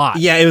a lot.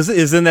 Yeah, it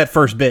was in that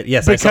first bit.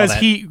 Yes, because I saw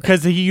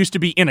that. he used to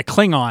be in a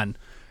Klingon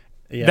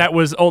that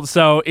was old.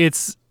 So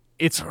it's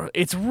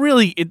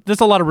really there's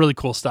a lot of really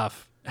cool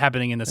stuff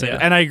happening in this.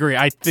 And I agree.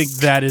 I think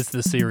that is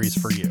the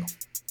series for you.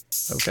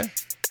 Okay.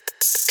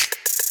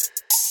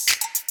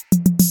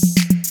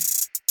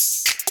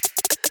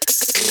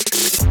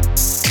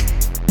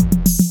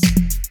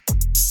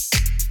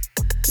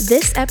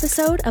 This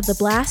episode of the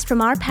Blast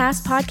from Our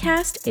Past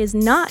podcast is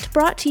not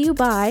brought to you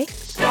by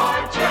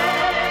Star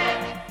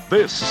Trek.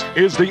 This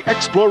is the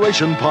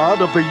exploration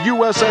pod of the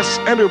USS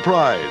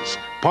Enterprise,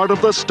 part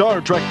of the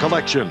Star Trek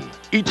collection,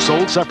 each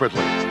sold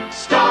separately.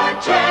 Star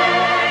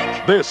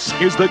Trek. This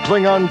is the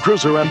Klingon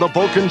cruiser and the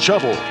Vulcan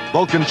shuttle.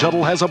 Vulcan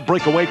shuttle has a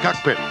breakaway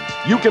cockpit.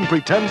 You can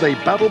pretend they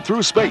battled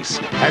through space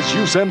as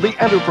you send the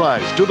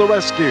Enterprise to the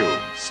rescue.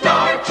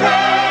 Star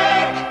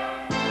Trek.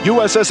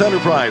 USS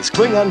Enterprise,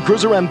 Klingon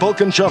cruiser, and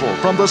Vulcan shuttle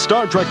from the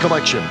Star Trek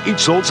collection, each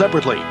sold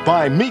separately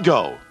by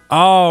Mego.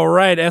 All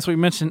right, as we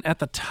mentioned at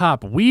the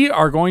top, we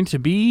are going to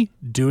be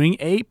doing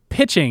a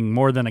pitching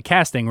more than a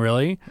casting,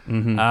 really.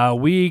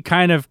 We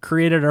kind of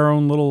created our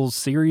own little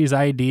series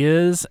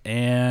ideas,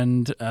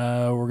 and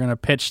we're going to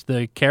pitch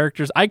the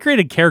characters. I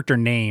created character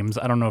names.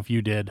 I don't know if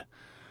you did.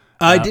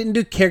 I didn't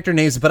do character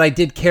names, but I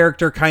did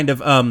character kind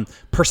of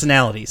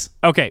personalities.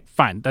 Okay,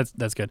 fine.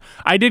 That's good.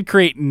 I did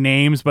create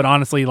names, but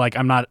honestly, like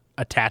I'm not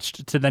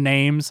attached to the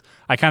names.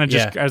 I kind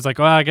of I was like,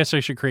 well, I guess I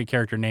should create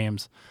character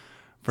names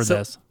for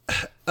this.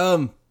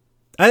 I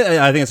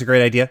think it's a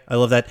great idea. I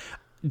love that.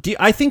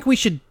 I think we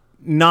should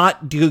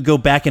not go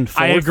back and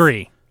forth. I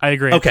agree.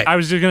 Okay. I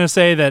was just going to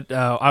say that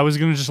I was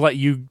going to just let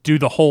you do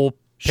the whole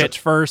pitch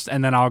first,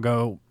 and then I'll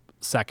go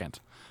second.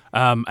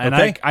 And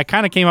okay. I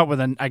kind of came up with,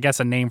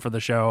 a name for the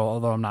show,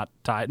 although I'm not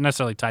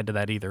necessarily tied to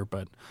that either.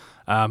 But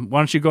why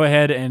don't you go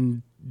ahead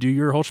and do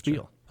your whole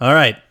spiel? All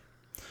right.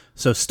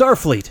 So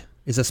Starfleet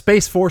is a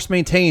space force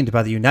maintained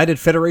by the United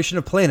Federation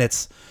of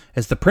Planets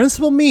as the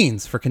principal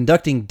means for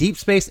conducting deep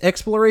space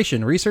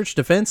exploration, research,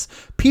 defense,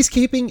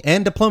 peacekeeping,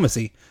 and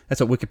diplomacy.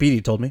 That's what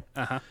Wikipedia told me.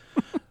 Uh-huh.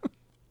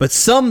 But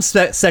some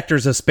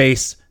sectors of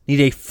space need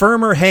a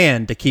firmer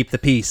hand to keep the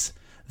peace.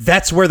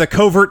 That's where the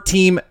covert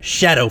team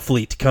Shadow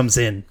Fleet comes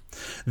in.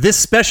 This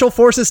special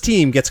forces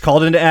team gets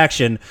called into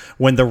action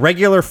when the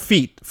regular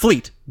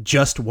fleet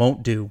just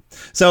won't do.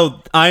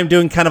 So I'm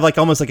doing kind of like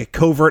almost like a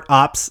covert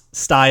ops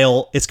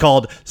style. It's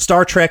called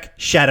Star Trek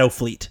Shadow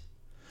Fleet.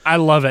 I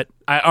love it.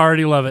 I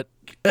already love it.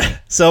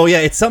 So yeah,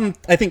 it's something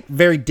I think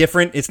very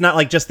different. It's not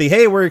like just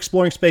hey, we're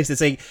exploring space.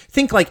 It's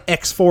think like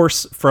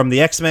X-Force from the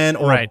X-Men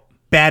or right.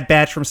 Bad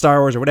Batch from Star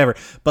Wars or whatever.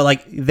 But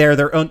like they're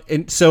their own.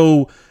 And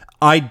so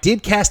I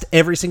did cast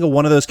every single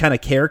one of those kind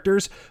of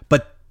characters,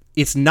 but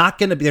there's not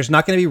going to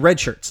be red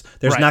shirts.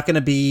 There's not going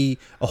to be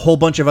a whole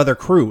bunch of other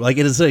crew. Like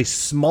it is a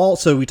small,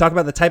 so we talk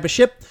about the type of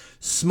ship,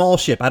 small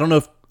ship. I don't know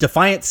if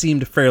Defiant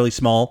seemed fairly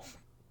small.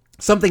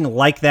 Something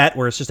like that,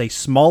 where it's just a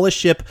smallish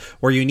ship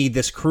where you need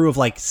this crew of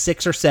like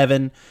 6 or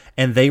 7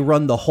 and they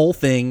run the whole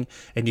thing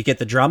and you get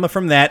the drama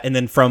from that. And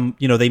then from,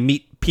 they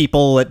meet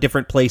people at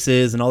different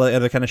places and all that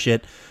other kind of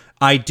shit.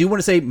 I do want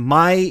to say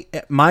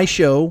my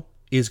show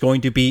is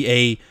going to be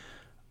a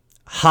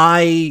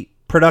high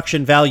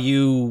production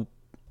value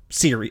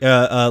series,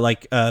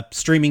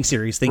 streaming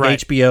series. Think right.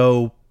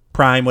 HBO,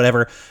 Prime,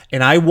 whatever.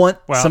 And I want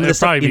some of this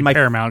stuff in my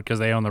Paramount because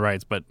they own the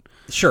rights, but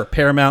sure,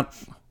 Paramount.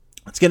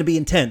 It's going to be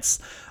intense.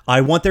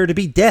 I want there to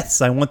be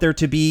deaths. I want there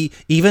to be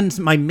even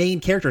my main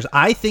characters.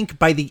 I think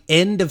by the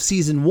end of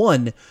season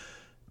 1,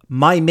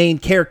 my main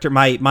character,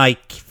 my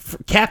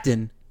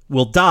captain,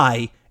 will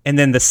die, and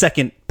then the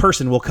second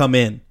person will come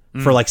in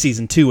for like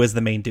season 2 as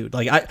the main dude.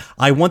 Like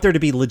I want there to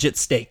be legit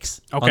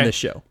stakes on this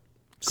show. Cool.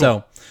 So,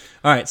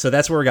 all right. So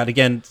that's where we got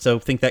again. So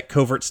think that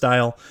covert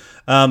style.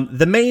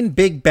 The main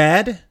big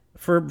bad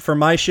for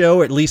my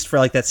show, at least for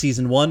like that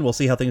season 1, we'll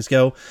see how things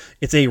go.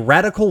 It's a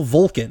radical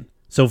Vulcan.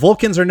 So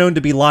Vulcans are known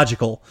to be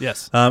logical.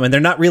 Yes. And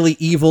they're not really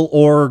evil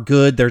or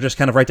good. They're just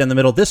kind of right down the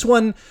middle. This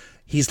one,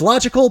 he's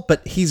logical,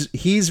 but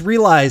he's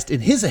realized in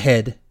his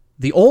head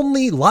the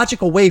only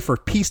logical way for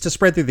peace to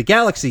spread through the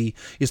galaxy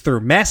is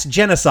through mass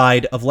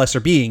genocide of lesser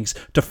beings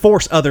to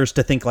force others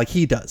to think like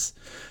he does.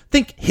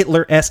 Think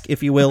Hitler-esque,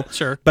 if you will.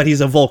 Sure. But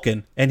he's a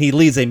Vulcan, and he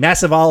leads a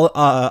massive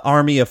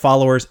army of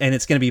followers, and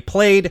it's going to be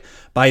played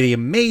by the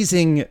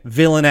amazing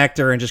villain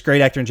actor and just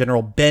great actor in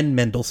general, Ben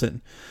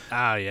Mendelsohn.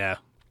 Oh, yeah.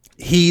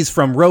 He's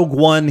from Rogue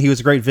One. He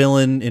was a great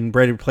villain in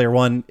Ready Player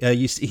One.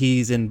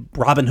 He's in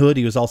Robin Hood.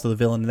 He was also the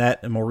villain in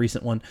that, a more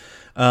recent one.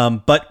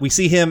 But we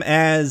see him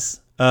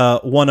as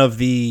one of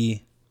the...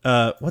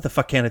 what the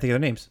fuck can't I think of their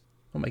names?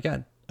 Oh, my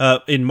God.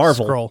 In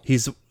Marvel. Skrull.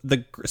 He's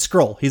the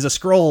Skrull. He's a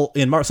Skrull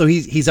in Marvel. So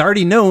he's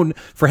already known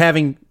for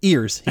having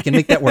ears. He can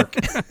make that work.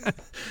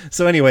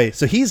 So anyway,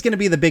 so he's going to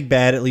be the big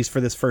bad, at least for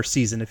this first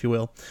season, if you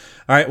will.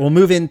 All right, we'll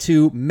move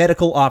into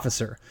medical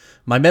officer.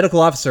 My medical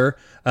officer,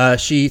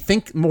 she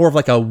think more of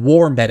like a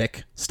war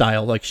medic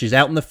style. Like she's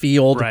out in the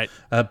field, right.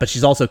 But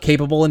she's also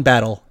capable in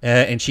battle.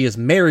 And she is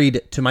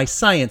married to my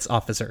science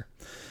officer.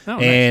 Oh,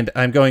 and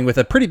nice. I'm going with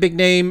a pretty big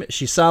name.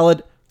 She's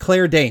solid.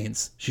 Claire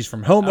Danes. She's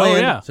from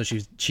Homeland, so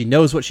she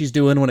knows what she's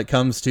doing when it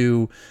comes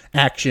to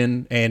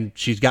action, and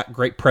she's got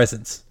great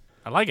presence.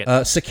 I like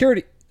it.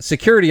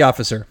 Security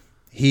officer.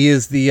 He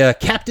is the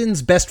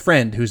captain's best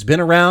friend who's been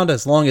around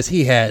as long as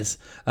he has.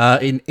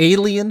 An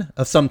alien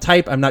of some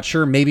type. I'm not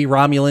sure. Maybe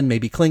Romulan,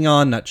 maybe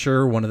Klingon. Not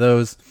sure. One of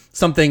those.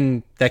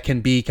 Something that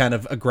can be kind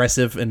of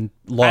aggressive and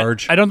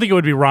large. I don't think it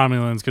would be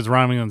Romulans because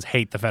Romulans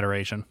hate the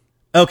Federation.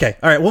 Okay,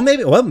 all right. Well,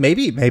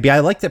 maybe I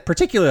like that,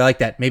 particularly like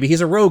that. Maybe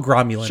he's a rogue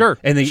Romulan. Sure,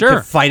 and then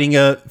sure. fighting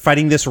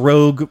this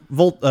rogue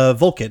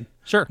Vulcan.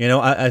 Sure.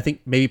 I think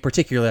maybe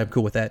particularly I'm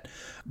cool with that.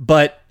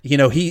 But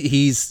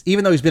he's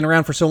even though he's been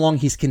around for so long,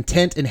 he's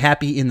content and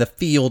happy in the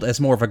field as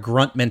more of a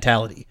grunt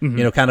mentality.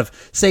 Mm-hmm. Kind of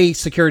say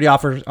security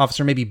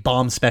officer, maybe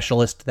bomb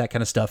specialist, that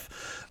kind of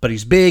stuff. But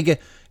he's big,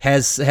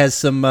 has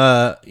some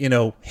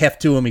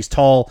heft to him. He's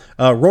tall.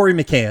 Rory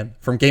McCann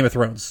from Game of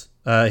Thrones.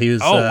 He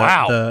was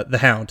wow. the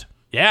Hound.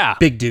 Yeah.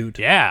 Big dude.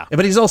 Yeah.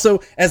 But he's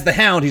also, as the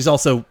Hound, he's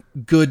also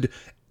good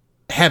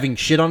having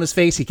shit on his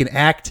face. He can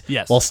act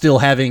while still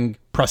having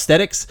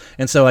prosthetics.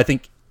 And so I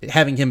think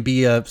having him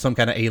be some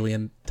kind of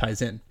alien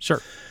ties in.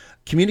 Sure.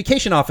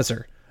 Communication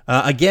officer.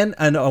 Again,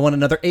 I want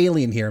another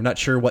alien here. I'm not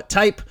sure what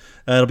type.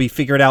 It'll be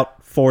figured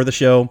out for the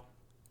show.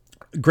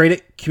 great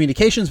at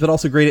communications, but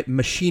also great at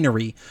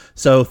machinery.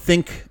 So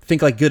think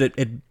like good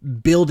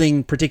at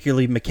building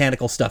particularly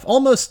mechanical stuff.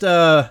 Almost,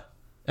 I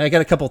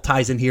got a couple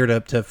ties in here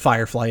to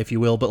Firefly, if you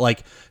will, but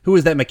like, who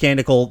is that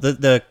mechanical,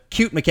 the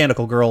cute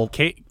mechanical girl?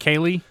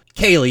 Kaylee?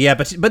 Kaylee, yeah,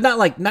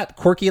 but not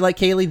quirky like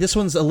Kaylee. This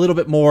one's a little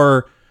bit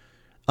more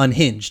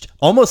unhinged,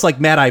 almost like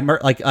Mad Eye,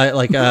 Murdoch?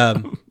 like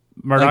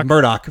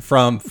Murdoch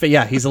from,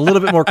 yeah, he's a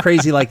little bit more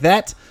crazy like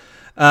that,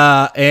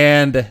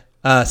 and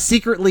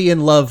secretly in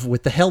love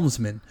with the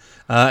Helmsman,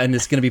 and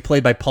it's going to be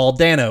played by Paul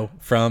Dano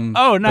from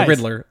nice. the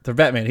Riddler, the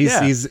Batman.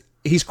 He's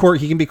quirky.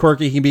 He can be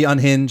quirky. He can be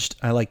unhinged.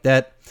 I like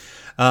that.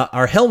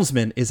 Our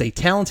Helmsman is a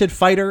talented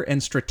fighter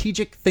and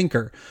strategic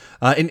thinker,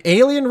 an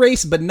alien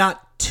race, but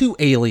not too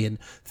alien.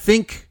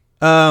 Think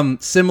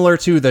similar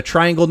to the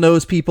triangle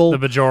nose people,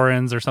 the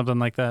Bajorans or something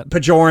like that.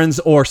 Bajorans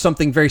or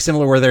something very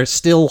similar where they're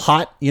still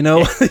hot, you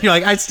know? You're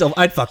like,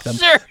 I'd fuck them.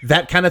 Sure.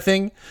 That kind of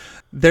thing.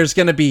 There's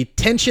going to be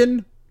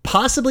tension,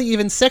 possibly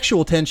even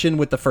sexual tension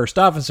with the first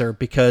officer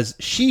because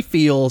she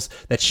feels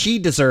that she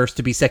deserves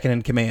to be second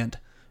in command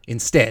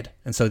instead.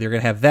 And so they're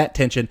going to have that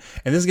tension.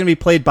 And this is going to be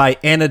played by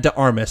Ana de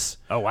Armas.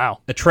 Oh,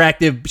 wow.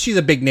 Attractive. She's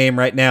a big name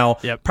right now.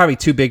 Yep. Probably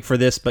too big for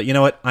this, but you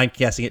know what? I'm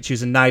casting it.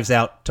 She's in Knives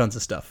Out. Tons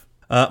of stuff.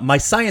 My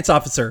science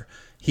officer,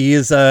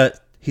 he's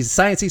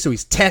sciencey, so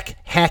he's tech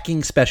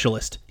hacking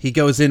specialist. He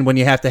goes in when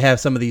you have to have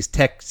some of these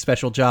tech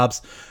special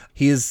jobs.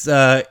 He is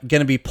going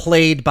to be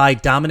played by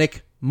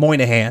Dominic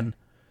Moynihan.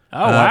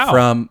 Oh, wow.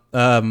 From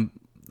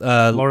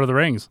Lord of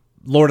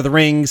the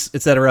Rings,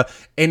 etc.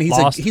 And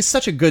he's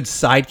such a good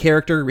side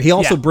character. He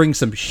also brings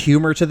some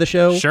humor to the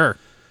show. Sure.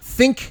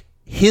 Think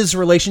his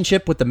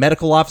relationship with the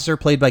medical officer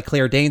played by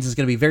Claire Danes is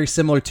going to be very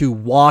similar to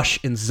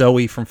Wash and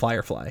Zoe from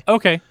Firefly.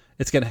 Okay.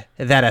 It's going to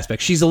have that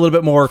aspect. She's a little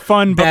bit more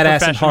fun, but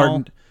badass and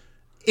hardened.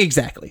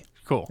 Exactly.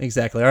 Cool.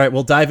 Exactly. All right,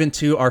 we'll dive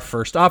into our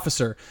first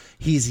officer.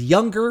 He's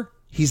younger.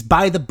 He's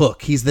by the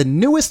book. He's the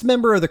newest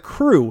member of the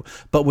crew,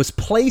 but was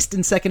placed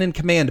in second in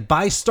command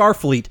by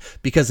Starfleet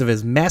because of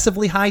his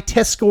massively high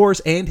test scores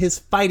and his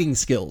fighting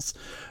skills.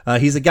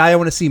 He's a guy I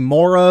want to see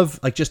more of,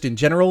 like just in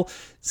general.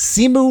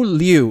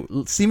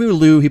 Simu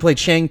Liu, he played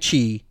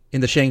Shang-Chi in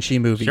the Shang-Chi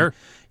movie. Sure.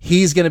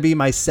 He's going to be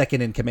my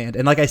second in command.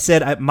 And like I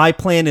said, my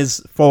plan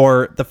is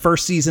for the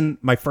first season,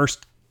 my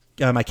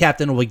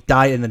captain will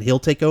die and then he'll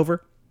take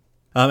over.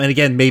 And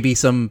again, maybe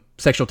some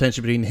sexual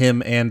tension between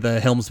him and the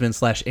Helmsman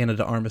 / Ana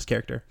de Armas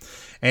character.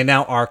 And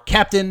now our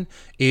captain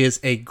is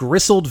a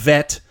grizzled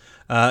vet.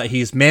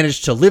 He's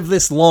managed to live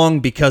this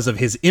long because of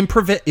his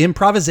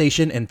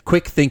improvisation and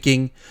quick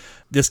thinking.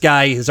 This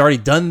guy has already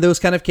done those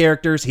kind of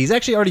characters. He's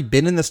actually already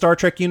been in the Star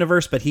Trek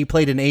universe, but he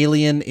played an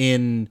alien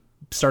in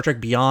Star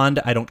Trek Beyond.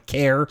 I don't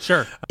care.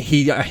 Sure.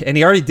 He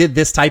already did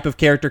this type of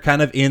character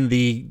kind of in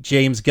the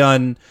James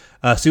Gunn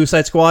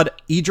Suicide Squad.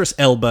 Idris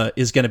Elba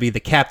is going to be the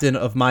captain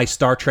of my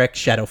Star Trek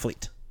Shadow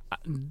Fleet.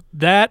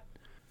 That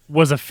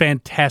was a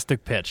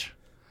fantastic pitch.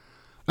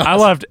 I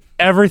loved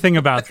everything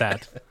about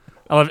that.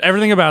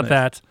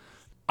 That.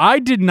 I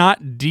did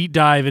not deep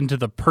dive into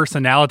the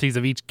personalities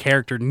of each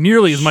character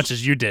nearly as much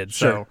as you did.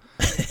 Sure.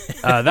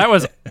 So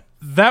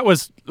that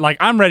was like,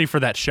 I'm ready for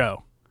that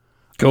show.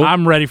 Cool.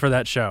 I'm ready for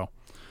that show.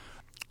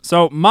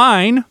 So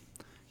mine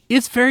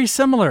is very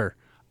similar.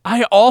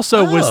 I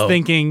also was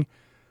thinking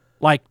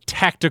like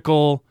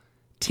tactical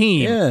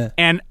team. Yeah.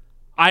 And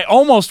I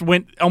almost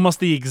went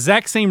the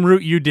exact same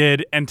route you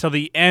did until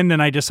the end,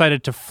 and I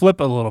decided to flip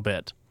a little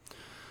bit.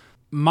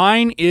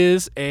 Mine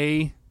is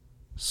a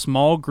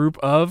small group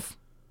of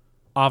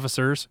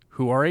officers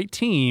who are a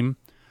team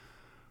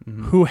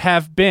who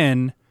have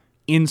been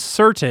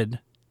inserted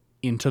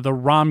into the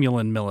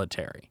Romulan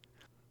military.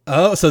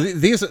 Oh, so they're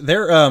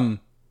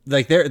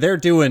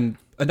doing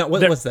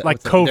what's that?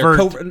 Like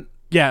covert.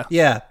 Yeah.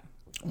 Yeah.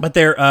 But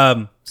they're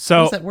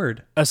so what's that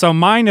word? So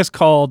mine is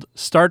called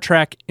Star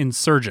Trek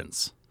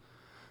Insurgents.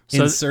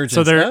 Insurgents.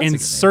 So they're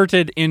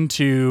inserted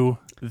into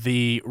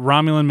the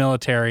Romulan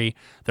military.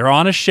 They're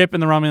on a ship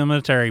in the Romulan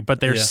military, but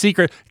they're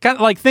secret. Kind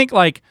of like think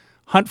like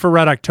Hunt for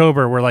Red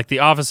October, where like the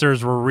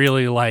officers were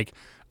really like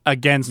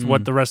against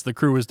what the rest of the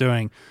crew was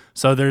doing.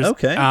 So there's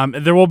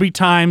there will be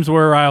times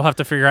where I'll have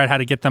to figure out how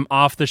to get them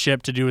off the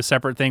ship to do a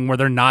separate thing where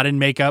they're not in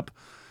makeup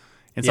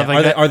and stuff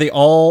like that. Are they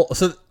all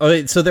so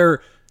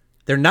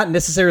they're not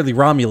necessarily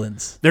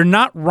Romulans. They're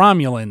not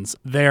Romulans.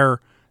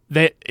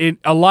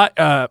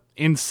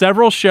 In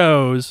several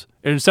shows,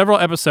 in several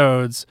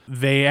episodes,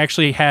 they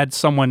actually had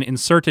someone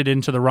inserted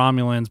into the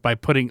Romulans by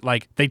putting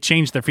they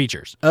changed their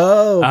features.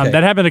 Oh, okay.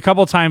 That happened a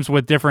couple times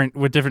with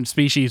different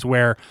species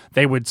where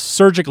they would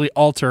surgically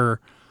alter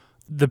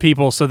the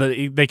people so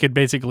that they could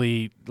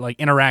basically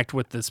interact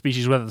with the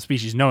species without the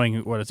species knowing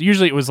what it's.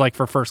 Usually, it was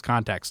for first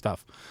contact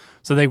stuff.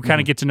 So they kind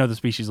of get to know the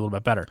species a little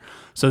bit better.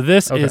 So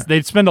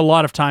they'd spend a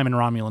lot of time in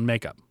Romulan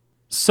makeup.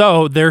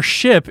 So their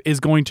ship is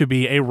going to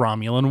be a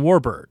Romulan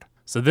warbird.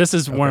 So this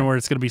is one where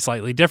it's going to be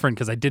slightly different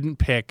because I didn't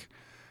pick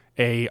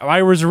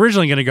I was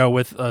originally going to go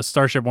with a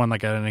Starship One,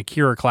 like an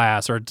Akira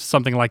class or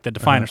something like the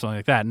Define or something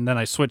like that. And then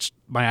I switched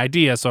my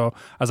idea. So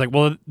I was like,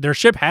 well, their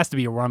ship has to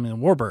be a Romulan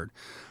warbird.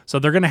 So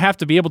they're going to have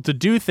to be able to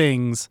do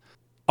things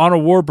on a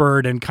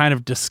warbird and kind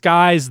of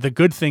disguise the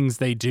good things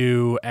they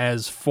do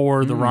as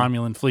for the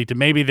Romulan fleet. And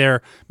maybe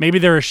they're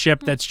a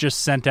ship that's just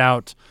sent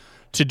out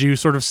to do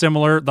sort of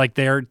similar, like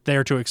they're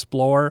there to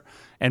explore,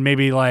 and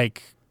maybe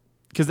like,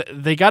 because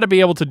they got to be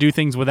able to do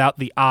things without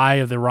the eye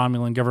of the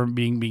Romulan government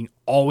being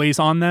always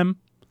on them.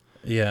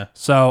 Yeah.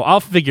 So I'll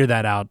figure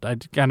that out. I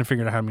kind of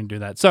figured out how I'm going to do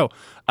that. So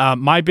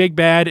my big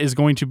bad is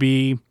going to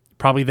be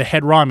probably the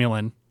head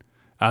Romulan,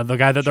 the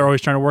guy that they're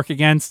always trying to work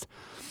against.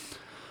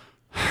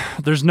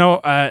 There's no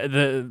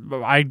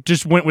I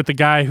just went with the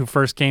guy who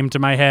first came to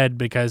my head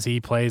because he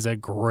plays a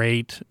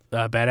great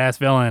badass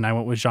villain. I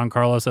went with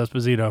Giancarlo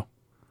Esposito.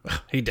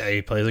 He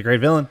plays a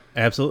great villain.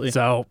 Absolutely.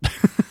 So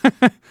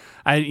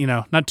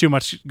not too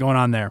much going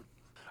on there.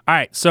 All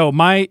right, so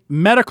my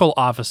medical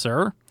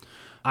officer,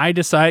 I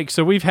decide.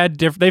 So they've had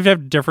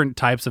different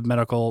types of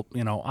medical,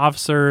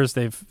 officers.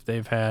 They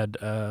had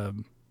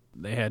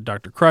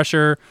Dr.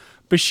 Crusher,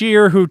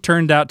 Bashir, who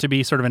turned out to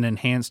be sort of an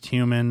enhanced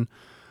human.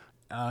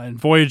 In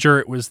Voyager,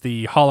 it was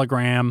the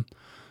hologram.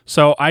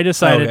 So I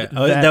decided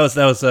that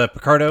was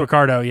Picardo.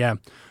 Picardo, yeah.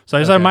 So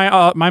I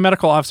decided my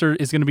medical officer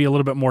is going to be a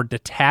little bit more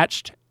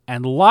detached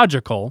and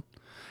logical.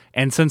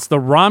 And since the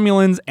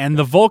Romulans and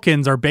the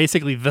Vulcans are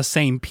basically the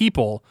same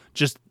people,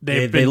 just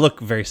they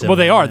look very similar. Well,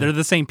 they are. They're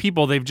the same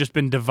people. They've just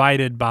been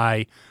divided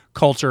by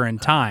culture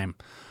and time.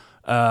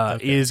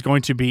 Is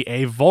going to be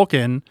a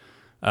Vulcan.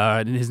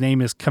 His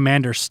name is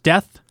Commander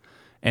Steth,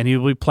 and he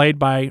will be played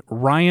by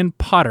Ryan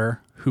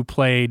Potter, who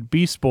played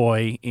Beast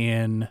Boy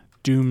in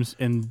Doom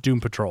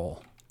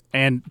Patrol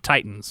and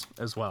Titans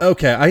as well.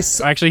 Okay,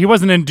 actually he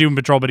wasn't in Doom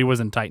Patrol, but he was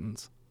in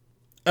Titans.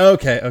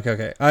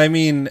 Okay. I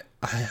mean,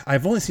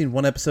 I've only seen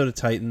one episode of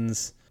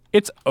Titans.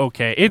 It's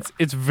okay.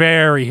 It's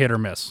very hit or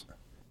miss.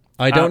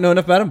 I don't know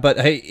enough about him, but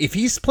hey, if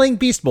he's playing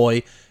Beast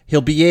Boy,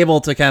 he'll be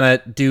able to kind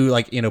of do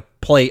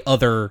play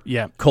other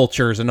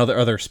cultures and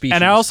other species.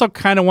 And I also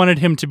kind of wanted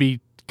him to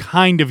be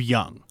kind of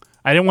young.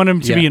 I didn't want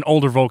him to be an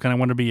older Vulcan. I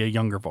wanted to be a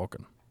younger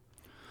Vulcan.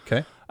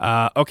 Okay.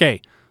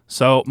 Okay.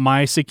 So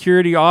my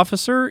security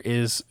officer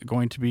is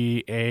going to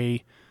be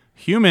a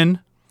human,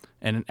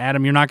 and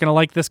Adam, you're not going to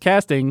like this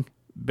casting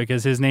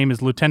because his name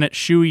is Lieutenant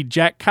Shui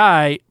Jack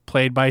Kai,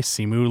 played by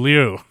Simu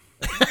Liu.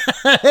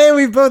 Hey,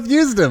 we both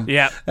used him.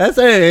 Yeah,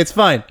 it's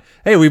fine.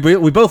 Hey, we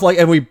both like,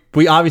 and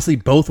we obviously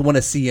both want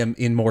to see him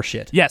in more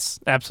shit. Yes,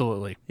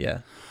 absolutely. Yeah.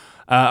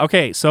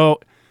 Okay, so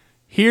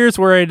here's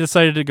where I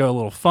decided to go a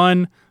little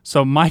fun.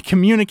 So my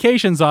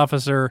communications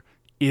officer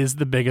is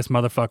the biggest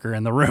motherfucker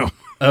in the room.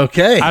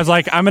 Okay. I was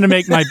like, I'm going to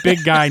make my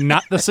big guy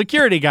not the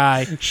security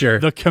guy, sure,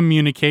 the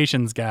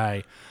communications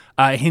guy.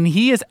 And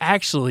he is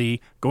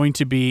actually going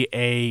to be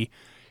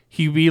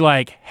he's going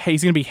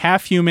to be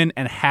half human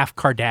and half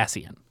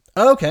Cardassian.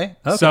 Okay.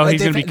 So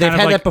he's going to be they've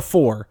had that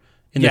before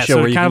in the show.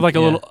 So where kind of like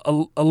a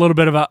little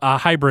bit of a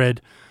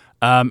hybrid.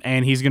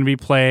 And he's going to be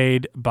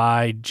played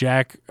by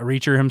Jack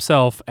Reacher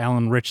himself,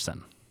 Alan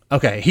Ritchson.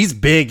 Okay, he's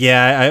big.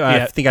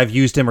 Yeah, I think I've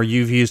used him or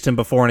you've used him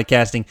before in a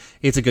casting.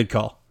 It's a good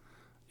call.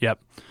 Yep.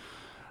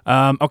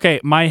 Okay,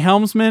 my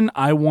helmsman,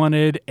 I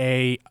wanted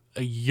a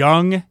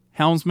young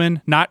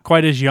helmsman, not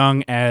quite as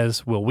young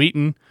as Will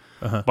Wheaton,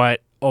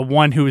 but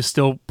one who is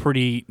still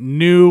pretty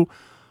new.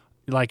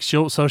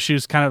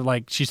 She's kind of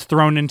like she's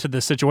thrown into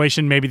the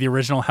situation. Maybe the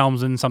original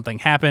helmsman, something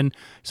happened,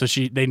 so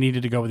they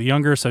needed to go with the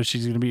younger. So it's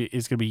going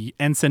to be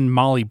Ensign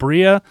Molly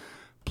Bria,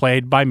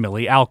 played by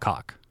Millie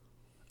Alcock.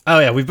 Oh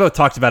yeah, we've both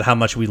talked about how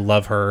much we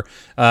love her.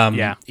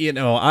 Yeah,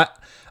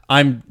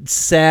 I'm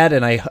sad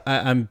and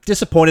I'm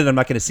disappointed. I'm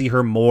not going to see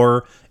her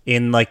more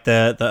in like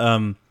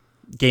the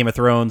Game of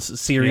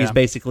Thrones series,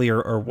 basically,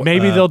 or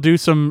maybe they'll do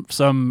some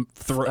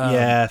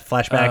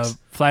flashbacks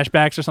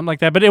or something like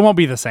that. But it won't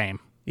be the same.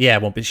 Yeah,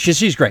 it won't be.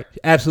 She's great,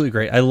 absolutely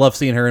great. I love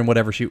seeing her in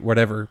whatever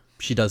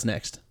she does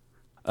next.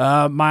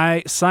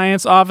 My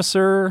science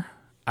officer.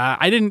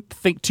 I didn't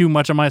think too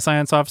much of my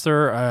science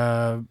officer,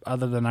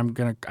 other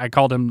than I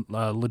called him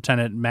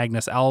Lieutenant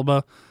Magnus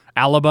Alaba,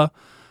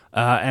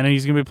 and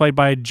he's gonna be played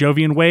by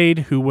Jovian Wade,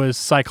 who was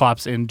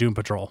Cyclops in Doom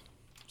Patrol.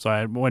 So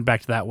I went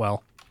back to that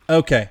well.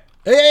 Okay,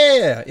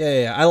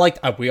 yeah. I liked.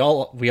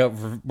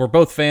 We're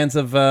both fans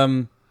of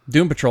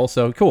Doom Patrol,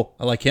 so cool.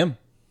 I like him.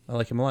 I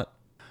like him a lot.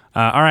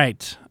 All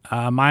right,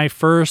 my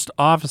first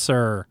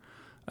officer.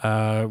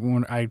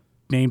 When I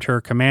named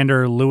her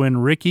Commander Lewin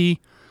Ricky.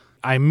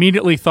 I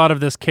immediately thought of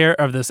this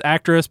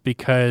actress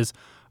because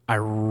I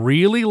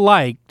really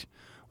liked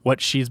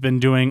what she's been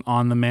doing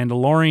on the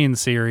Mandalorian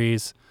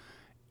series,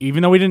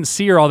 even though we didn't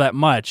see her all that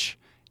much,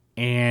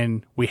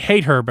 and we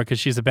hate her because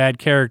she's a bad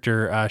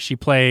character. She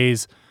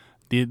plays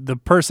the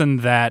person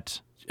that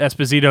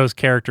Esposito's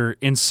character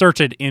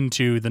inserted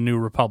into the New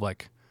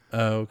Republic.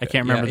 Oh, okay. I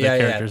can't remember the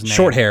character's name.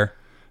 Short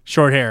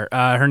hair.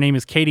 Her name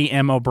is Katie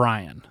M.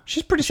 O'Brien.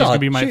 She's pretty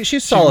solid.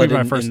 She's solid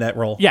in that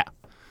role.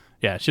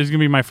 Yeah, she's going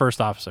to be my first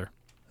officer.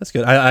 That's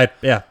good. I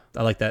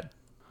like that.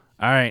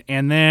 All right,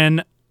 and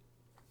then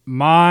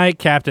my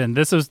captain.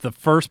 This is the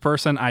first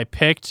person I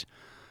picked,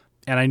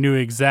 and I knew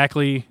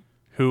exactly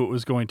who it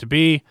was going to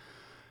be.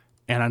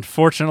 And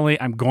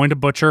unfortunately, I'm going to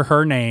butcher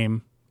her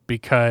name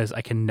because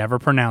I can never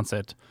pronounce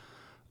it.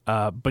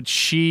 But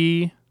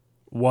she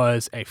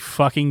was a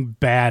fucking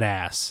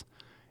badass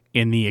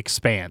in The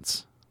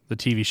Expanse, the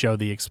TV show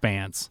The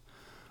Expanse.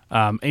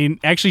 And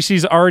actually,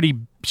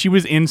 she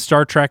was in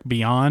Star Trek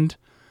Beyond,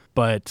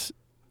 but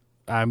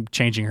I'm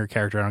changing her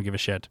character. I don't give a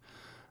shit.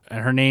 And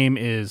her name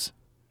is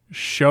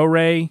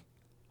Shohreh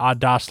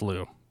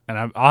Aghdashloo.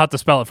 And I'll have to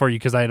spell it for you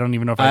because I don't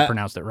even know if I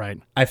pronounced it right.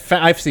 I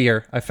see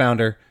her. I found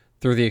her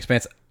through The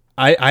Expanse.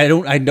 I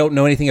don't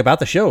know anything about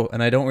the show,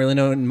 and I don't really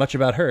know much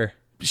about her.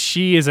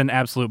 She is an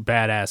absolute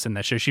badass in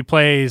that show. She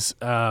plays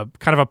kind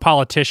of a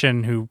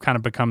politician who kind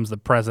of becomes the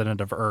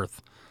president of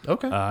Earth.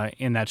 Okay.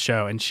 In that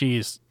show, and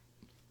she's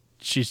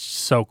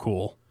so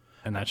cool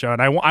in that show.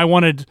 And I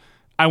wanted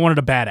a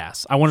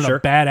badass. I wanted a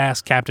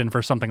badass captain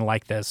for something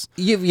like this.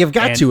 You've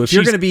got to. If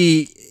you're going to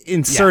be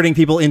inserting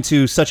people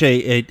into such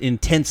a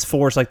intense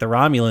force like the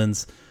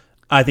Romulans,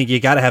 I think you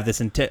got to have this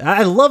intent.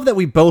 I love that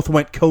we both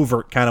went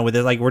covert kind of with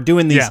it. Like we're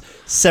doing these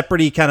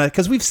separate kind of,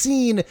 because we've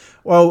seen,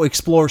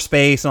 explore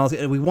space and all.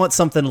 We want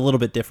something a little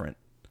bit different.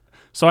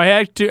 So I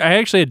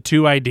actually had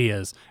two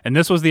ideas, and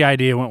this was the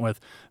idea I went with.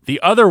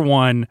 The other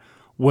one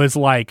was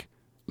like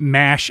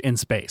MASH in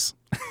space.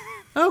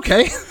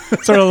 Okay.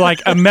 Sort of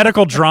like a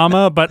medical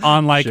drama, but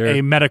on like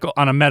a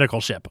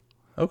medical ship.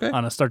 Okay.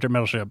 On a Star Trek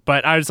medical ship.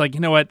 But I was like, you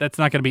know what? That's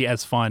not going to be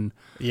as fun.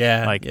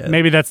 Yeah.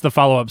 Maybe that's the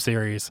follow-up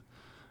series.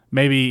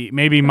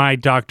 Maybe my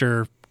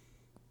doctor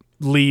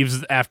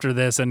leaves after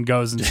this and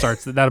goes and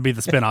starts. That'll be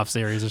the spin-off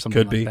series or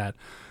something like that.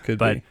 Could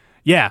be.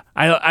 Yeah,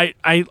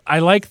 I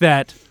like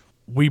that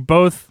we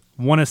both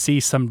want to see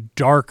some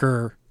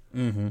darker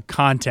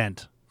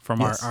content from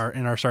our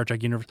in our Star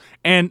Trek universe.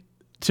 And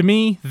to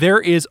me, there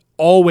is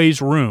always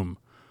room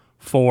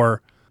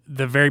for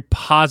the very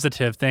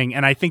positive thing,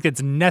 and I think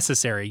that's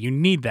necessary. You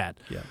need that.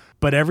 Yeah.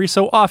 But every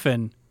so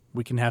often,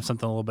 we can have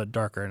something a little bit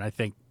darker, and I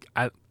think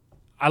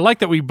I like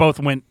that we both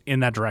went in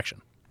that direction.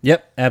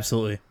 Yep,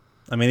 absolutely.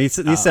 I mean,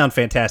 these sound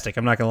fantastic.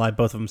 I'm not going to lie.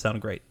 Both of them sound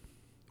great.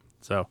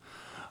 So,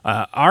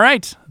 all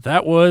right.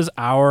 That was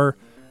our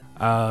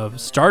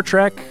Star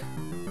Trek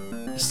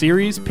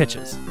series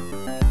pitches.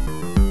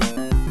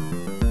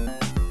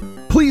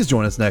 Please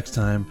join us next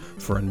time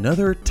for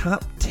another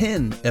Top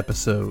 10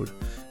 episode.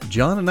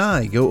 John and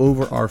I go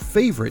over our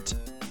favorite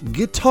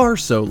guitar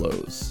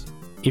solos.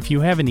 If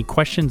you have any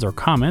questions or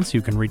comments,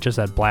 you can reach us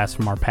at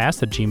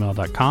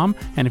blastfromourpast@gmail.com.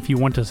 And if you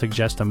want to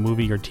suggest a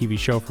movie or TV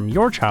show from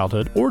your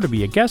childhood or to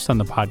be a guest on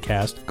the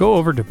podcast, go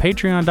over to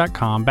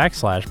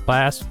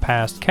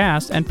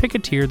patreon.com/blastpastcast and pick a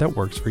tier that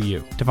works for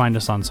you. To find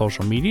us on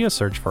social media,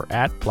 search for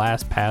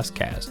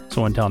 @blastpastcast.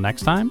 So until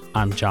next time,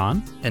 I'm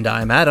John. And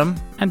I'm Adam.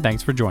 And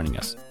thanks for joining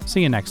us.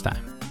 See you next time.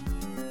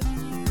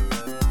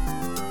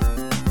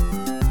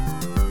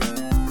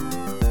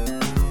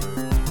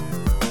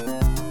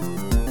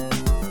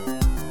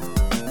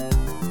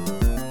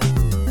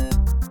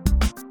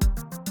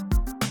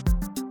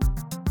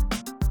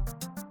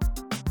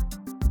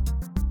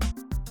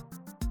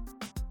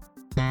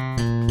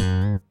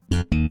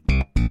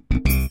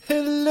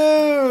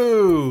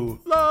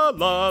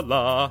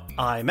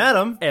 I'm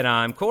Adam. And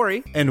I'm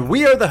Corey. And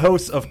we are the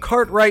hosts of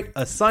Cartwright,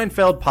 a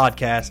Seinfeld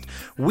podcast.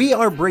 We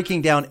are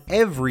breaking down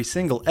every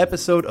single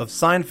episode of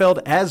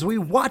Seinfeld as we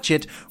watch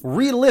it,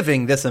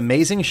 reliving this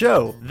amazing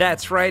show.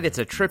 That's right. It's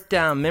a trip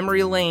down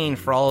memory lane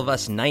for all of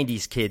us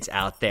 90s kids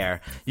out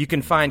there. You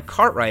can find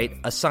Cartwright,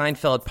 a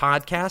Seinfeld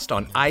podcast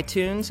on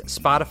iTunes,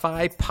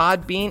 Spotify,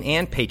 Podbean,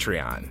 and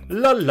Patreon.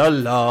 La la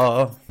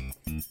la.